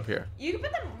build it up here, You can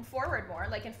put them forward more,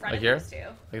 like in front Like of here? these two.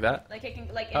 like that. Like it can,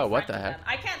 like in Oh, what front the of heck? them.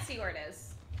 I can't see where it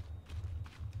is.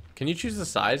 Can you choose the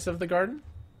size of the garden?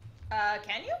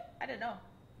 Can you? I don't know.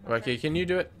 I'm not Okay, sure. can you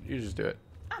do it? You just do it.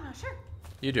 I'm not sure.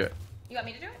 You do it. You want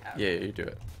me to do it? Oh, Yeah, you do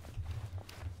it.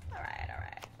 All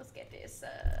right. Let's get this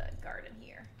garden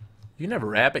here. You can have a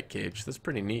rabbit cage. That's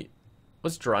pretty neat.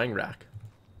 What's drying rack?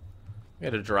 We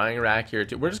got a drying rack here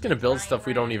too. We're just gonna build Drying stuff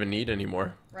we don't rack. even need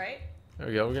anymore. Right? There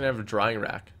we go. We're gonna have a drying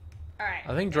rack. All right. I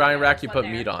think there we drying go, rack there's you one put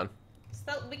there. meat on.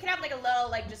 So we could have like a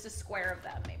little, like just a square of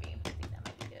them, maybe. I think that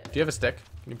might be good. Do you have a stick?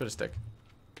 Can you put a stick?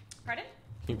 Pardon?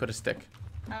 Can you put a stick?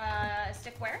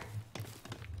 Stick where?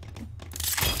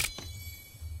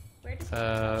 Where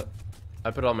does I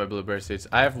put all my blueberry seeds.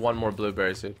 I have one more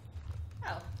blueberry seed.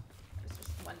 Oh, there's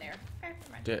just one there. Okay,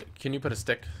 never mind. Can you put a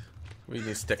stick? We need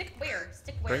a stick. Stick where?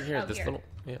 Stick where? Right here, Oh, this here. little,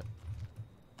 yeah.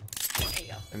 There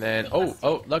you go. And then, Thank you,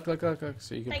 oh, look.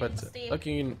 So you can Thank you, put, Steve. look,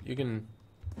 you can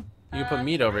put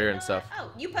meat over here and stuff.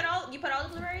 Oh, you put all the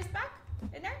blueberries back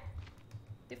in there?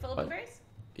 They full of What? blueberries?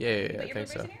 Yeah, You I put your think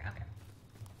blueberries so. in here? Okay.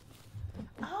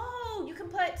 Oh, you can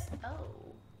put. Oh.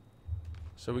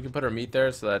 So we can put our meat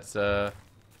there, so that's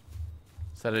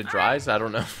so that it dries. I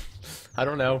don't know. I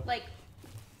don't know. Like.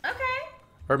 Okay.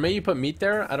 Or maybe you put meat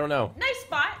there. I don't know. Nice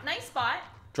spot. Nice spot.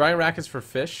 Drying rack is for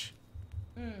fish.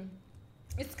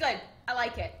 It's good. I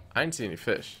like it. I didn't see any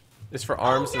fish. It's for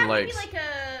arms oh, yeah, and legs. Maybe like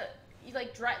you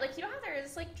like dry, like you know how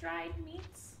there's like dried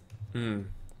meats.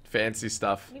 Fancy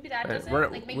stuff. Maybe that Right, does it.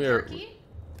 Like make jerky.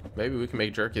 Maybe we can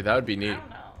make jerky. That would be I neat. don't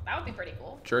know. That would be pretty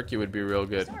cool. Jerky would be real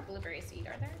good. There's no more blueberry seed,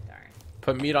 are there? Darn.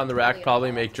 Put meat on the rack, Really probably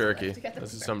involved make jerky. to get the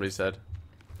That's what blueberries. somebody said.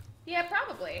 Yeah,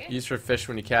 probably. Used for fish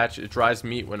when you catch. It dries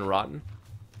meat when rotten.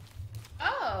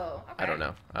 Oh. Okay. I don't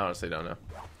know. I honestly don't know.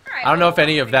 All right, I don't know well, if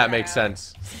any we'll of that figure makes out.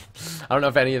 sense. I don't know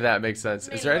if any of that makes sense.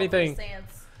 Made Is there a little anything?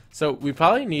 sense. So we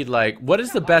probably need like, what is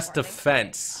Got the a lot best more things,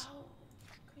 defense? right?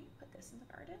 Oh, can you put this in the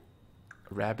garden?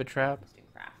 Rabbit trap? Let's do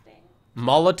crafting.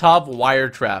 Molotov wire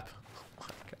trap.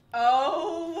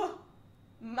 Oh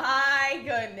my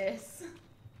goodness.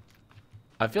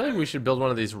 I feel like we should build one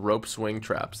of these rope swing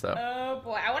traps though. Oh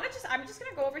boy, I'm just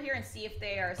gonna go over here and see if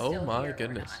they are still Oh my here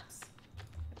goodness. or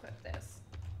not. Equip this.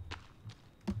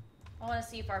 I want to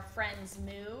see if our friends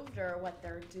moved or what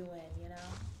they're doing. You know.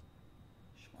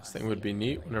 Just wanna This thing see would be if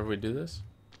neat they- whenever we do this.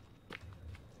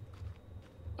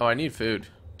 Oh, I need food.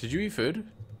 Did you eat food?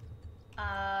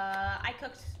 I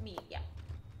cooked meat. Yeah.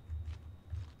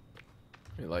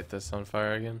 Let me light this on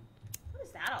fire again. What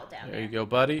is that all down there? There you go,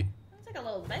 buddy. It's like a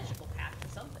little vegetable patch or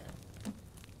something.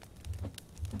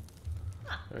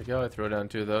 Huh. There we go. I throw down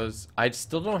 2 of those. I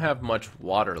still don't have much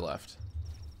water left.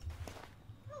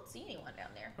 I don't see anyone down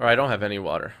there. Or I don't have any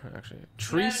water, actually.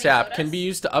 Tree have any sap can sodas? be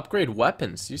used to upgrade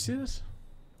weapons. You see this?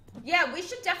 Yeah, we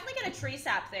should definitely get a tree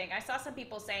sap thing. I saw some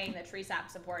people saying that tree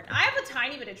sap's important. I have a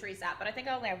tiny bit of tree sap, but I think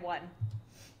I only have one.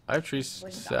 I have tree Wish I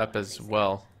sap got as tree sap.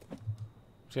 well. I'm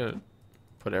just gonna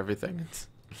put everything.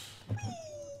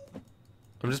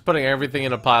 I'm just putting everything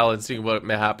in a pile and seeing what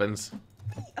happens.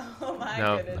 Oh my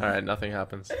No, goodness. alright, nothing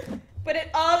happens. Put it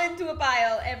all into a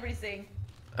pile, everything.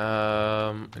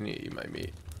 I need to eat my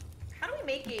meat. How do we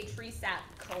make a tree sap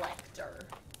collector?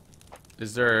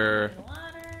 Is there...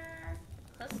 Water,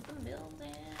 custom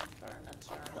building,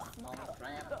 furniture, small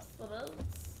traps, roads,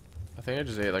 I think I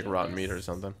just ate like rotten meat or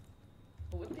something.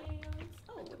 wood beans.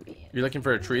 Oh, wood beans. You're looking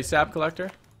for a tree sap collector?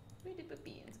 Where did wood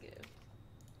beans go?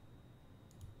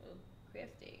 Oh,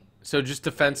 crafting. So just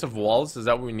defensive walls? Is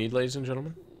that what we need, ladies and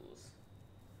gentlemen? Tools.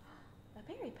 A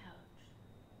berry pouch.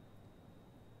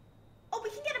 Oh, we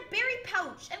can get a berry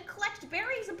pouch and collect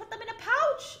berries and put them in a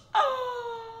pouch.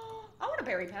 Oh, I want a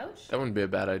berry pouch. That wouldn't be a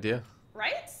bad idea.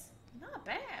 Right? Not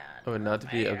bad. That would not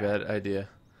be a bad idea.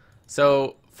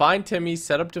 So, find Timmy,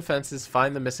 set up defenses,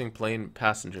 find the missing plane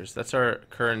passengers. That's our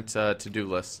current to-do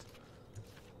list.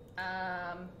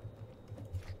 I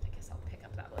guess I'll pick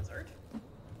up that lizard.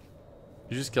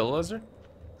 You just kill a lizard?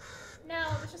 No,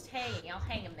 it was just hanging. I'll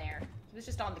hang him there. He was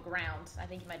just on the ground. I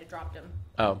think you might have dropped him.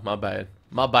 Oh, my bad.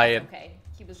 My bad. Okay.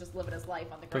 He was just living his life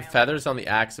on the Put ground. feathers on the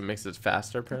axe and makes it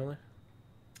faster, apparently.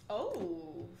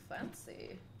 Oh,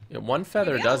 fancy. Yeah, one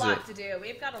feather We've got does a it. lot to do.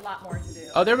 We've got a lot more to do.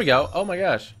 Oh, there we go. Oh my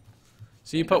gosh.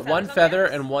 So you You put put one feathers on the feather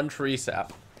axe? and one tree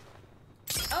sap.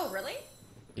 Oh, really?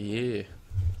 Yeah.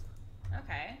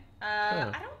 Okay.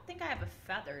 I don't think I have a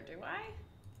feather, do I?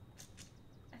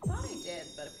 I thought I did,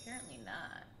 but apparently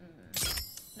not.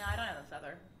 No, I don't have a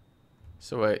feather.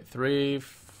 So wait, 3,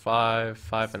 5,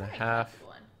 5 and a Sorry, I half. collected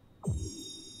one.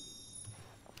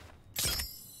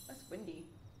 That's windy.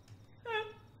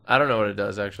 I don't know what it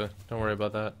does actually. Don't worry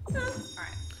about that.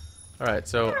 Alright. All right,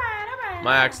 so Alright.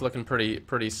 my axe looking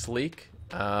pretty sleek.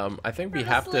 I think we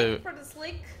have to. For the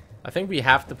sleek. I think we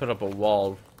have to put up a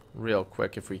wall real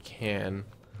quick if we can.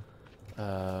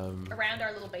 Around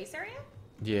our little base area?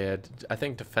 Yeah, I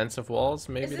think defensive walls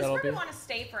maybe Is this that'll where be. we want to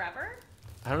stay forever?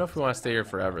 I don't know if we want to stay here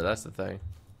forever. That's the thing.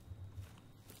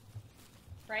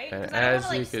 Right? And 'Cause I don't as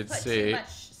wanna, you like, could put see- too much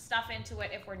stuff into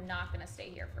it if we're not going to stay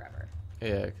here forever.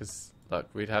 Yeah, because look,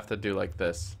 we'd have to do like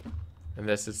this. And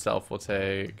this itself will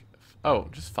take, oh,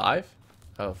 just 5?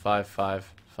 Oh, 5,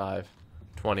 5, 5,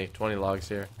 20. 20 logs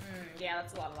here. Yeah,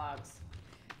 that's a lot of logs.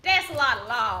 That's a lot of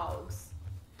logs.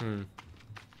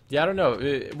 Yeah, I don't know.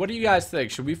 What do you guys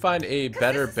think? Should we find a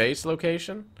better base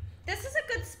location? This is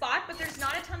a good spot, but there's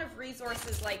not a ton of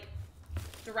resources, like,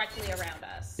 directly around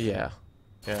us. Yeah.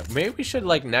 Yeah. Maybe we should,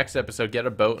 like, next episode get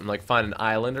a boat and, like, find an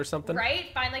island or something.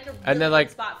 Right? Find, like, a and then, really like,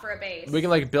 good spot for a base. We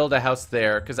can, like, build a house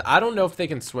there. Because I don't know if they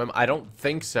can swim. I don't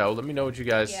think so. Let me know what you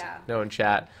guys know in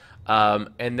chat.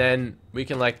 And then we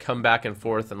can, like, come back and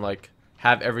forth and, like,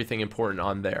 have everything important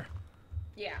on there.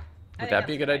 Yeah. Would that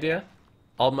be a good idea?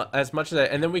 As much as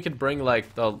that, and then we could bring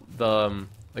like the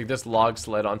like this log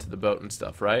sled onto the boat and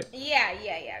stuff, right? Yeah,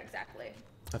 exactly.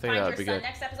 I think that would be good.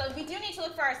 Next episode, we do need to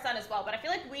look for our son as well, but I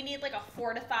feel like we need like a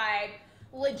fortified,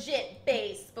 legit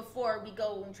base before we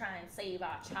go and try and save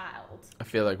our child. I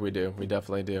feel like we do. We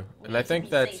definitely do. And I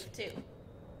think that's safe too.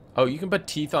 Oh, you can put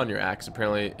teeth on your axe.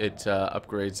 Apparently, it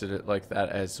upgrades it like that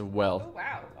as well. Oh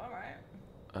wow! All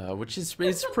right. Which is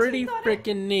pretty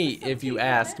freaking neat, if you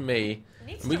ask me. It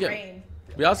needs to rain.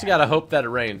 We also gotta hope that it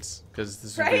rains, because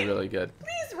this would be really good.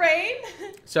 Please rain!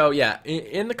 So yeah,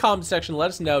 in the comment section, let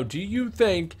us know, do you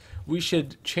think we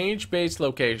should change base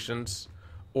locations,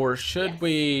 or should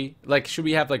we, like, should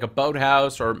we have like a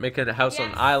boathouse, or make it a house on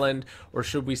an island, or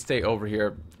should we stay over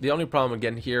here? The only problem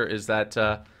again here is that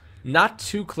not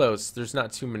too close, there's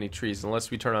not too many trees, unless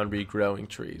we turn on regrowing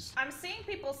trees. I'm seeing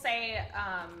people say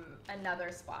another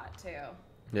spot too.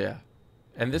 Yeah.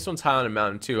 And this one's high on a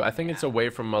mountain too. I think it's away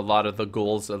from a lot of the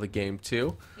goals of the game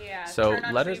too. Yeah. So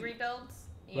let us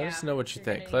know what you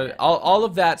think. All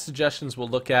of that suggestions we'll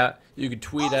look at. You can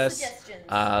tweet us,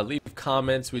 leave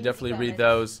comments. We definitely read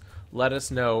those. Let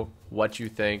us know what you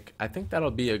think. I think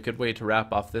that'll be a good way to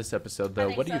wrap off this episode,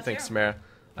 though. What do you think, Samara?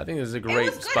 I think this is a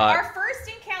great spot. Our first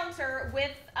encounter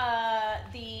with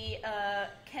the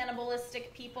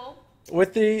cannibalistic people.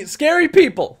 With the scary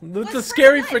people, with the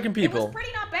scary freaking people. It was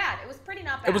pretty not bad.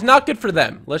 It was not good for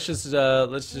them. Let's just.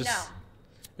 No.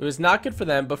 It was not good for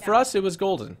them, but for us, it was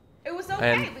golden. It was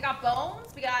okay. And we got bones.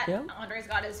 We got Andre's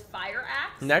got his fire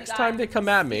axe. Next time they come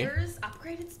at me,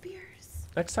 upgraded spears.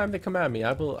 Next time they come at me,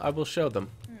 I will show them.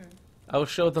 I will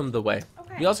show them the way.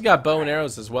 Okay. We also got bow and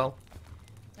arrows as well.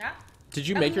 Yeah. Did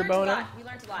you make your bow and arrow? We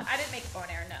learned a lot. I didn't make a bow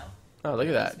and arrow. No. Oh, look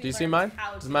at that. Do you see mine?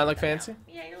 Does mine look fancy?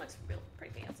 Yeah, yours looks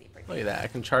pretty fancy. Look at that. I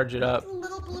can charge it up.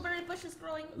 Little blueberry bushes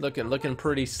growing. Looking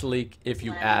pretty sleek, if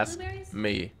you ask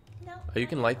me. No. Oh, you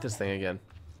can light this thing again.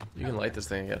 You can light this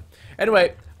thing again.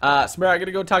 Anyway, Samara, I'm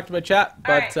gonna go talk to my chat.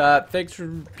 But thanks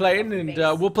for playing, and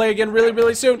we'll play again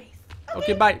really soon.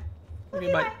 Okay, bye.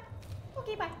 Okay, bye.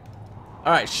 Okay, bye.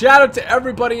 Alright, shout out to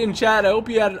everybody in chat. I hope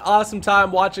you had an awesome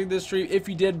time watching this stream. If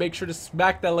you did, make sure to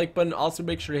smack that like button. Also,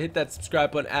 make sure to hit that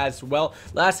subscribe button as well.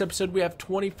 Last episode, we have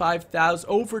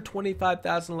over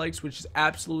 25,000 likes, which is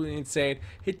absolutely insane.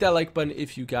 Hit that like button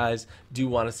if you guys do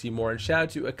want to see more. And shout out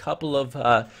to a couple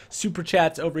of super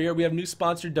chats over here. We have new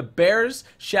sponsor, The Bears.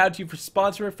 Shout out to you for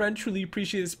sponsoring, my friend. Truly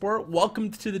appreciate the support.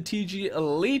 Welcome to the TG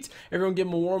Elite. Everyone give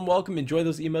him a warm welcome. Enjoy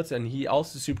those emotes. And he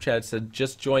also super chatted, said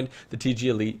just joined the TG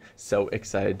Elite. So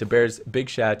excited. The Bears, big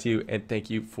shout out to you, and thank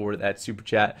you for that super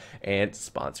chat and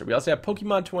sponsor. We also have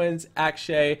Pokemon Twins,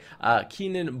 Akshay,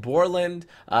 Keenan Borland,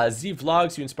 Z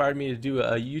Vlogs, who inspired me to do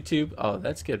a YouTube. Oh,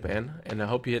 that's good, man. And I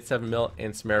hope you hit 7 mil,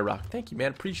 and Samara Rock. Thank you,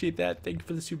 man. Appreciate that. Thank you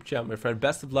for the super chat, my friend.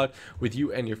 Best of luck with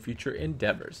you and your future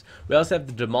endeavors. We also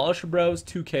have the Demolisher Bros,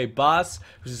 2K Boss,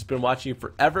 who's just been watching you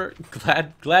forever.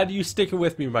 Glad you sticking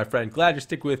with me, my friend. Glad you're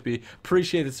sticking with me.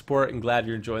 Appreciate the support and glad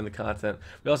you're enjoying the content.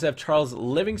 We also have Charles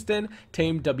Livingston,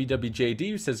 Tame WWJD,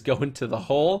 who says go into the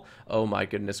hole. Oh my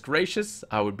goodness gracious,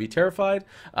 I would be terrified.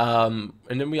 And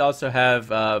then we also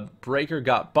have Breaker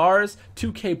Got Bars,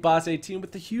 2K Boss 18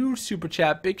 with the huge super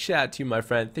chat. Big shout out to you, my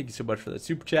friend. Thank you so much for the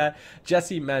super chat.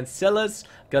 Jesse Mancelas,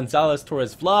 Gonzalez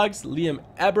Torres Vlogs, Liam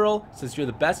Eberl says you're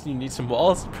the best and you need some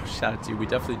walls. Shout out to you. We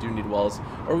definitely do need walls,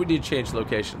 or we need to change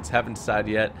locations. Haven't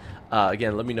decided yet.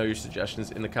 Again, let me know your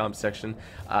suggestions in the comment section.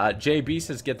 JB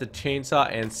says get the chainsaw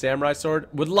and samurai sword.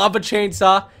 Would love a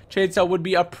chainsaw. Chainsaw would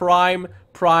be a prime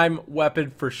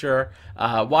weapon for sure.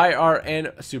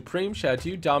 YRN Supreme, shout out to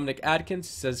you. Dominic Adkins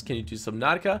says, can you do some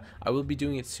Nautica? I will be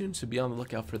doing it soon, so be on the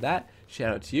lookout for that.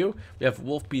 Shout out to you. We have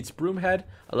Wolf Beats Broomhead.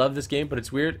 I love this game, but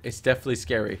it's weird. It's definitely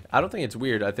scary. I don't think it's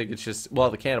weird. I think it's just, well,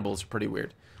 the cannibals are pretty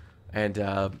weird. And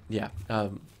yeah,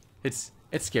 it's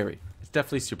scary.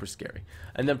 Definitely super scary.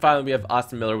 And then finally we have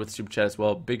Austin Miller with super chat as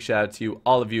well. Big shout out to you,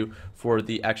 all of you, for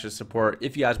the extra support.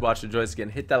 If you guys watch and enjoy this again,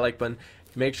 hit that like button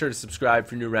make sure to subscribe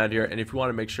if you're new around here. And if you want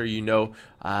to make sure you know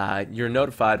you're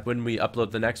notified when we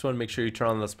upload the next one, make sure you turn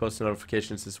on those post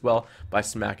notifications as well by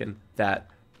smacking that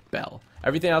bell.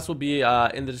 Everything else will be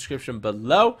in the description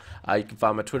below. You can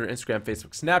follow my Twitter, Instagram,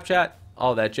 Facebook, Snapchat,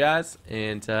 all that jazz.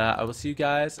 And I will see you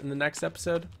guys in the next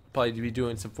episode. Probably be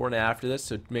doing some Fortnite after this,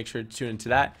 so make sure to tune into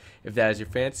that if that is your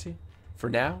fancy. For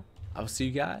now, I will see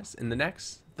you guys in the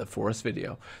next The Forest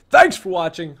video. Thanks for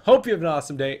watching. Hope you have an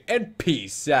awesome day, and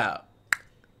peace out.